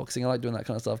like beatboxing. I like doing that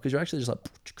kind of stuff, because you're actually just like,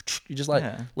 you're just like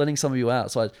letting some of you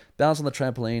out. So I bounce on the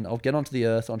trampoline. I'll get onto the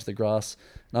earth, onto the grass,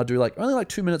 and I'll do like only like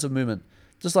 2 minutes of movement.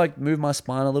 Just like move my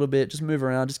spine a little bit, just move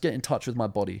around, just get in touch with my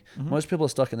body. Most people are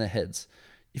stuck in their heads.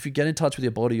 If you get in touch with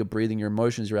your body, your breathing, your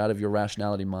emotions, you're out of your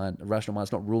rationality mind. A rational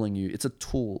mind's not ruling you. It's a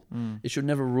tool. It should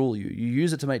never rule you. You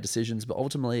use it to make decisions, but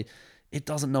ultimately, it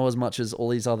doesn't know as much as all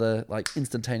these other like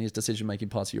instantaneous decision-making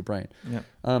parts of your brain.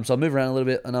 So I'll move around a little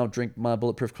bit, and I'll drink my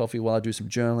bulletproof coffee while I do some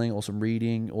journaling or some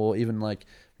reading, or even like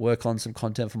work on some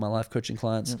content for my life coaching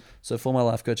clients. So for my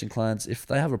life coaching clients, if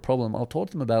they have a problem, I'll talk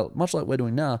to them about it, much like we're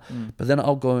doing now, but then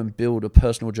I'll go and build a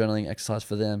personal journaling exercise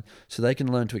for them so they can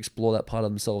learn to explore that part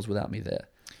of themselves without me there.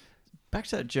 Back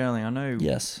to that journaling, I know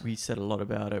we said a lot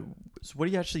about it. So what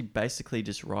are you actually basically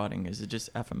just writing? Is it just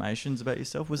affirmations about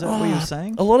yourself? Was that what you were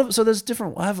saying? A lot of, so there's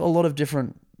different, I have a lot of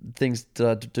different things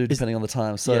to do depending on the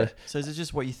time. So, so is it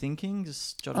just what you're thinking?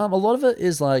 Just jot a lot of it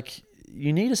is like,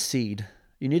 you need a seed.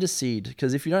 You need a seed,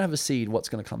 because if you don't have a seed, what's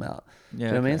going to come out? You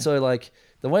know what I mean? So like,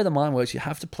 the way the mind works, you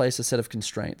have to place a set of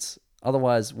constraints.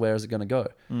 Otherwise, where is it going to go?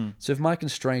 So if my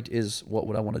constraint is, what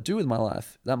would I want to do with my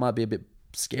life? That might be a bit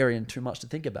scary and too much to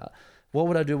think about. What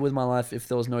would I do with my life if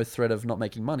there was no threat of not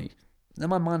making money? Then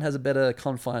my mind has a better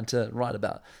confine to write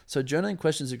about. So journaling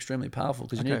questions is extremely powerful,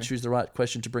 because you need to choose the right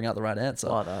question to bring out the right answer.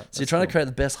 So you're trying to create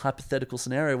the best hypothetical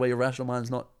scenario where your rational mind's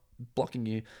not blocking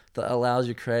you, that allows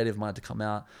your creative mind to come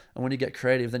out. And when you get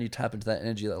creative, then you tap into that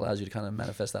energy that allows you to kind of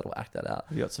manifest that or act that out.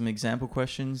 You got some example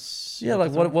questions? Yeah,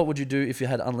 like what would you do if you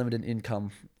had unlimited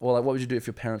income? Or like, what would you do if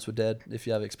your parents were dead? If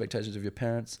you have expectations of your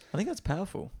parents? I think that's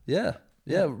powerful. Yeah,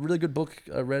 a really good book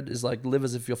I read is like Live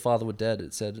as if your father were dead,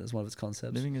 it said, as one of its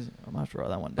concepts. I might have to write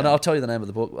that one down. And I'll tell you the name of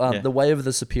the book. The Way of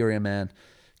the Superior Man.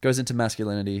 Goes into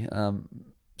masculinity.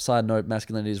 Side note,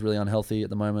 masculinity is really unhealthy at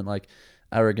the moment. Like,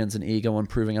 arrogance and ego and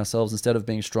proving ourselves instead of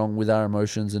being strong with our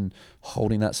emotions and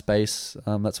holding that space.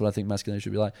 That's what I think masculinity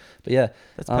should be like. But yeah,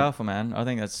 that's powerful, man. I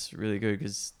think that's really good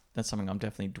because that's something I'm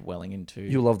definitely dwelling into.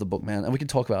 You'll love the book, man, and we can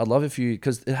talk about it. I'd love if you,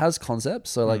 because it has concepts.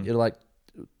 So like it'll like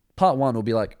part 1 will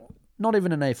be like not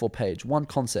even an A4 page, one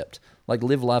concept, like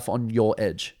live life on your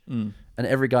edge. And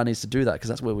every guy needs to do that because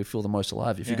that's where we feel the most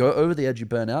alive. If you go over the edge, you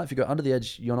burn out. If you go under the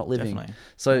edge, you're not living. Definitely.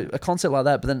 So a concept like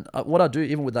that. But then what I do,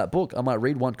 even with that book, I might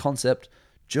read one concept,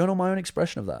 journal my own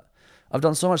expression of that. I've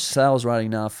done so much sales writing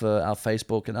now for our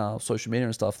Facebook and our social media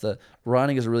and stuff that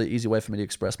writing is a really easy way for me to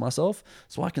express myself.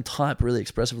 So I can type really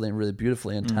expressively and really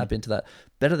beautifully and tap into that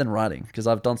better than writing because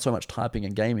I've done so much typing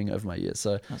and gaming over my years.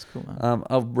 So that's cool, man.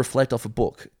 I'll reflect off a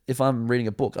book. If I'm reading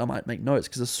a book, I might make notes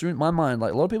because as soon my mind,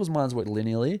 like a lot of people's minds work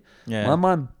linearly. Yeah. My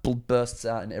mind bursts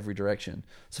out in every direction.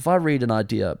 So if I read an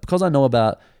idea, because I know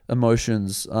about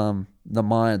emotions, the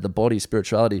mind, the body,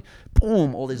 spirituality,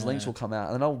 boom, all these links will come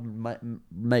out and then I'll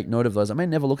make note of those. I may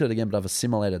never look at it again, but I've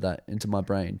assimilated that into my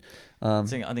brain. I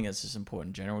think it's just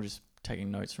important in general, just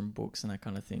taking notes from books and that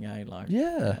kind of thing, Like, you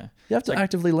have to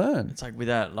actively learn. It's like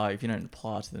without, like, if you don't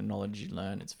apply to the knowledge you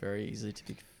learn, it's very easy to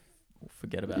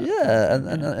forget about it. Yeah,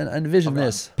 and envision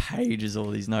this. Pages, all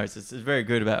these notes. It's very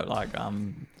good about like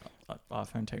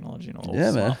iPhone technology and all.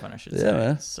 Yeah, man. I should say.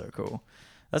 Man. It's so cool.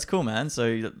 That's cool, man. So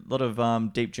a lot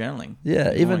of deep journaling.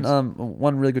 Yeah, even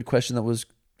one really good question that was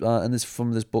and this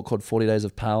from this book called 40 Days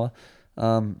of Power.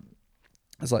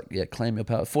 It's like, claim your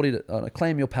power.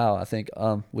 Claim your power. I think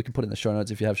we can put it in the show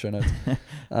notes if you have show notes.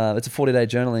 It's a 40-day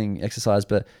journaling exercise,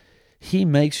 but he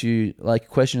makes you like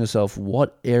question yourself: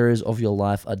 what areas of your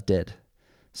life are dead?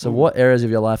 So what areas of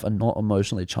your life are not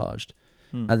emotionally charged?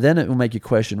 And then it will make you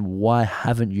question, why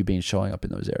haven't you been showing up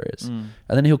in those areas? And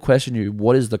then he'll question you,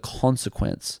 what is the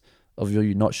consequence of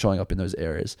you not showing up in those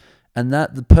areas? And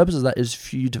that the purpose of that is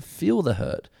for you to feel the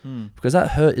hurt, because that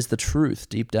hurt is the truth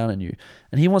deep down in you.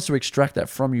 And he wants to extract that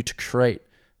from you to create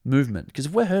movement. Because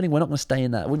if we're hurting, we're not going to stay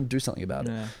in that. We wouldn't do something about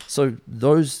it. So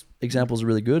those examples are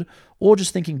really good. Or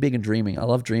just thinking big and dreaming. I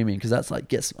love dreaming because that's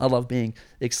like I love being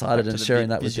excited and sharing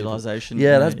that with people. Visualization.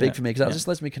 Yeah, that's big for me because that just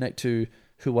lets me connect to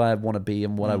who I want to be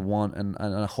and what I want and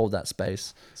I hold that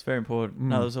space. It's very important.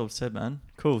 No, that was all said, man.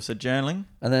 Cool. So journaling.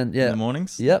 And then in the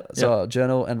mornings. Yep. So I'll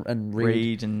journal and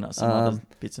read and some other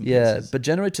bits and pieces. Yeah, but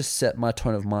generally to set my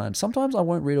tone of mind. Sometimes I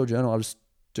won't read or journal. I'll just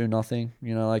do nothing.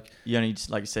 Like you only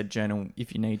just, like you said, journal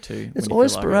if you need to. It's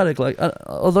always sporadic. Like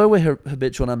although we're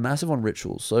habitual, and I'm massive on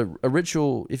rituals. So a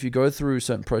ritual, if you go through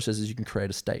certain processes, you can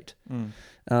create a state.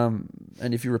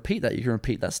 And if you repeat that, you can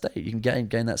repeat that state. You can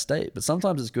gain that state. But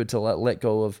sometimes it's good to let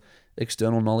go of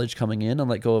external knowledge coming in and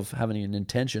let go of having an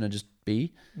intention and just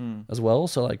be as well.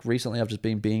 So like recently I've just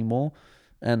been being more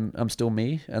and I'm still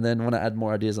me. And then when I add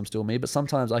more ideas, I'm still me. But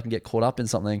sometimes I can get caught up in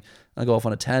something and go off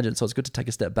on a tangent. So it's good to take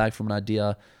a step back from an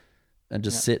idea and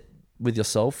just sit with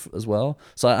yourself as well.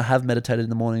 So I have meditated in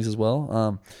the mornings as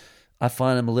well. I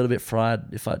find I'm a little bit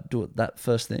fried if I do it that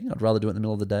first thing. I'd rather do it in the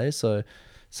middle of the day. So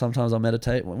sometimes I'll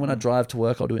meditate. When I drive to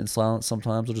work, I'll do it in silence.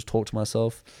 Sometimes I'll just talk to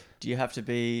myself. Do you have to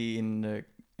be in the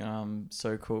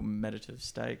so-called meditative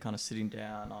state, kind of sitting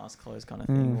down, eyes closed kind of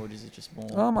thing, or is it just more?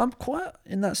 I'm quite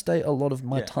in that state a lot of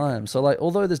my time. So like,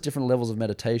 although there's different levels of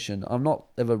meditation, I'm not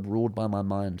ever ruled by my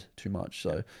mind too much.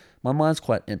 So my mind's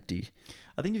quite empty.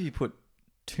 I think if you put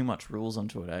too much rules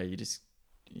onto it, you just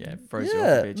throws you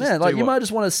off a bit. Man, like you might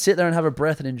just want to sit there and have a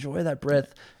breath and enjoy that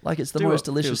breath like it's the most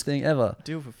delicious thing ever.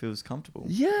 Do if it feels comfortable.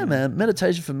 Yeah, man.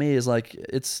 Meditation for me is like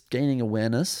it's gaining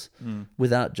awareness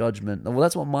without judgment. Well,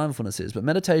 that's what mindfulness is. But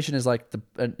meditation is like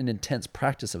an intense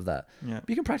practice of that. Yeah.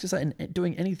 You can practice that in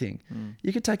doing anything.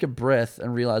 You can take a breath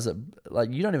and realize that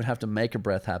like you don't even have to make a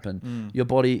breath happen. Your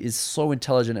body is so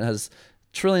intelligent. It has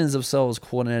trillions of cells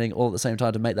coordinating all at the same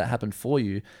time to make that happen for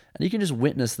you. And you can just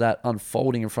witness that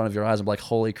unfolding in front of your eyes and be like,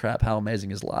 holy crap, how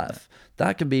amazing is life?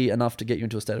 That can be enough to get you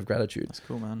into a state of gratitude. That's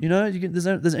cool, man. You know,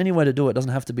 there's any way to do it. It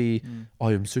doesn't have to be,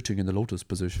 I am sitting in the lotus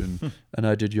position and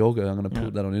I did yoga. I'm going to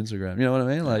put that on Instagram. You know what I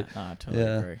mean? Like, I totally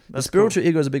agree. The spiritual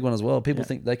ego is a big one as well. People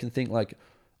think they can think like,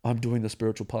 I'm doing the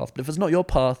spiritual path. But if it's not your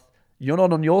path, you're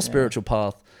not on your spiritual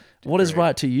path. What is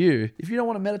right to you? If you don't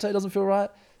want to meditate, it doesn't feel right,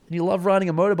 and you love riding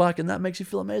a motorbike and that makes you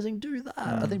feel amazing, do that.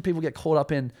 I think people get caught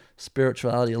up in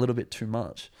spirituality a little bit too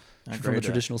much from a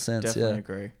traditional sense. Definitely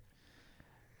agree.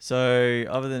 So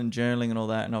other than journaling and all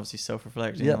that, and obviously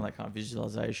self-reflecting and all that kind of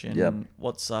visualization,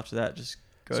 what's after that? Just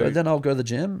go. So then I'll go to the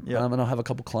gym and I'll have a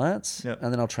couple clients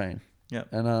and then I'll train.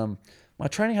 And my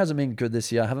training hasn't been good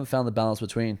this year. I haven't found the balance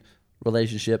between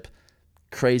relationship,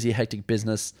 crazy hectic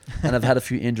business, and I've had a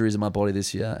few injuries in my body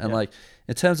this year. And like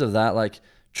in terms of that, like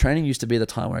training used to be the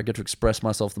time where I get to express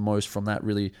myself the most from that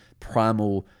really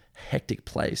primal, hectic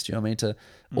place. Do you know what I mean?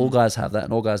 All guys have that,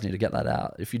 and all guys need to get that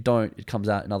out. If you don't, it comes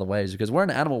out in other ways, because we're an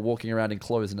animal walking around in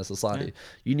clothes in a society. Yeah.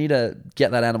 You need to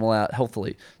get that animal out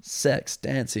healthily. Sex,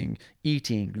 dancing,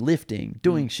 eating, lifting,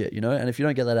 doing shit, and if you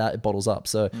don't get that out, it bottles up.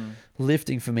 So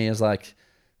lifting for me is like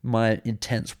my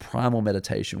intense primal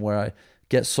meditation, where I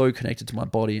get so connected to my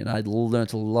body and I learn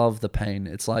to love the pain.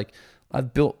 It's like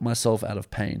I've built myself out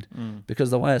of pain,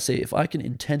 because the way I see it, if I can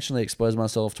intentionally expose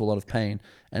myself to a lot of pain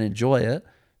and enjoy it,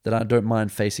 then I don't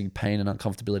mind facing pain and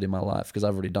uncomfortability in my life, because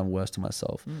I've already done worse to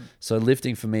myself. So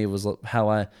lifting for me was how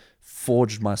I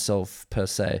forged myself, per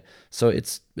se. So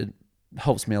it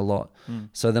helps me a lot.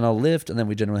 So then I'll lift, and then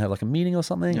we generally have like a meeting or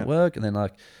something at work, and then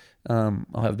like I'll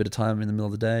have a bit of time in the middle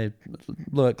of the day.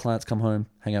 Look, clients come home,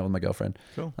 hang out with my girlfriend.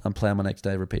 Cool. Play on my next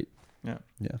day, repeat. Yeah.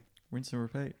 Rinse and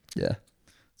repeat. Yeah.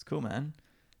 It's cool, man.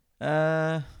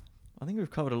 I think we've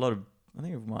covered a lot of. I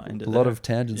think we might end it. A lot of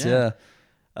tangents. Yeah.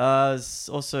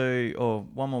 Also,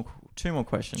 two more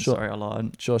questions. Sure. Sorry, I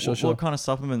lied. Sure. What kind of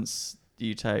supplements do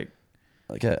you take?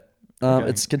 Okay.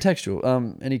 It's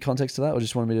contextual. Any context to that, or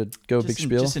just want me to go a big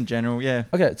spiel? Just in general, yeah.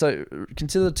 Okay, so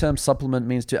consider the term supplement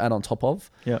means to add on top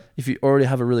of. Yeah. If you already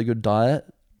have a really good diet,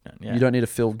 you don't need to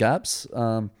fill gaps.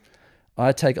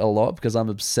 I take a lot because I'm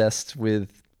obsessed with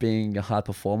being a high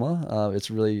performer. It's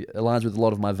really aligns with a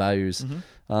lot of my values.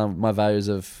 My values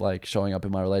of like showing up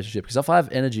in my relationship. Because if I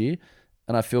have energy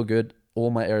and I feel good, all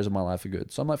my areas of my life are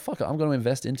good. So I'm like, fuck it, I'm going to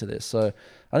invest into this. So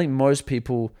I think most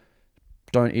people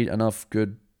don't eat enough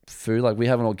good food. Like we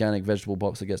have an organic vegetable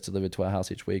box that gets delivered to our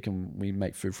house each week, and we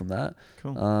make food from that.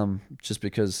 Cool. Just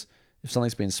because if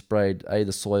something's been sprayed,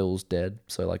 the soil's dead.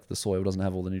 So like the soil doesn't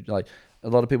have all the like a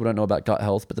lot of people don't know about gut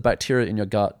health, but the bacteria in your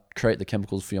gut create the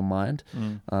chemicals for your mind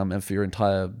and for your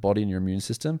entire body and your immune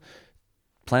system.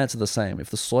 Plants are the same. If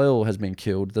the soil has been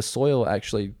killed,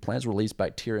 plants release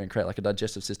bacteria and create like a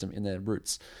digestive system in their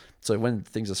roots. So when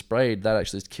things are sprayed, that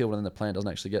actually is killed, and then the plant doesn't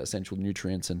actually get essential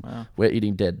nutrients, and we're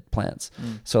eating dead plants.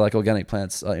 So like organic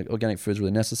plants, organic food is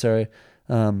really necessary.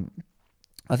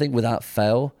 I think without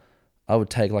fail, I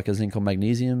would take like a zinc or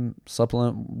magnesium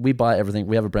supplement. We buy everything.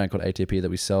 We have a brand called ATP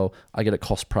that we sell. I get it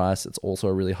cost price. It's also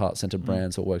a really heart-centered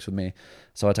brand, so it works with me.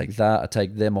 So I take that. I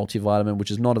take their multivitamin,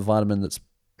 which is not a vitamin that's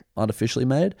artificially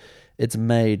made. It's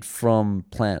made from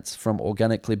plants, from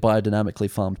organically, biodynamically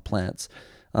farmed plants.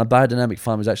 Biodynamic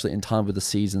farming is actually in time with the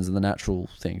seasons and the natural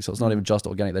things. So it's not even just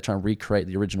organic. They're trying to recreate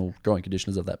the original growing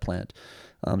conditions of that plant.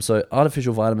 So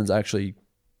artificial vitamins actually,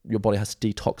 your body has to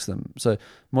detox them. So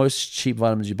most cheap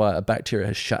vitamins you buy, a bacteria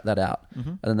has shut that out,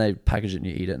 and then they package it and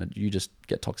you eat it, and you just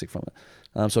get toxic from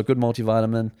it. So a good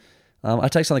multivitamin. I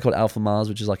take something called Alpha Mars,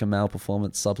 which is like a male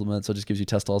performance supplement. So it just gives you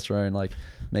testosterone, like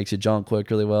makes your junk work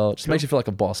really well. It just makes you feel like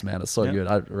a boss, man. It's so good.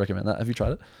 I recommend that. Have you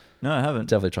tried it? No, I haven't.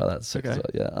 Definitely try that. Okay. Well,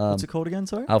 yeah. What's it called again?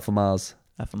 Sorry. Alpha Mars.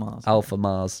 Alpha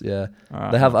Mars. Yeah.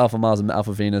 Right. They have Alpha Mars and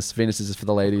Alpha Venus. Venus is just for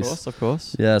the ladies. Of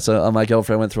course. Yeah. So my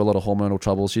girlfriend went through a lot of hormonal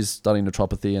trouble. She's studying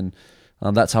naturopathy, and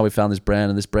that's how we found this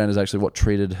brand. And this brand is actually what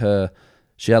treated her.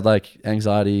 She had like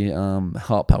anxiety,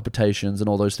 heart palpitations, and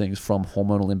all those things from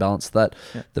hormonal imbalance that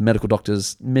the medical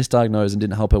doctors misdiagnosed and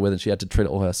didn't help her with, and she had to treat it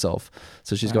all herself.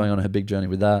 So she's going on her big journey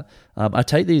with that. I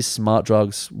take these smart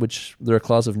drugs, which they're a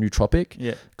class of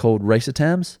nootropic called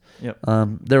racetams.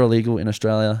 They're illegal in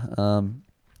Australia,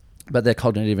 but they're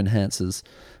cognitive enhancers.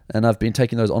 And I've been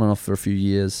taking those on and off for a few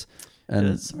years. And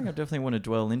that's something I definitely want to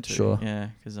dwell into. Sure. Yeah,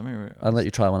 because I remember... I'll let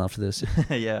you try one after this.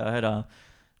 Yeah, I had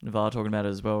Navarre talking about it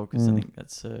as well, because I think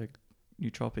that's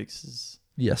nootropics is...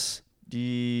 Yes.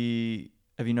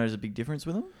 Have you noticed a big difference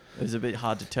with them? Is it a bit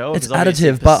hard to tell? It's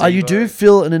additive, but you do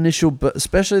feel an initial, but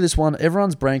especially this one,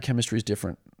 everyone's brain chemistry is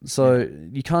different. So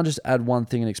you can't just add one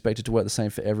thing and expect it to work the same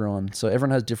for everyone. So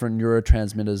everyone has different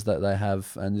neurotransmitters that they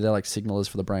have, and they're like signalers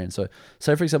for the brain. So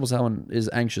say, for example, someone is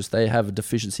anxious, they have a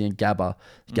deficiency in GABA.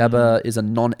 GABA is a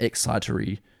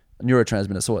non-excitatory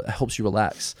neurotransmitter, so it helps you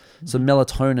relax. So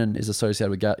melatonin is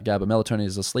associated with GABA. Melatonin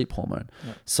is a sleep hormone.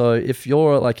 So if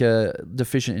you're like a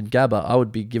deficient in GABA, I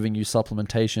would be giving you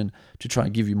supplementation to try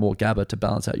and give you more GABA to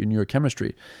balance out your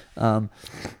neurochemistry.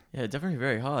 Yeah, definitely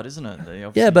very hard, isn't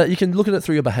it? Yeah, but you can look at it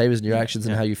through your behaviors and your actions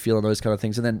and how you feel and those kind of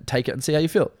things, and then take it and see how you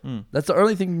feel. That's the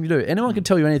only thing you do. Anyone can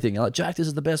tell you anything. Like, Jack, this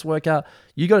is the best workout.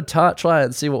 You got to try it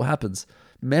and see what happens.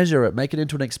 Measure it, make it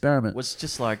into an experiment. Well, it's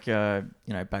just like,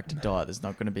 back to diet. There's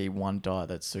not going to be one diet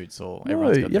that suits all.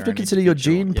 No, you have to consider your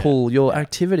gene pool, your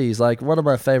activities. Like one of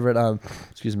my favorite,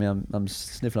 excuse me, I'm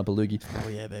sniffing up a loogie. Oh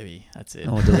yeah, baby, that's it.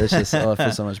 Oh, delicious. I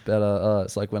feel so much better. Oh,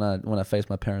 it's like when I face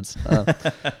my parents. One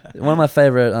of my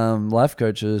favorite life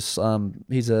coaches,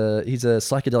 he's a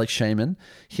psychedelic shaman.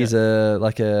 He's a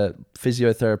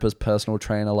physiotherapist, personal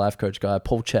trainer, life coach guy,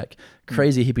 Paul Check,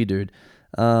 crazy hippie dude.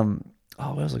 Where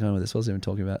was I going with this? What was I even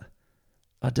talking about?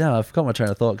 Oh, damn, I forgot my train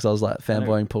of thought because I was like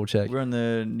fanboying Paul Check. We're on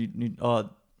the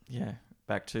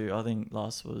back to, I think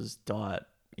last was diet.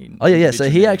 So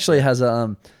he actually has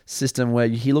a system where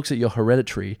he looks at your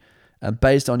hereditary, and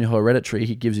based on your hereditary,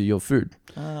 he gives you your food.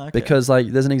 Okay. Because like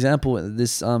there's an example,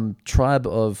 this tribe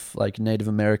of like Native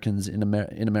Americans in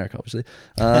America, obviously,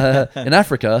 in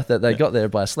Africa that they got there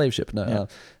by a slave ship.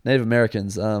 Native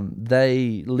Americans,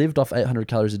 they lived off 800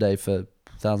 calories a day for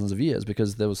thousands of years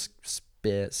because there was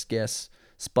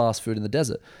sparse food in the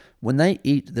desert. When they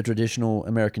eat the traditional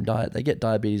American diet, they get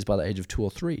diabetes by the age of 2 or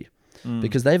 3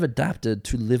 because they've adapted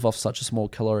to live off such a small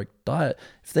caloric diet.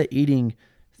 If they're eating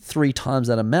 3 times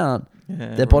that amount,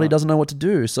 their body doesn't know what to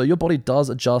do. So your body does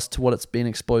adjust to what it's been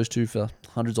exposed to for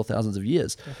hundreds or thousands of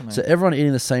years. Definitely. So everyone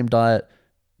eating the same diet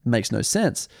makes no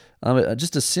sense.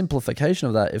 Just a simplification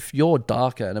of that, if you're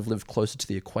darker and have lived closer to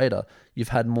the equator, you've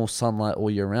had more sunlight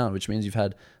all year round, which means you've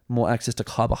had more access to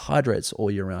carbohydrates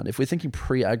all year round. If we're thinking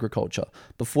pre-agriculture,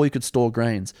 before you could store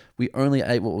grains, we only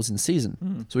ate what was in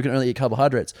season. So we can only eat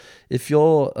carbohydrates. If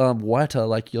you're whiter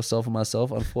like yourself and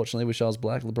myself, unfortunately, wish I was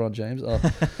black, LeBron James.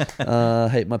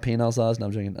 Hate my penile size. No,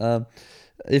 I'm joking.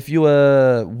 If you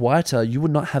were whiter, you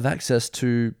would not have access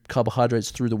to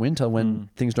carbohydrates through the winter when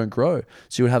things don't grow.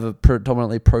 So you would have a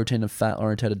predominantly protein and fat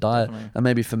orientated diet. Definitely. And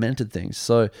maybe fermented things.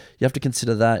 So you have to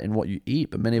consider that in what you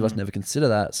eat, but many of us never consider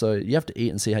that. So you have to eat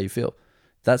and see how you feel.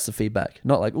 That's the feedback.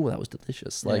 Not like, oh, that was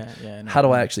delicious. Like, how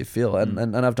do I actually feel?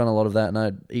 And I've done a lot of that, and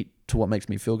I eat to what makes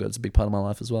me feel good. It's a big part of my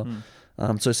life as well.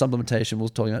 So supplementation, we're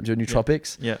talking about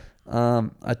nootropics.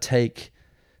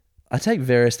 I take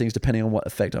various things depending on what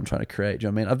effect I'm trying to create. Do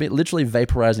you know what I mean? I've been literally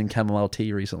vaporizing chamomile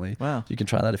tea recently. Wow. You can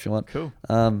try that if you want. Cool.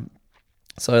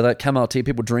 So that chamomile tea,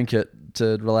 people drink it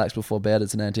to relax before bed.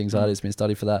 It's an anti-anxiety. It's been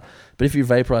studied for that. But if you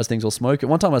vaporize things or smoke it,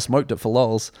 one time I smoked it for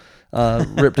lols,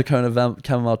 ripped a cone of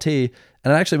chamomile tea,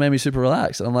 and it actually made me super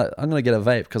relaxed. And I'm like, I'm going to get a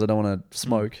vape because I don't want to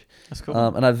smoke. That's cool.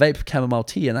 And I vape chamomile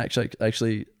tea, and it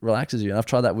actually relaxes you. And I've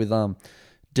tried that with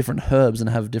different herbs and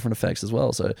have different effects as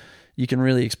well. So you can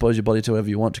really expose your body to whatever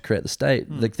you want to create the state.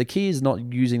 The key is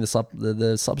not using the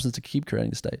substance to keep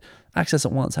creating the state. Access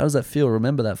it once. How does that feel?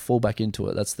 Remember that. Fall back into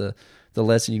it. That's the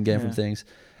lesson you can gain from things.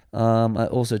 I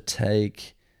also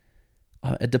take...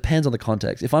 it depends on the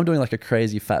context. If I'm doing like a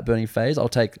crazy fat burning phase, I'll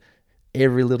take this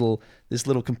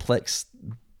little complex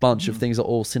bunch of things that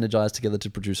all synergize together to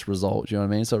produce a result. Do you know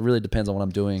what I mean? So it really depends on what I'm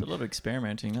doing. It's a lot of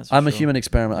experimenting. I'm a human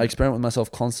experiment. I experiment with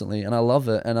myself constantly, and I love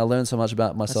it, and I learn so much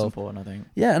about myself. That's important, I think.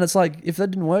 Yeah, and it's like, if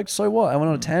that didn't work, so what? I went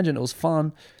on a tangent. It was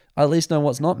fun. I at least know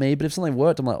what's not me. But if something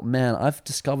worked, I'm like, man, I've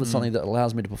discovered something that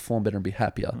allows me to perform better and be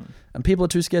happier. And people are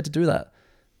too scared to do that.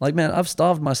 Like, man, I've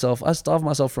starved myself. I starved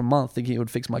myself for a month thinking it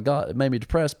would fix my gut. It made me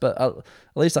depressed, but at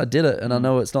least I did it, and I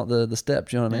know it's not the step.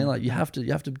 Do you know what I mean? Like, you have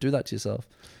to do that to yourself.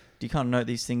 Do you kind of note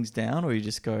these things down, or you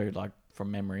just go like from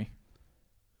memory?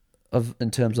 In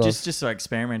terms of just like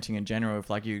experimenting in general. If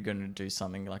like you're going to do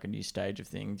something like a new stage of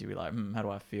things, do you be like, how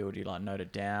do I feel? Do you like note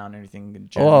it down? Anything?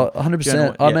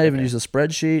 100%. I may even use a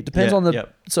spreadsheet. Depends on the.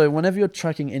 So whenever you're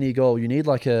tracking any goal, you need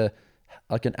like an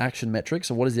action metric.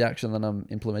 So what is the action that I'm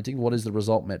implementing? What is the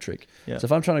result metric? So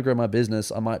if I'm trying to grow my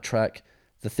business, I might track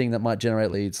the thing that might generate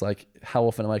leads. Like, how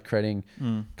often am I creating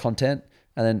content?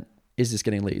 And then, is this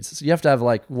getting leads? So you have to have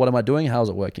like, what am I doing? How's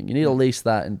it working? You need at least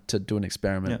that to do an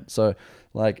experiment. So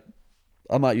like,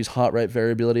 I might use heart rate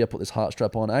variability. I put this heart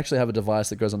strap on. I actually have a device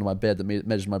that goes under my bed that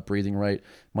measures my breathing rate,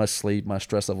 my sleep, my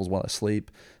stress levels while I sleep.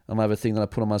 I have a thing that I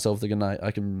put on myself that I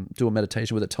can do a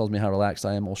meditation with. It tells me how relaxed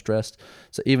I am or stressed.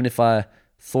 So even if I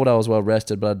thought I was well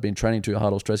rested, but I'd been training too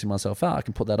hard or stressing myself out, I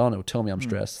can put that on. It will tell me I'm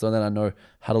stressed. So then I know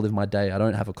how to live my day. I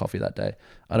don't have a coffee that day.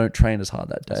 I don't train as hard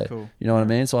that day. That's cool. You know what I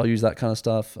mean? So I'll use that kind of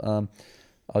stuff.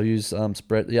 I'll use I'll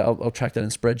track that in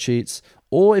spreadsheets.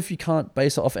 Or if you can't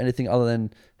base it off anything other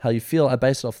than how you feel, I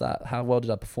base it off that. How well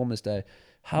did I perform this day?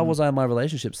 How was I in my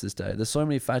relationships this day? There's so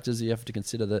many factors that you have to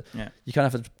consider that you kind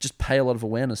of have to just pay a lot of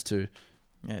awareness to.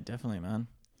 Yeah, definitely, man.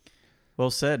 Well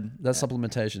said. That's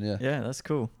supplementation, yeah. Yeah, that's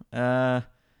cool. I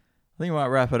think we might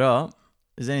wrap it up.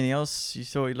 Is there anything else you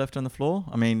thought you left on the floor?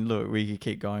 I mean, look, we could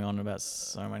keep going on about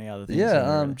so many other things.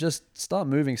 Yeah, just start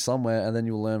moving somewhere and then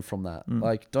you'll learn from that.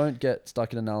 Like, don't get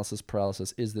stuck in analysis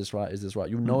paralysis. Is this right? Is this right?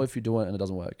 You'll know if you do it and it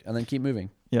doesn't work. And then keep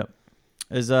moving. Yep.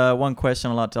 There's one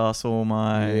question I like to ask all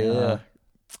my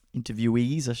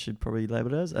interviewees, I should probably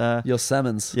label it as. Your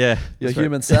salmons. Yeah. Your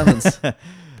human salmons.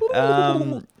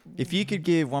 If you could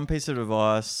give one piece of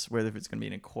advice, whether if it's going to be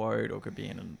in a quote or it could be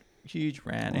in a huge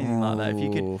rant, anything like that, if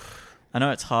you could... I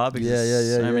know it's hard because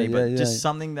there's so many, but just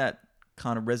something that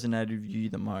kind of resonated with you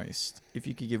the most. If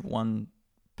you could give one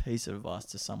piece of advice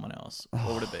to someone else,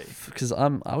 what would it be? Because I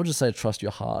would just say trust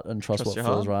your heart and trust what your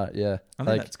feels heart? right. Yeah, I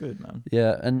think that's good, man.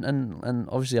 yeah, and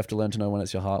obviously you have to learn to know when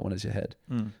it's your heart, when it's your head.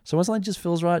 So when something just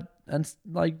feels right, and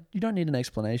like you don't need an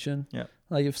explanation. Yeah.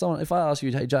 Like if I ask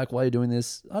you, hey Jack, why are you doing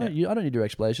this? I don't need your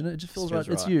explanation. It just feels right.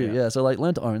 It's you. yeah. Yeah. So like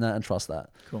learn to own that and trust that.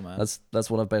 Cool, man. That's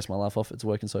what I've based my life off. It's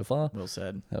working so far. Well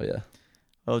said. Hell yeah.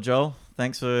 Well, Joel,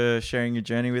 thanks for sharing your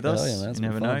journey with us. Yeah, man, it's you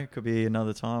never been fun. know. Could be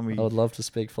another time. I would love to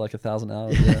speak for like 1,000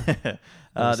 hours. Yeah.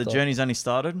 The journey's only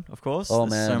started, of course. Oh,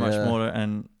 There's man, so much yeah. more,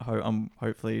 and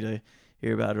hopefully to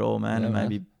hear about it all, man, Yeah, and man.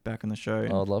 maybe back on the show.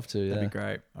 I would love to. Yeah. That'd be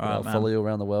great. All I'll right, man. follow you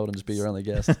around the world and just be your only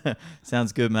guest.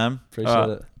 Sounds good, man. Appreciate All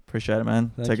right. it. Appreciate it,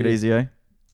 man. Thank Take it you. easy, eh?